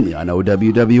 only on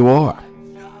OWWR.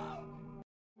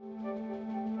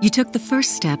 You took the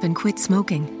first step and quit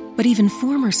smoking, but even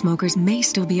former smokers may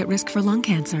still be at risk for lung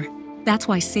cancer. That's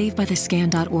why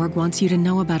SaveByTheScan.org wants you to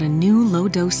know about a new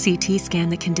low-dose CT scan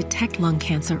that can detect lung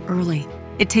cancer early.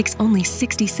 It takes only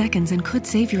 60 seconds and could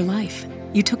save your life.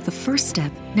 You took the first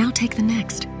step, now take the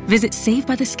next. Visit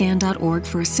SaveByTheScan.org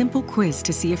for a simple quiz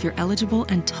to see if you're eligible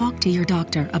and talk to your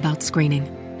doctor about screening.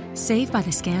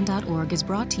 SaveByTheScan.org is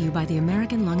brought to you by the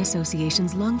American Lung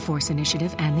Association's Lung Force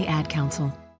Initiative and the Ad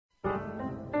Council.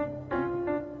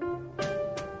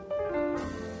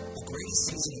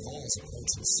 Season of all is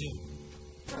approaching soon.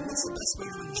 What's the best way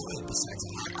to enjoy it besides a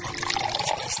hot cup of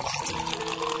spice latte?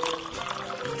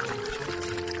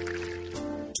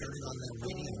 Turn it on that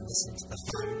radio and listen to the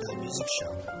 $5 Music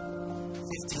Show.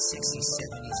 50s, 60s,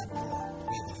 70s, and more.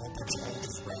 We have a whole bunch of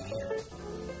oldies right here.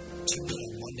 Tune in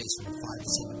on Monday Mondays from 5 to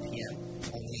 7 p.m.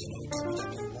 only on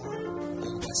OWWR,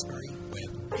 Old Westbury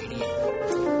Web Radio.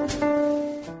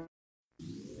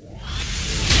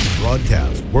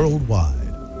 Broadcast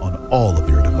worldwide on all of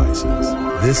your devices.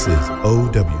 This is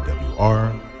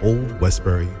OWWR, Old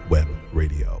Westbury Web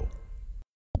Radio.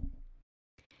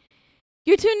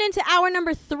 You're tuned into hour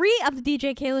number 3 of the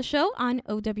DJ Keila Show on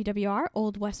OWWR,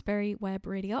 Old Westbury Web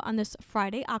Radio, on this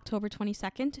Friday, October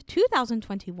 22nd,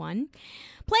 2021.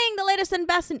 Playing the latest and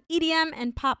best in EDM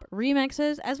and pop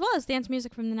remixes, as well as dance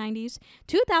music from the 90s,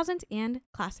 2000s, and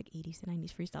classic 80s and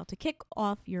 90s freestyle to kick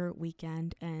off your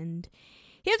weekend. And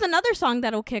here's another song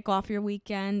that'll kick off your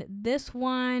weekend. This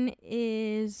one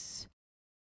is...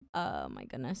 oh my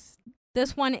goodness.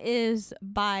 This one is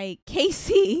by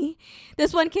KC.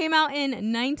 This one came out in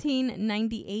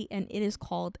 1998, and it is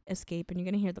called Escape. And you're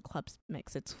going to hear the club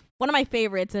mix. It's one of my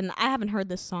favorites, and I haven't heard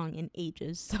this song in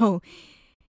ages. So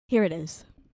here it is.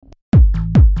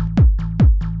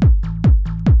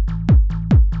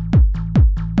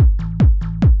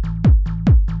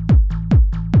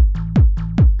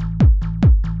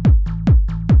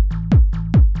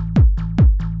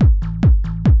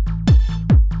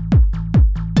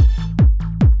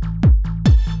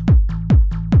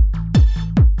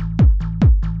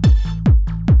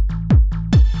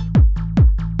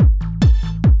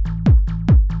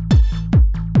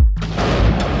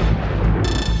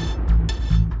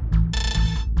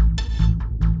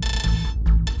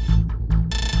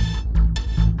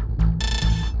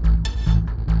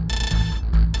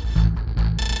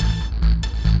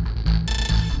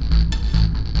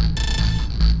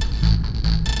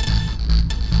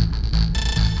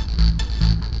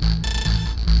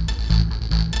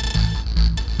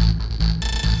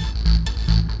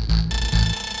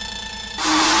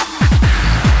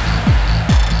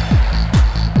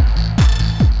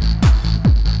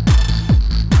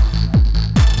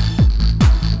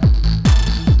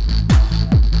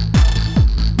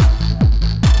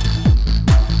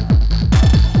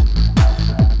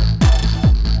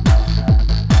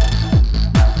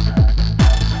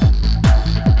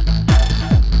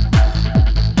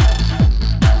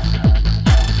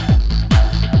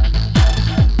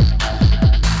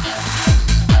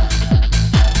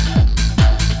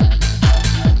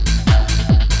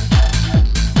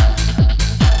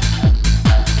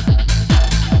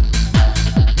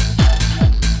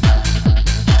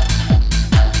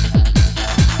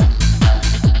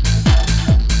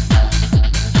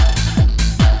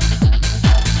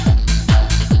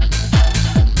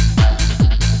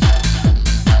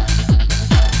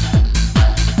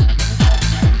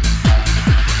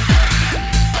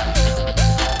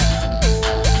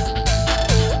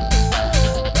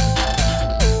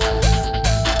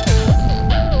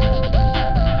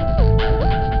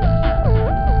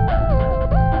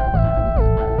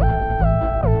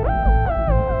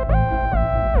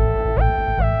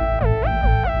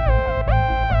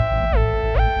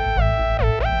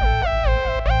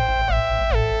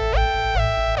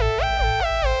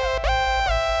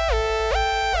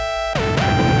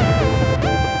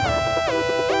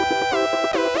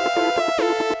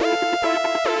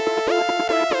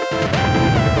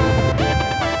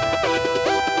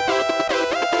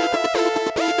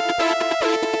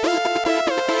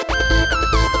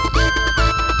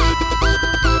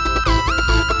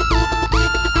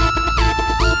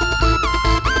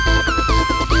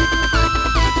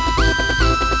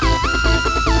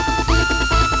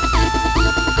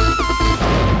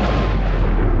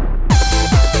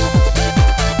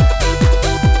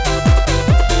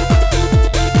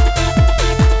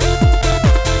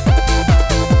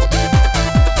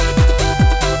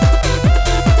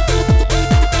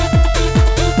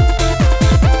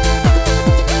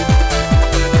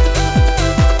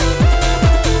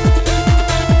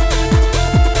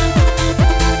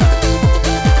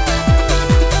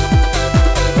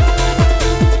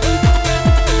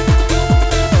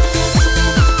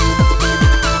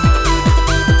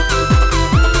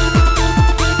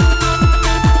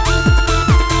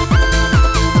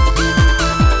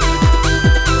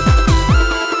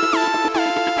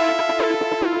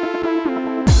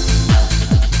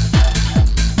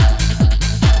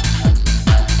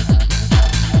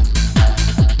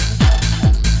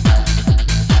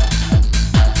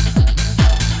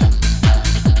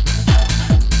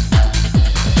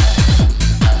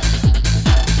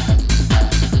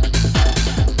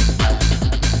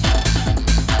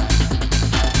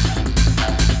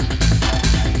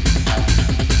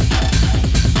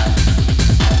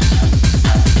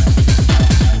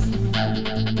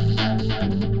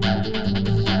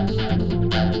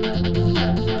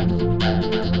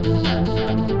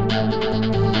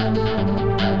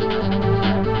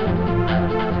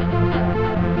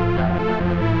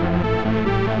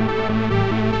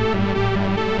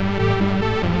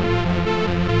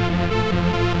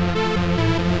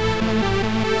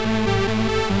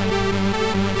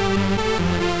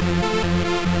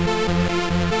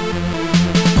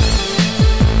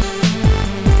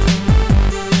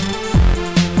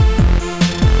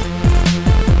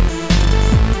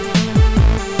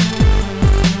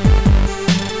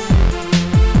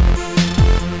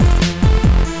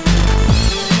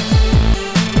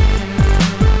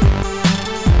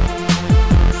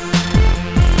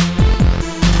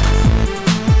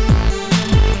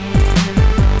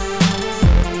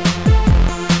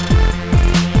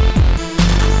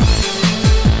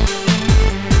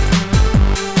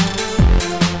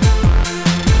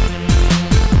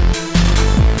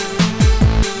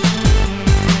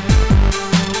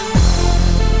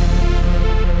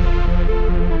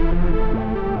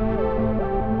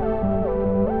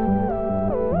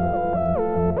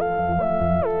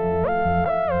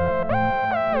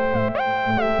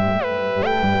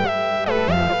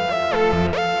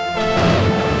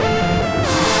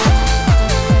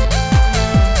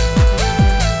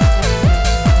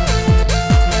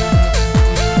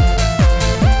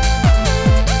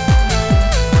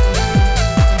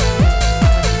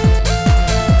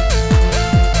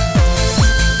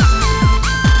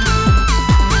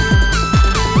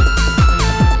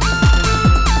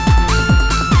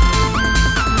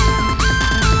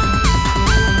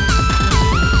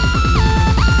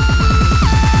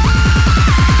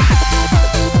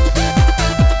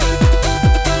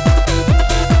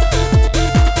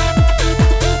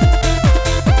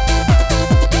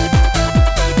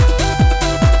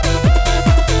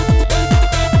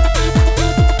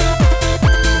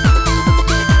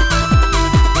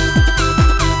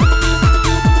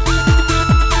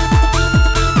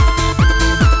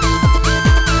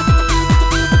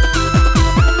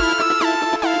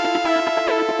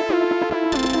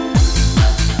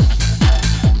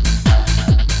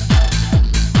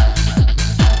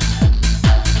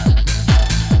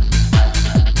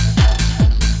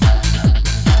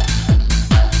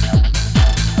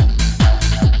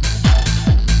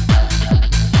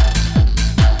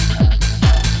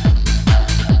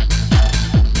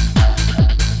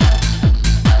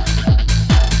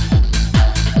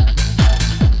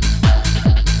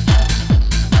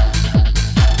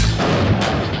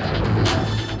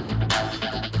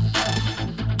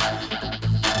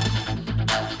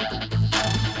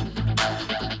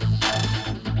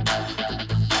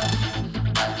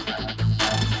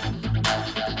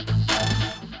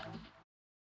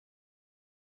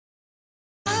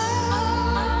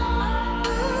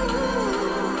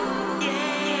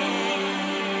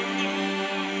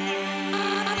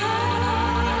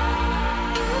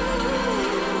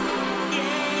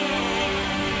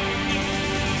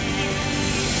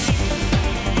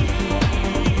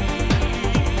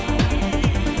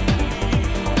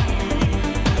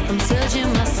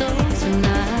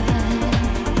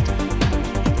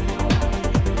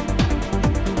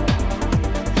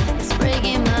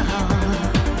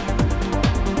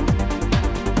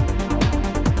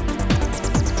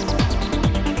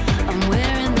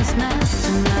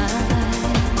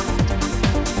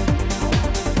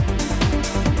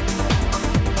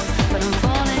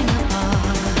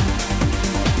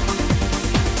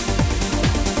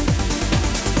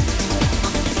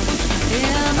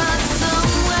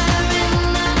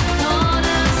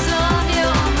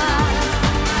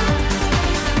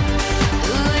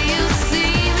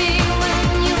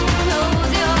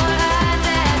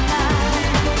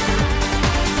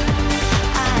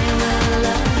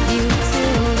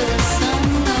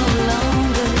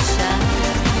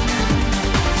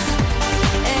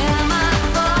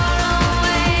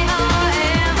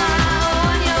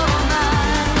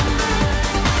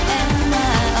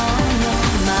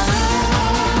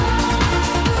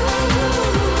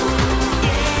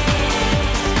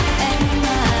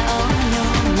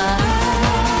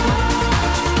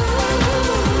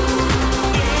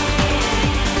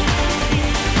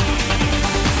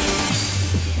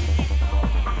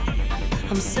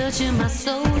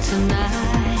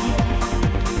 tonight.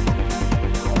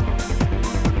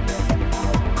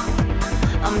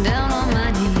 I'm down on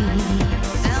my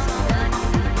knees.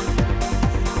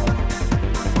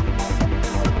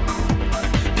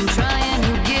 I'm trying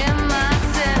to get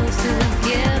myself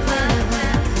together.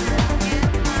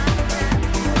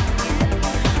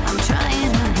 I'm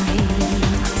trying to breathe.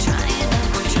 I'm trying to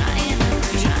breathe.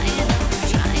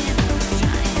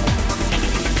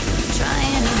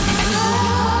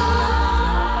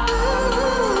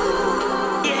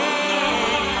 Yeah.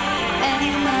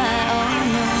 Am I on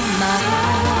your mind?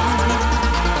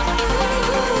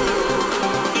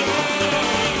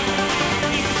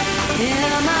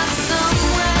 Am I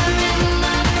somewhere in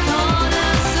the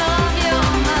corners of your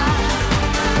mind?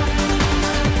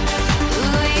 Do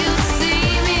you see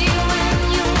me when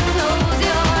you close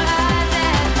your eyes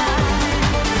at night?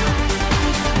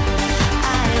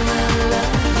 I will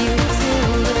love you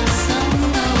till the sun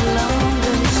no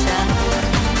longer shines.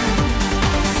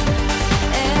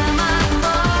 Am I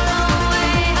far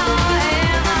away or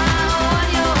am I on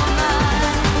your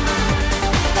mind?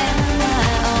 Am I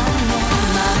on your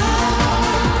mind?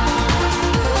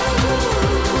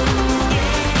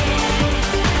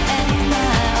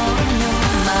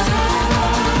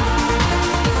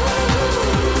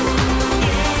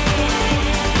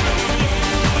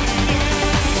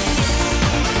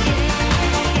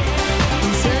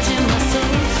 I'm searching my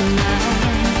soul tonight.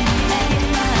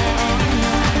 Am I on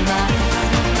your mind?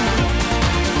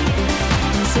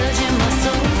 I'm searching my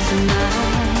soul tonight.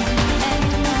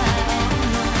 Am I on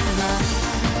your mind?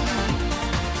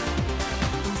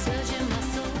 I'm searching my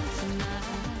soul tonight.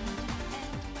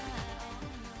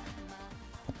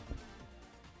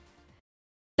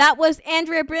 That was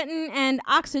Andrea Britton and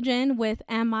Oxygen with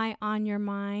Am I On Your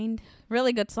Mind?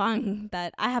 Really good song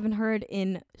that I haven't heard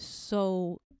in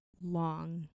so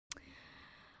long.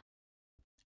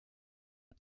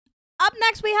 Up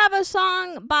next, we have a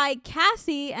song by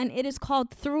Cassie, and it is called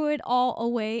Threw It All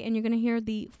Away, and you're going to hear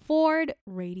the Ford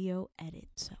radio edit.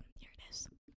 So here it is.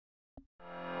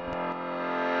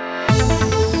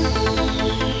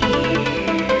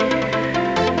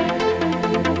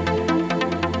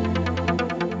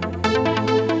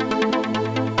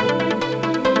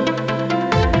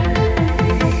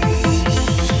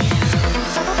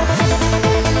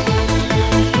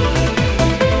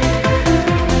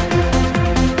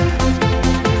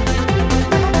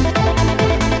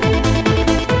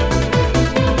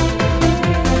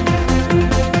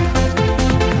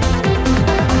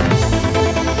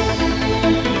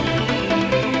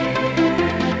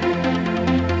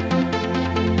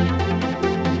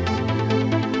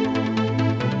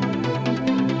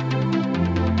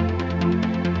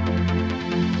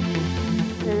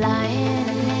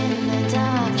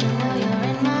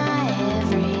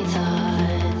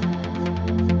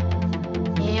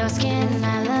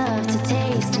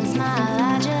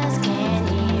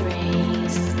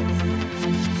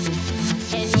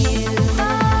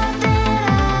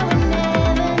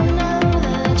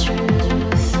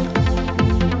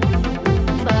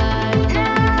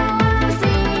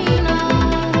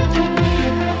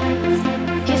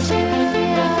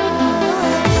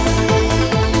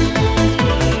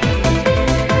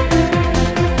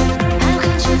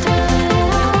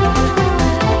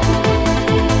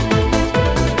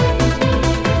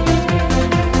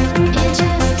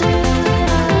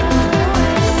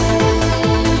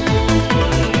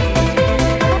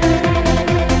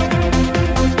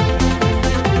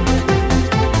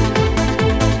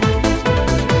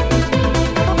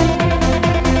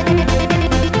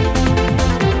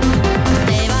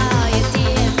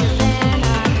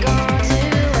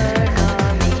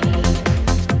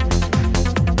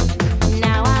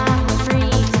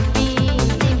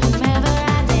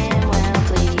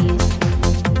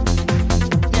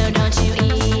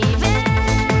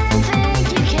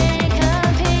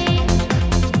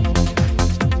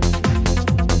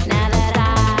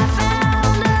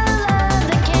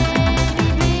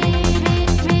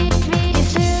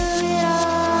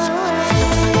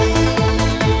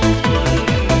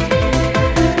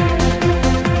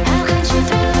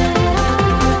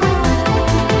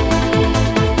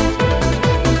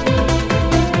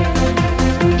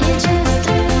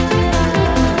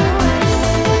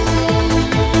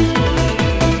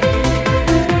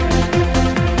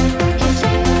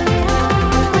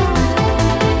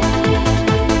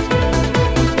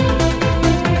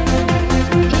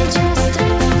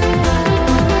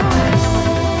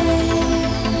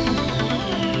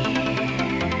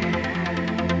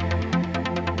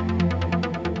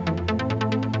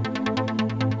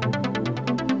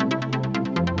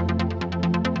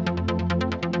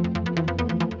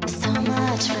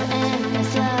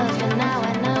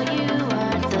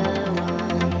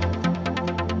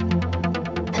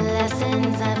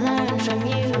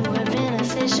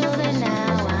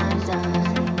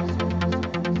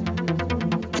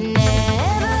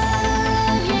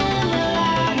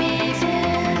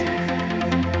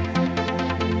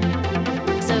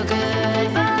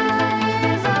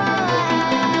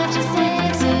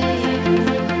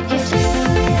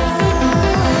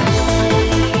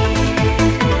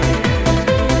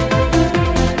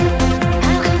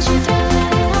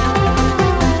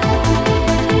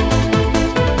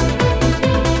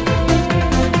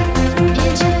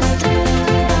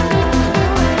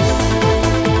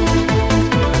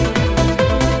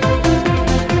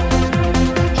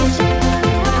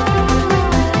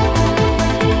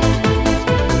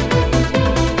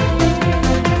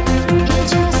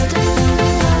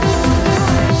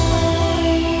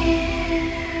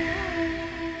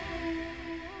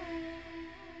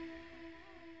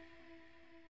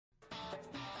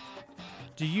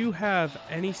 Do you have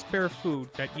any spare food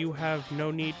that you have no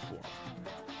need for?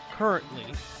 Currently,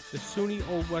 the SUNY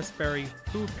Old Westbury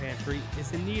Food Pantry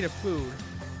is in need of food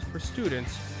for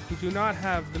students who do not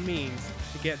have the means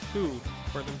to get food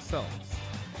for themselves.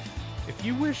 If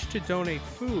you wish to donate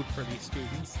food for these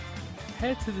students,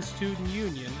 head to the Student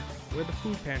Union where the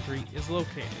food pantry is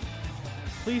located.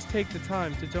 Please take the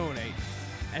time to donate,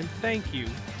 and thank you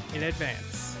in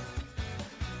advance.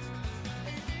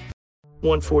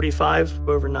 145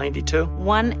 over 92.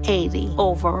 180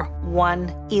 over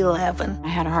 111. I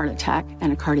had a heart attack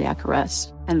and a cardiac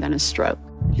arrest, and then a stroke.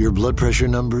 Your blood pressure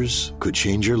numbers could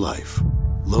change your life.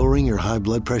 Lowering your high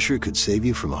blood pressure could save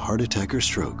you from a heart attack or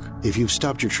stroke. If you've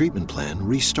stopped your treatment plan,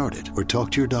 restart it or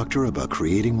talk to your doctor about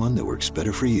creating one that works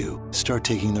better for you. Start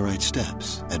taking the right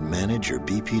steps at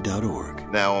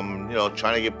manageyourbp.org. Now I'm,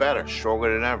 trying to get better,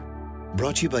 stronger than ever.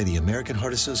 Brought to you by the American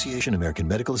Heart Association, American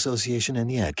Medical Association, and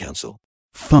the Ad Council.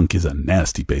 Funk is a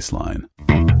nasty bass line.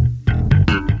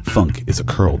 Funk is a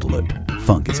curled lip.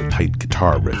 Funk is a tight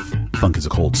guitar riff. Funk is a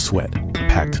cold sweat, a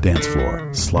packed dance floor,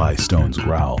 sly stones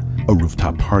growl, a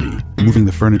rooftop party, moving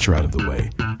the furniture out of the way,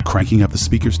 cranking up the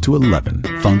speakers to 11.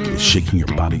 Funk is shaking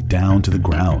your body down to the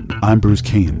ground. I'm Bruce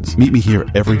Caines. Meet me here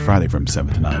every Friday from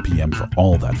 7 to 9 p.m. for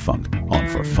all that funk on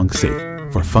For Funk's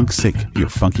Sake. For Funk's Sake, your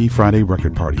Funky Friday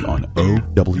record party on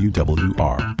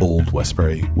OWWR, Old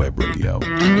Westbury Web Radio.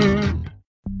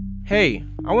 Hey,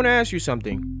 I want to ask you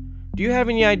something. Do you have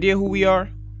any idea who we are?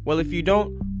 Well, if you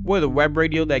don't, we're the web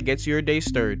radio that gets your day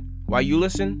stirred while you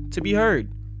listen to be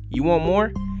heard. You want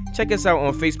more? Check us out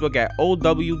on Facebook at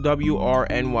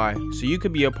OWWRNY so you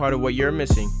could be a part of what you're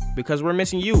missing, because we're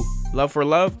missing you. Love for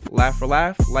love, laugh for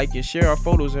laugh, like and share our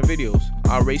photos and videos.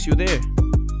 I'll race you there.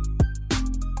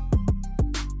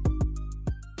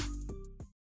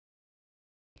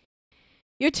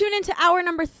 You're tuned into hour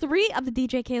number 3 of the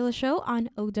DJ Keila Show on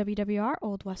OWWR,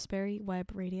 Old Westbury Web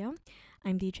Radio.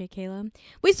 I'm DJ Keila.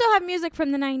 We still have music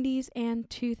from the 90s and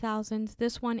 2000s.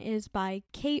 This one is by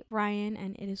Kate Ryan,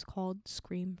 and it is called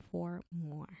Scream for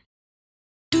More.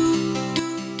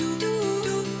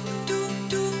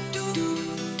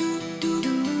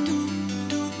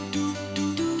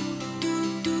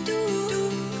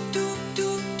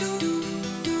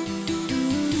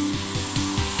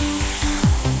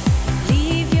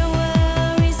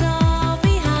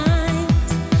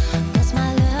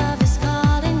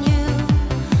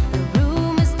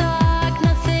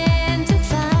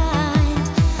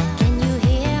 Can you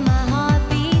hear my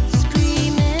heartbeat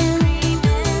screaming?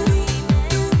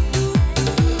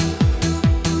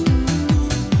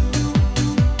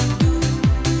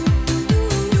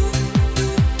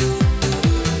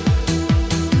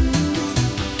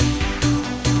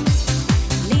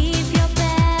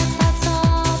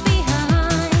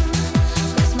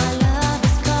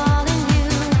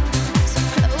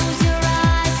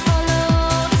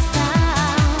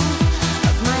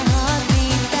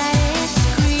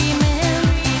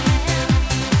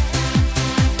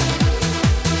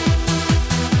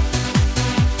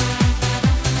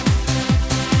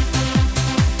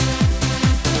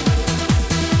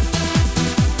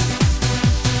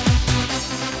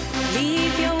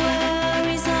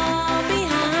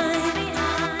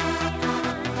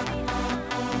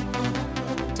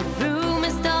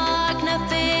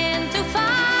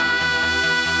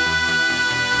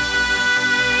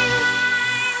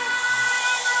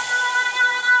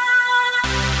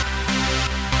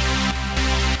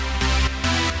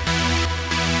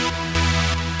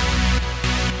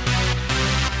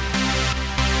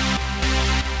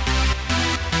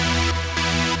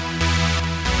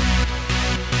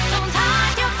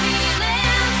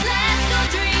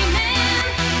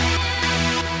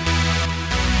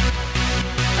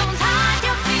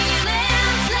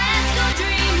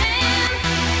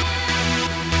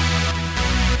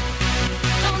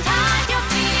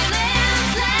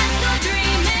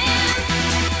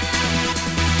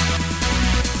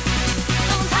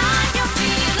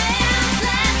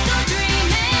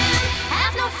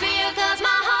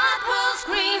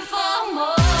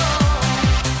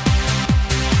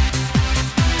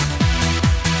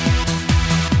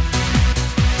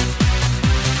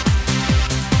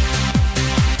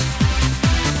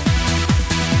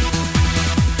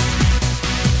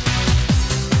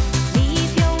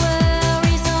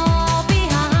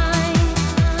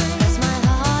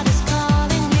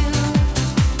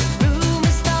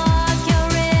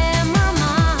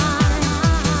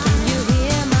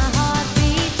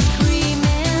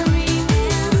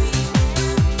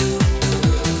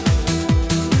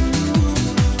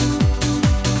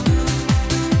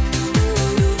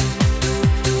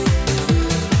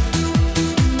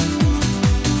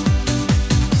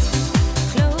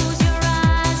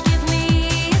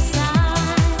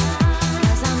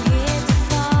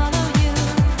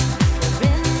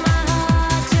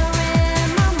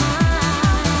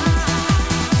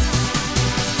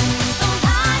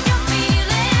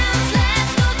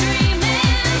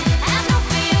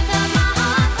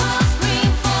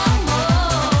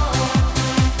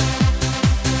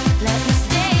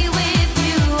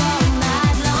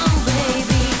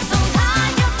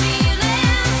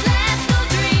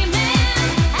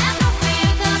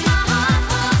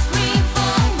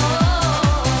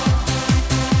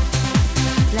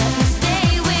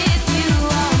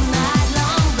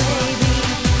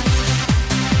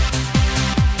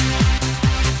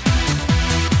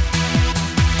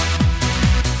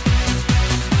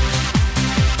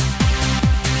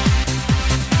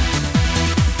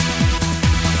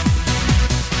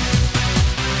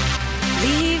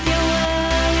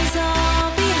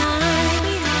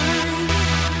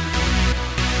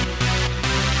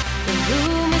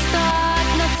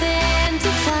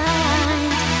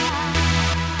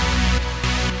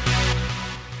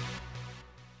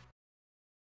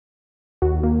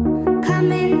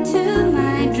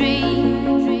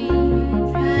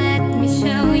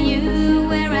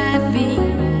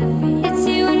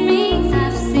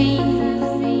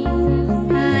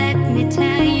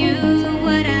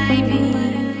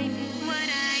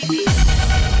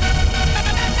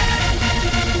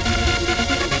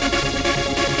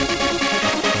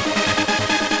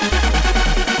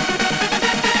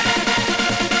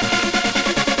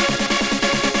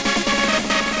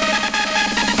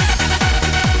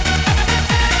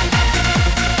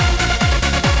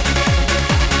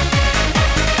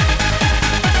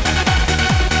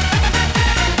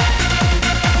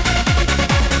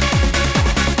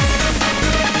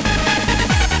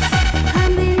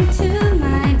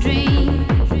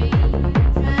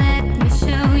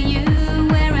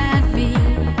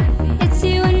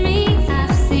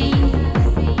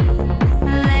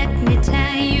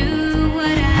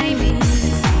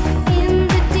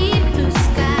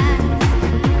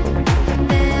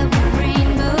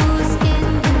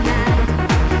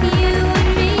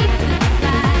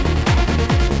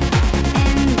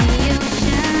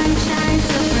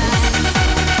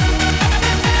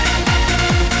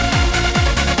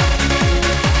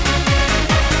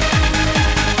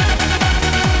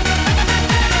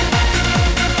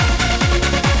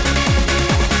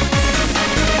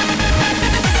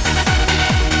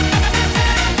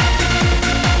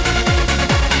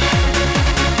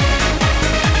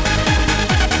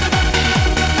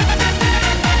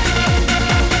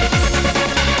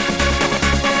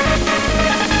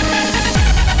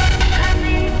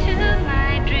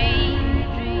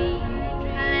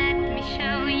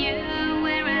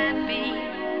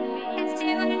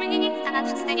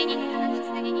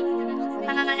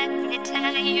 Let me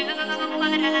tell you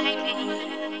what I mean.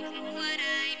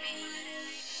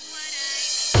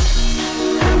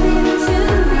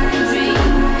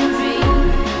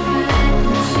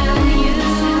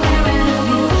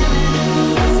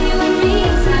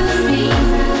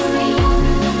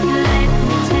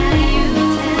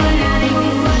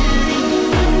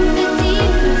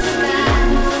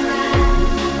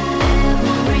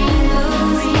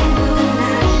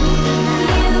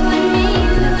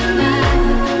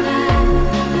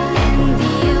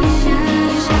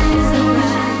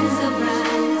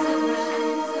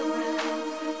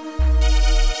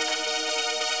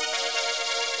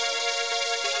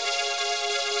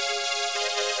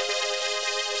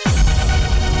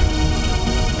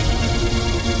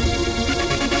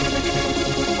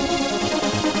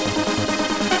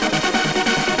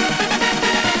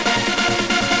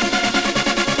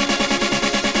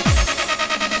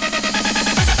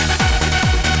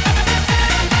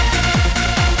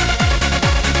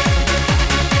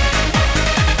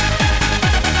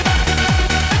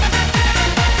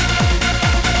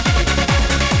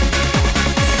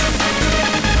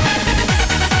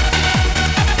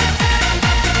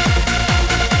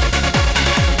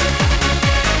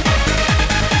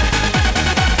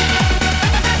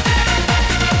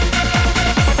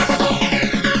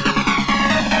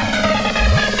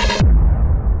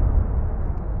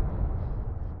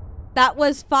 That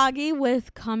was Foggy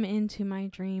with Come Into My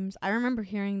Dreams. I remember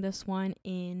hearing this one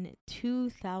in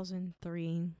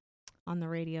 2003 on the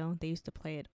radio. They used to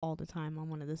play it all the time on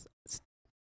one of the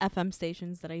FM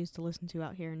stations that I used to listen to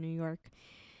out here in New York.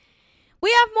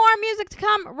 We have more music to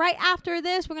come right after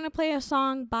this. We're going to play a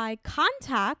song by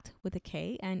Contact with a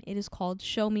K, and it is called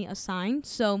Show Me a Sign.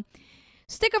 So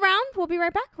stick around. We'll be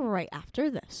right back right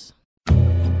after this.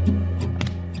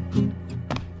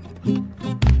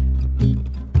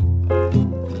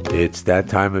 It's that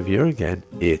time of year again.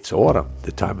 It's autumn,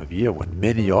 the time of year when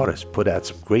many artists put out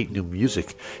some great new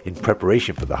music in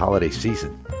preparation for the holiday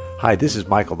season. Hi, this is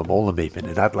Michael the Mola Maven,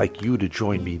 and I'd like you to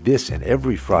join me this and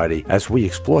every Friday as we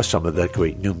explore some of that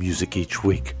great new music each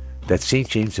week. That's St.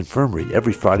 James Infirmary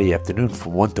every Friday afternoon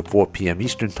from 1 to 4 p.m.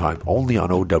 Eastern Time, only on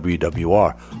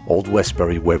OWWR, Old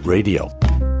Westbury Web Radio.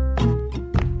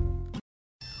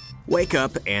 Wake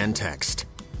up and text.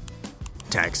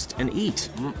 Text and eat.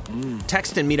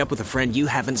 Text and meet up with a friend you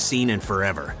haven't seen in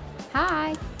forever.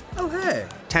 Hi. Oh, hey.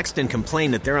 Text and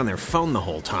complain that they're on their phone the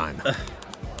whole time.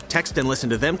 Text and listen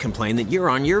to them complain that you're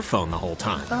on your phone the whole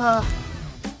time.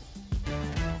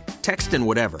 Text and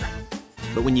whatever.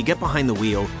 But when you get behind the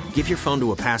wheel, give your phone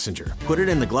to a passenger. Put it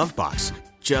in the glove box.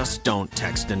 Just don't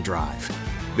text and drive.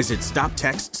 Visit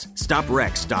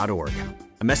StopTextsStopWrecks.org.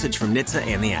 A message from NHTSA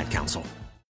and the Ad Council.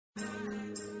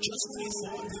 Just when you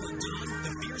thought we were done, the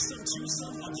fearsome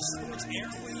twosome of the sports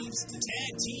airwaves, the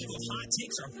tag team of hot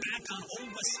takes are back on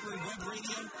Old Westbury Web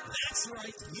Radio. That's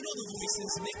right, you know the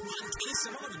voices, Nick Munn,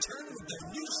 KSMR return with their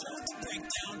new show to break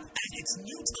down at its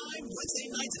new time, Wednesday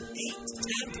nights at 8 to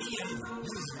 10 p.m.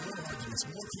 Really, more arguments,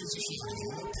 more transition, and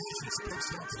more passionate sports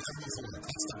talk than ever before.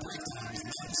 It's the breakdown with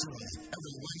Matt Sorley,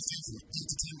 every Wednesday from 8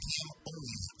 to 10 p.m.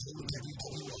 only on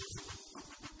OWWR.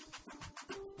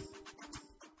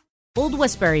 Old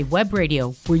Westbury Web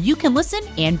Radio, where you can listen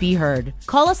and be heard.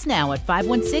 Call us now at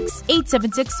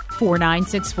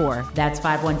 516-876-4964. That's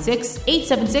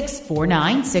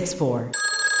 516-876-4964.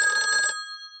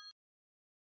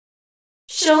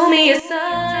 Show me a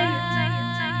sign.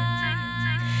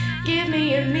 Give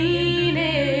me a meaning.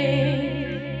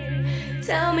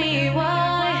 Tell me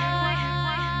why.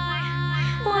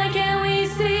 Why can't we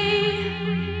see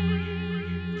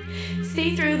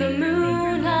through the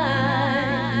moonlight?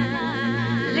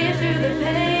 Live through the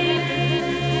pain.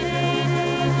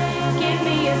 Give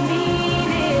me a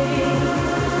meaning.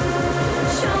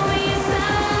 Show me a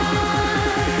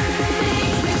sign.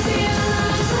 Makes me feel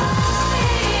like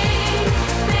flying.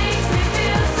 Makes me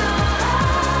feel so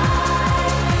high.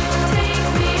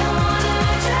 Takes me on a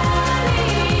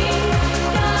journey.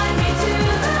 Guide me to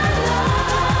the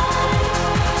light.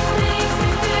 Makes me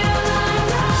feel like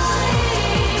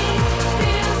flying.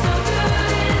 Feels so good.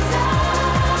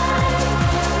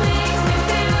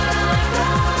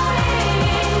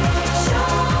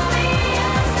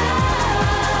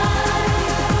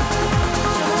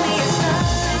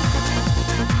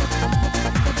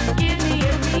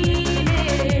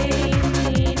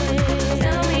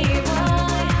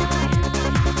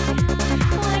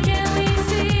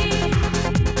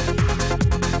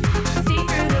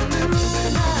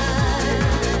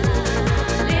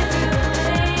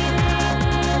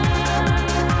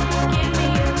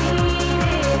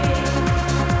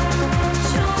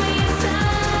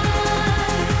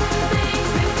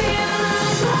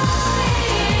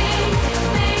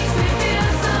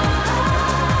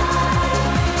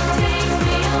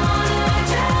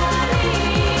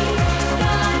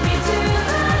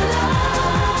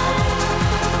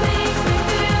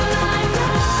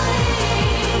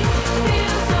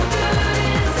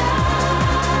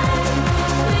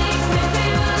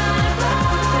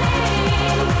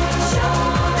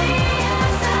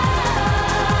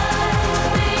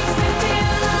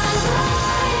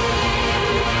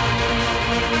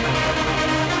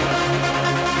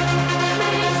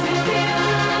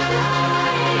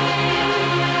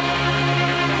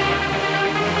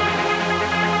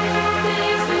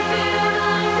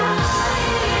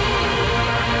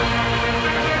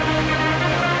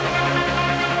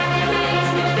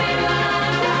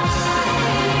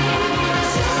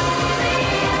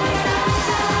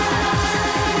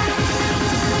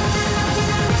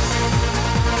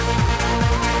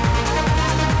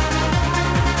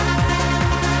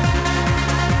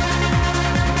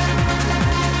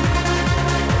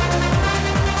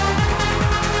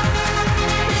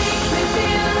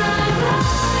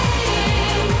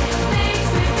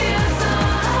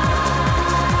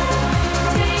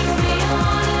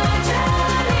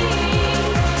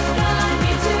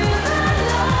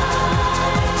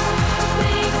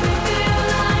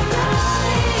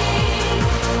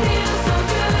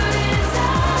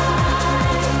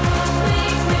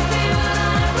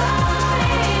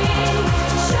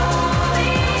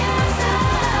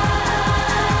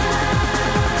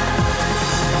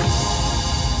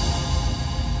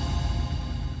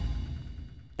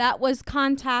 was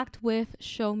Contact with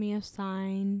Show Me a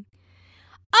Sign.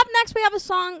 Up next, we have a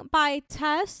song by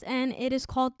Tess, and it is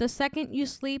called The Second You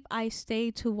Sleep, I Stay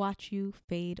to Watch You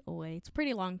Fade Away. It's a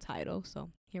pretty long title,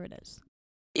 so here it is.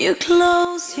 You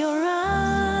close your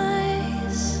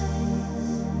eyes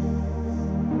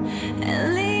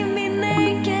and leave me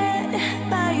naked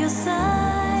by your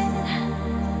side.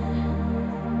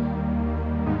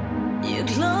 You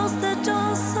close the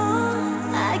door so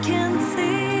I can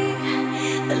see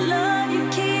the love you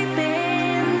keep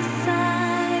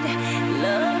inside,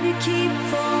 love you keep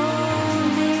for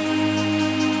me.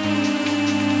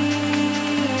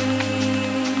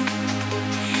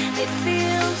 It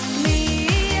fills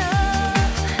me up.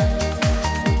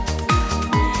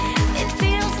 It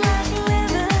feels like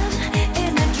living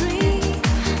in a dream.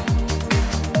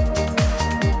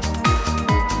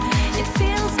 It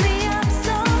fills me up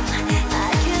so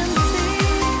I can see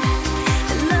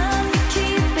the love you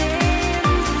keep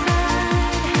inside,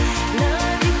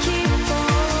 love you keep for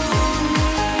me.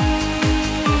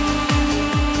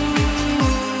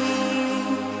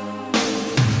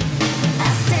 I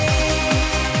stay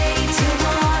to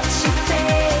watch you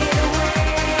fade away.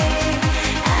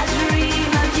 I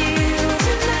dream of you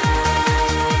tonight.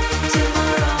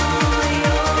 Tomorrow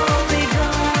you'll be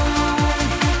gone.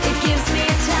 It gives me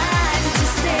time to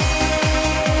stay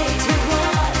to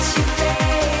watch you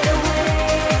fade away.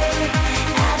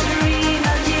 I dream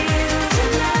of you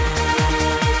tonight.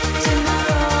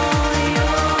 Tomorrow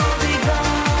you'll be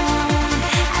gone.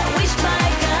 I wish by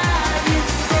God you'd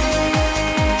stay.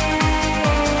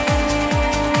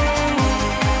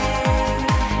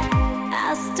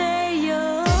 I'll stay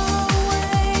awake.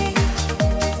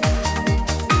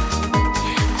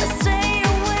 I'll stay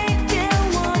awake and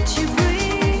watch you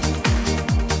breathe.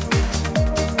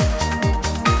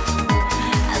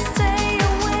 I'll stay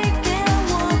awake and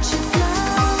watch you fly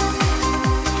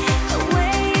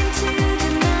away into the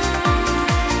night,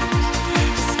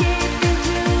 escaping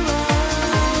through a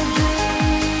dream.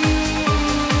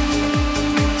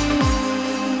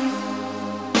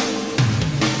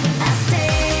 I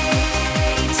stay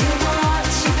to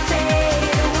watch you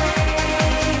fade away.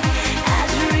 I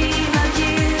dream of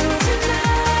you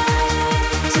tonight.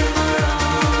 Tomorrow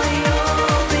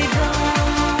you'll be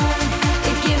gone.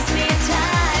 It gives me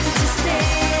time to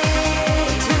stay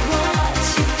to watch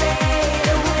you fade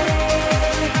away.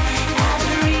 I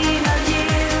dream of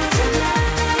you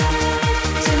tonight.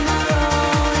 Tomorrow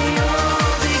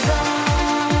you'll be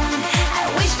gone. I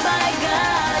wish by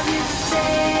God you'd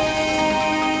stay.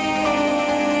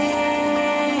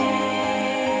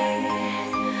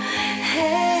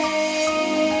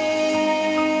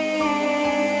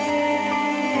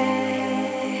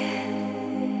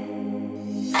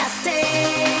 I stay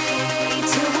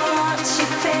to watch you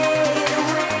fade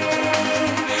away.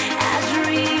 I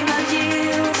dream of you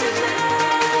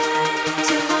tonight.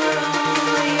 Tomorrow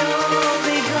you'll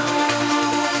be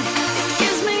gone. It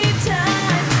gives me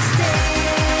time to stay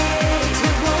to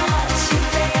watch you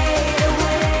fade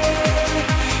away.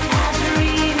 I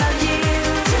dream of you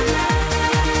tonight.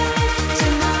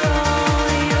 Tomorrow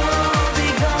you'll be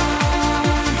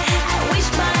gone. I wish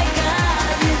by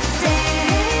God you'd stay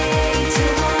to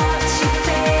watch you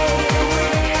fade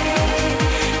away.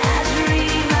 I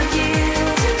dream of you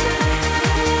tonight.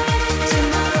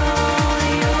 Tomorrow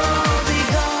you'll be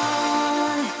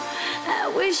gone. I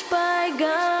wish by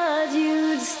God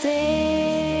you'd stay.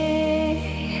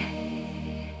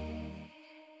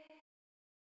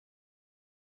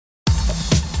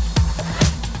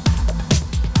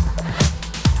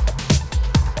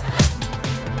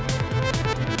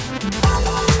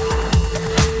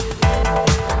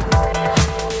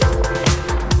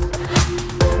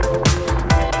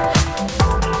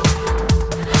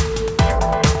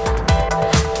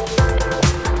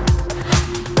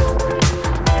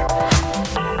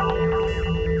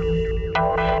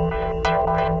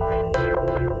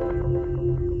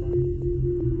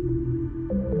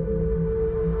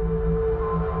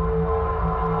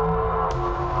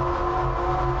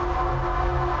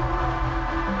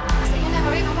 So you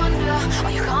never even wonder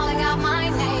why you're calling out my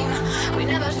name. We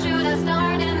never should have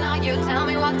started, now you tell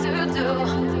me what to do.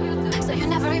 So you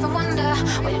never even wonder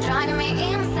why you're driving me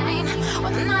insane.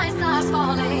 When the night starts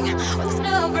falling, when there's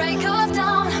no break of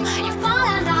dawn, you fall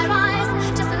and I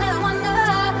rise. Just a little wonder,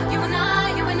 you and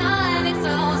I, and it's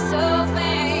all so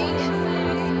fake.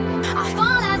 I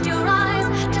fall and you rise,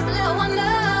 just a little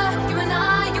wonder, you and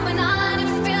I, and it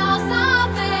feels so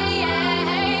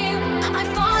fake. I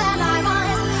fall and I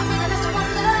rise, with enough to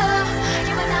wonder,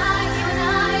 you and I,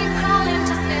 crawling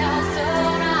just feels so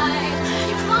right.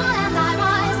 You fall and I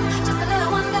rise, just a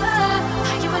little wonder,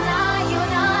 you and I,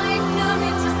 no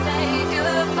need to say.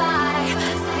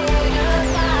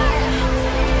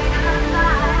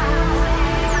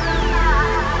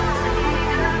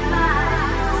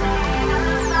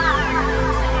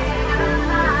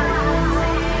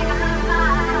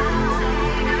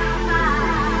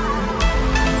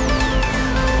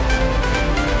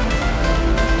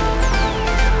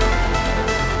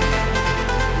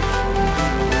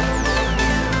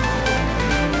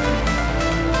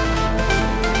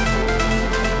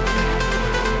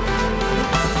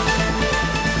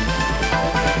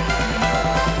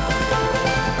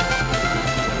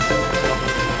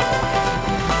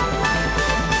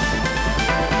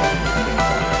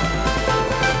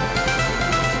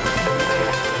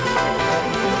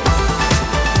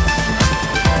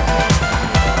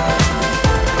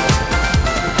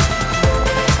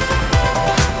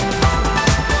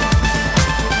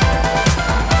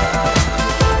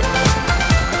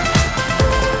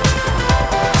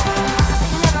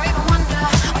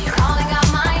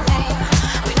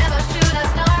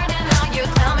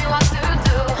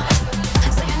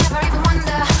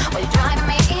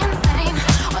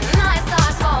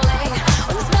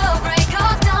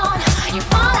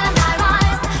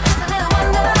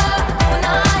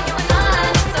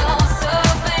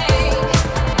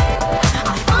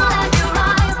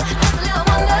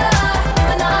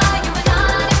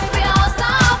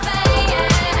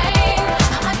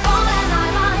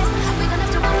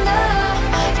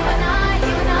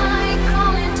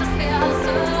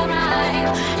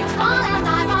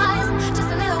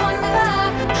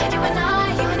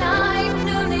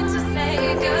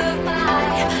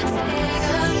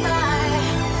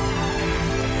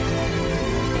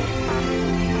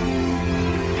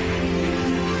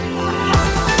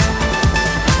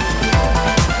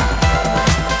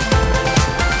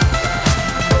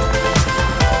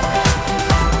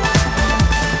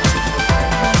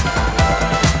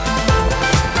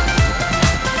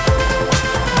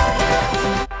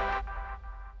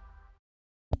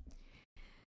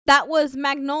 That was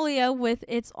Magnolia with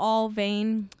It's All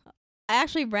Vain. I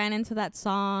actually ran into that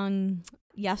song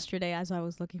yesterday as I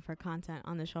was looking for content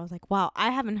on the show. I was like, wow,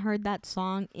 I haven't heard that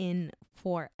song in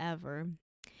forever.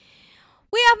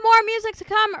 We have more music to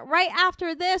come right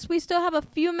after this. We still have a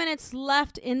few minutes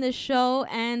left in the show,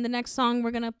 and the next song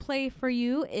we're going to play for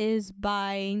you is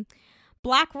by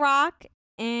Black Rock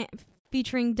and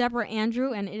featuring Deborah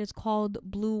Andrew, and it is called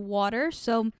Blue Water.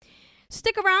 So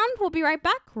stick around. We'll be right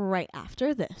back right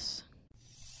after this.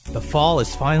 The fall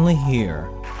is finally here.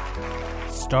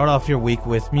 Start off your week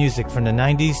with music from the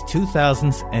 90s,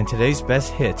 2000s, and today's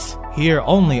best hits. Here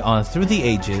only on Through the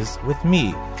Ages with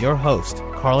me, your host,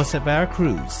 Carlos at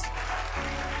Veracruz.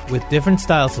 With different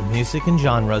styles of music and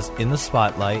genres in the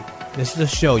spotlight, this is a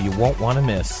show you won't want to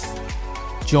miss.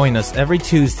 Join us every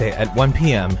Tuesday at 1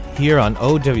 p.m. here on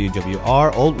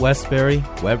OWWR Old Westbury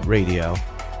Web Radio.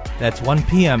 That's 1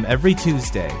 p.m. every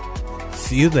Tuesday.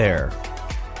 See you there.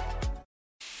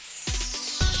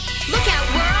 Look out,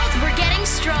 world, we're getting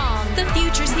strong. The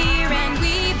future's here and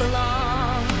we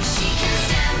belong. She can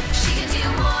STEM, she can do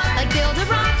more. Like build a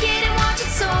rocket and watch it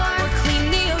soar. Or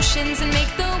clean the oceans and make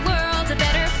the world a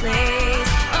better place.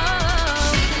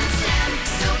 Oh, she can STEM,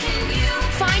 so can you.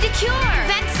 Find a cure,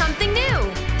 invent something new.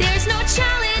 There's no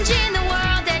challenge in the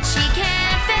world that she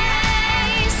can't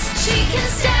face. She can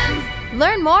STEM.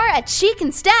 Learn more at She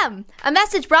Can STEM. A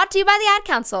message brought to you by the Ad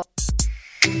Council.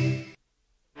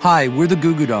 Hi, we're the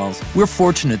Goo Goo Dolls. We're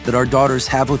fortunate that our daughters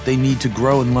have what they need to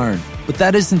grow and learn. But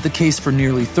that isn't the case for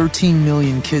nearly 13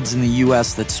 million kids in the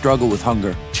U.S. that struggle with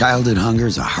hunger. Childhood hunger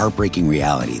is a heartbreaking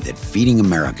reality that Feeding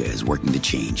America is working to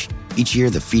change. Each year,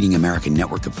 the Feeding America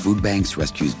network of food banks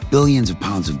rescues billions of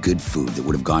pounds of good food that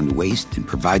would have gone to waste and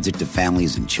provides it to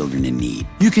families and children in need.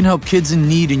 You can help kids in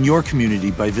need in your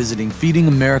community by visiting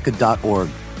feedingamerica.org.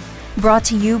 Brought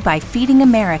to you by Feeding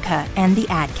America and the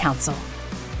Ad Council.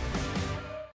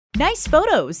 Nice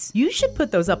photos. You should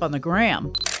put those up on the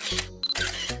gram.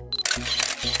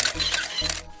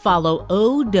 Follow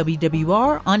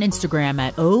OWWR on Instagram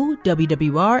at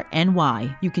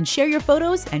OWWRNY. You can share your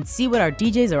photos and see what our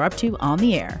DJs are up to on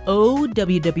the air.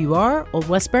 OWWR Old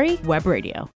Westbury Web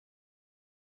Radio.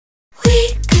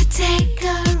 We could take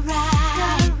a ride.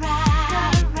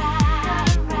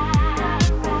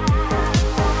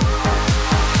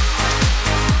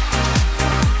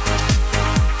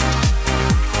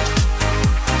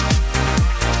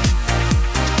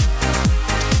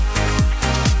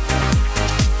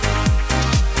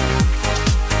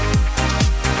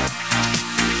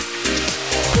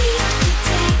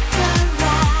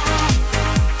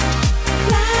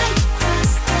 Fly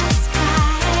across the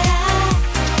sky.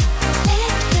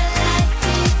 Let the light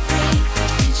be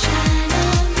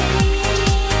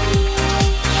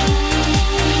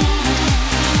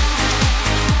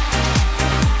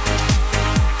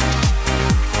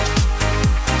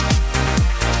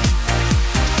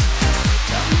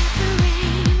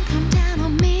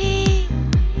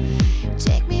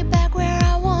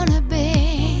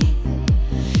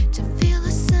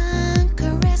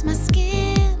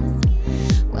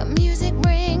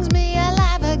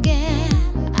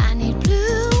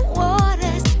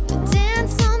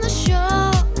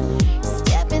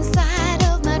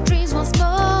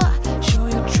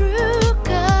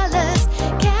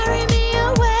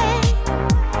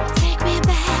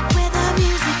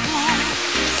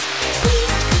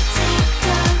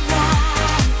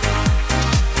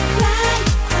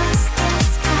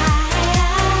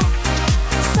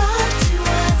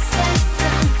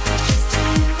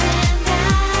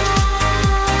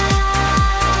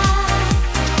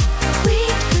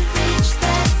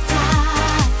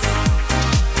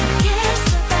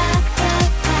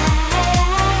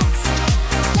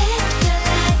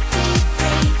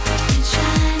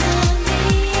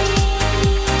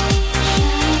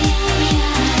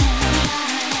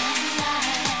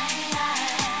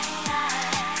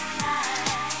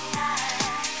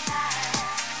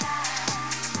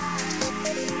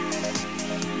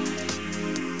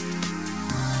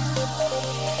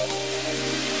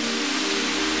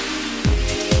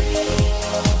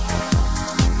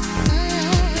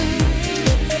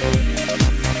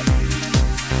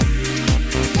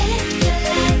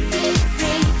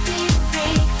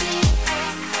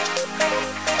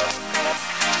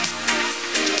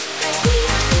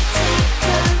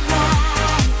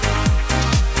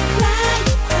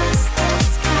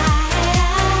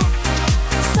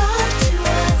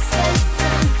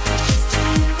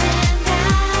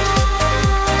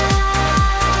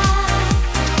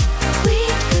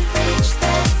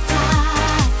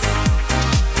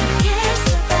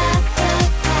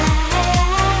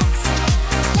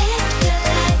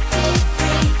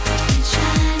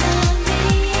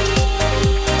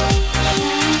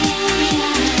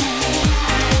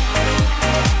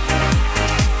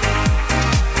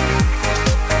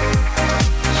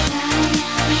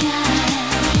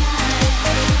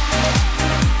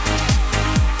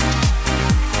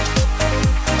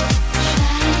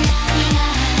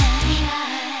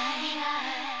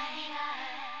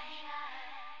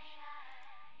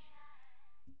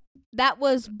That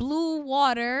was Blue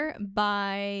Water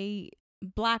by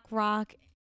Black Rock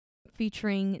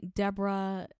featuring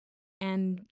Deborah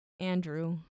and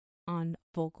Andrew on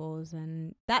vocals,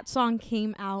 and that song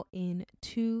came out in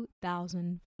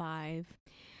 2005.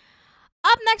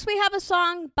 Up next, we have a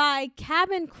song by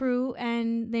Cabin Crew,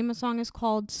 and the name of the song is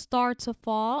called Star to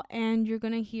Fall, and you're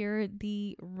going to hear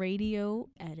the radio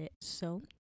edit. So,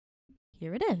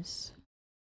 here it is.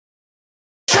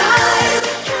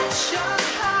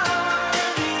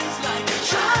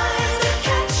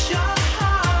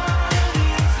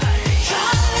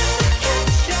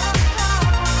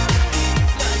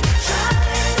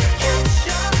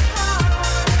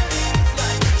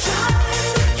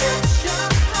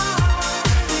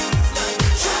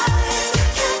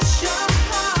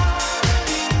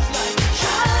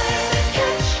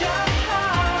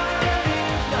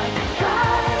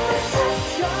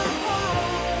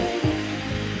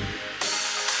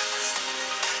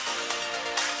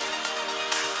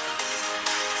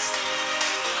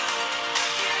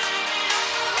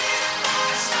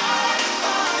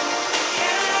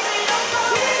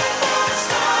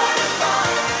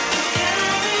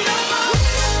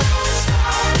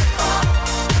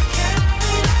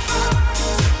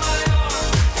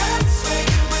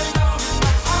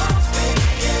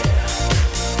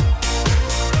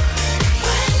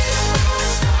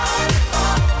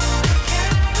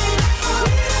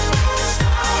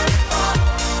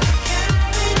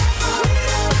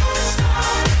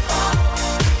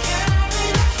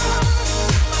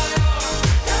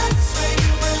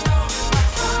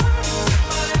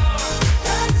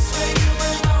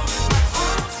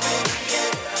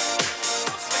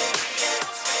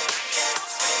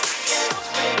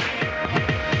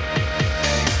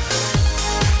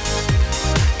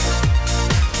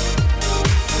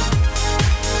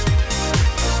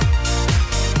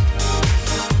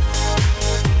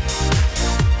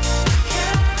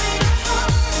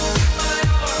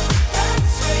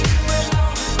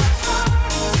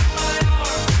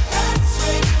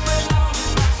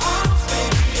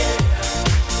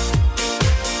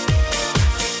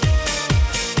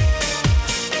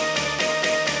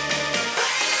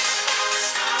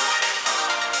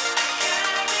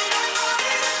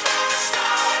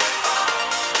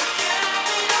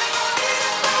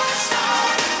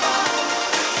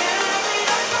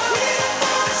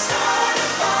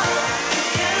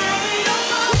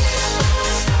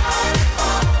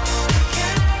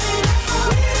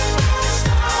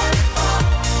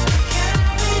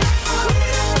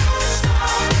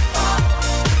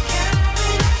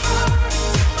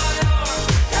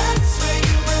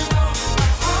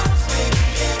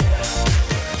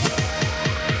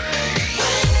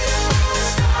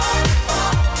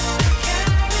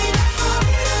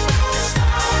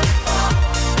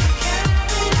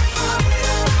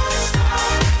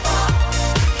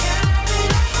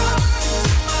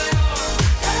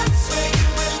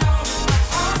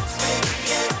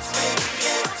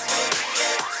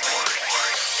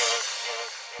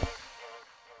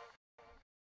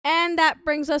 And that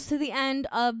brings us to the end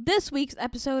of this week's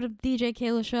episode of DJ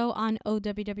Keila Show on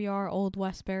OWWR Old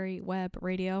Westbury Web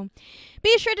Radio.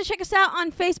 Be sure to check us out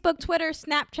on Facebook, Twitter,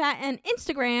 Snapchat, and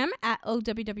Instagram at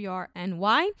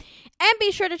OWWRNY. And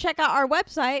be sure to check out our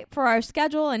website for our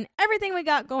schedule and everything we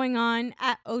got going on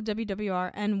at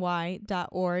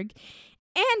OWWRNY.org.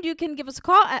 And you can give us a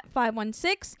call at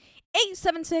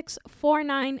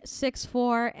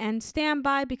 516-876-4964 and stand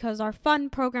by because our fun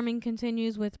programming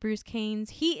continues with Bruce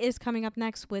Caines. He is coming up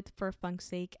next with For Funk's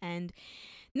Sake. And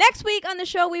next week on the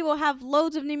show, we will have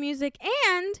loads of new music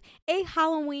and a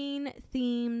Halloween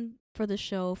theme for the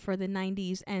show for the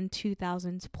 90s and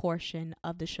 2000s portion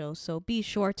of the show. So be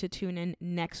sure to tune in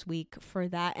next week for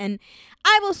that. And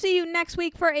I will see you next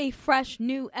week for a fresh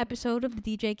new episode of the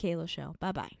DJ Keila Show.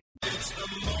 Bye-bye. It's the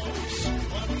most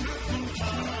wonderful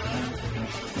time.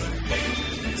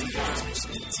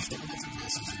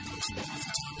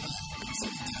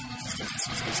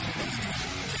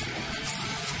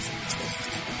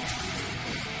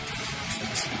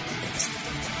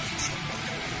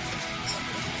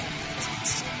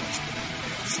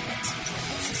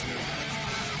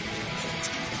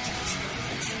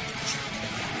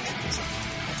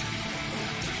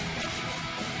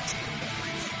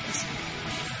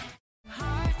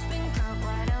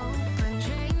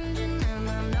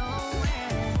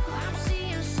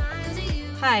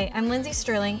 Hi, I'm Lindsay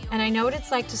Sterling, and I know what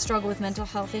it's like to struggle with mental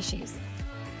health issues.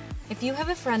 If you have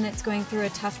a friend that's going through a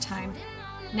tough time,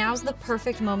 now's the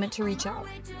perfect moment to reach out.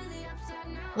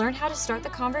 Learn how to start the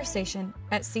conversation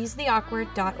at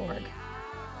seizetheawkward.org.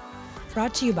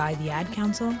 Brought to you by the Ad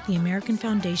Council, the American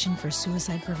Foundation for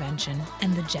Suicide Prevention,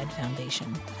 and the JED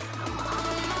Foundation.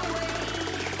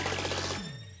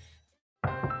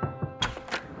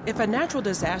 If a natural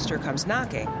disaster comes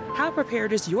knocking, how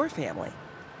prepared is your family?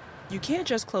 You can't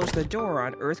just close the door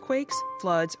on earthquakes,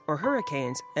 floods, or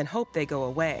hurricanes and hope they go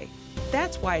away.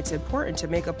 That's why it's important to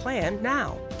make a plan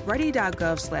now.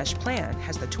 Ready.gov/plan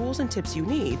has the tools and tips you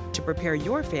need to prepare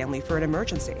your family for an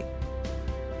emergency.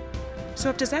 So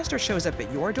if disaster shows up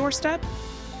at your doorstep,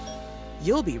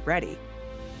 you'll be ready.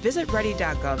 Visit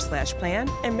ready.gov/plan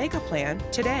and make a plan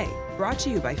today. Brought to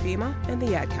you by FEMA and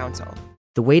the Ad Council.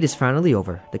 The wait is finally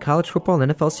over. The college football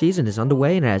and NFL season is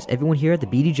underway and has everyone here at the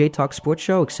BDJ Talk Sports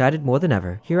Show excited more than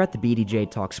ever. Here at the BDJ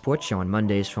Talk Sports Show on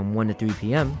Mondays from 1 to 3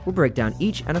 p.m., we'll break down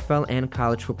each NFL and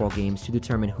college football games to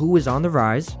determine who is on the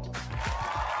rise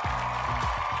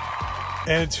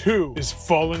and who is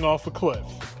falling off a cliff.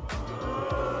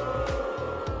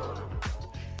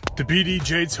 The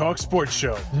BDJ Talk Sports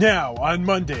Show, now on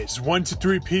Mondays 1 to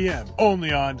 3 p.m.,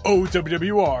 only on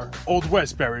OWWR, Old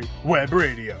Westbury Web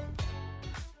Radio.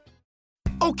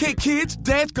 Okay, kids,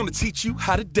 Dad's gonna teach you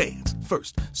how to dance.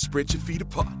 First, spread your feet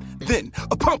apart. Then,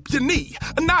 pump your knee,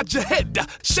 nod your head,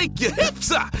 shake your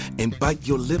hips, and bite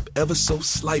your lip ever so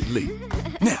slightly.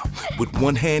 Now, with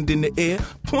one hand in the air,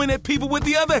 point at people with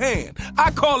the other hand. I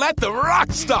call that the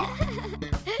rock star.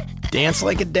 Dance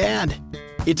like a dad.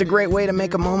 It's a great way to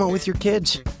make a moment with your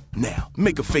kids. Now,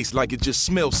 make a face like it just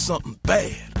smells something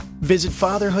bad. Visit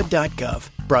fatherhood.gov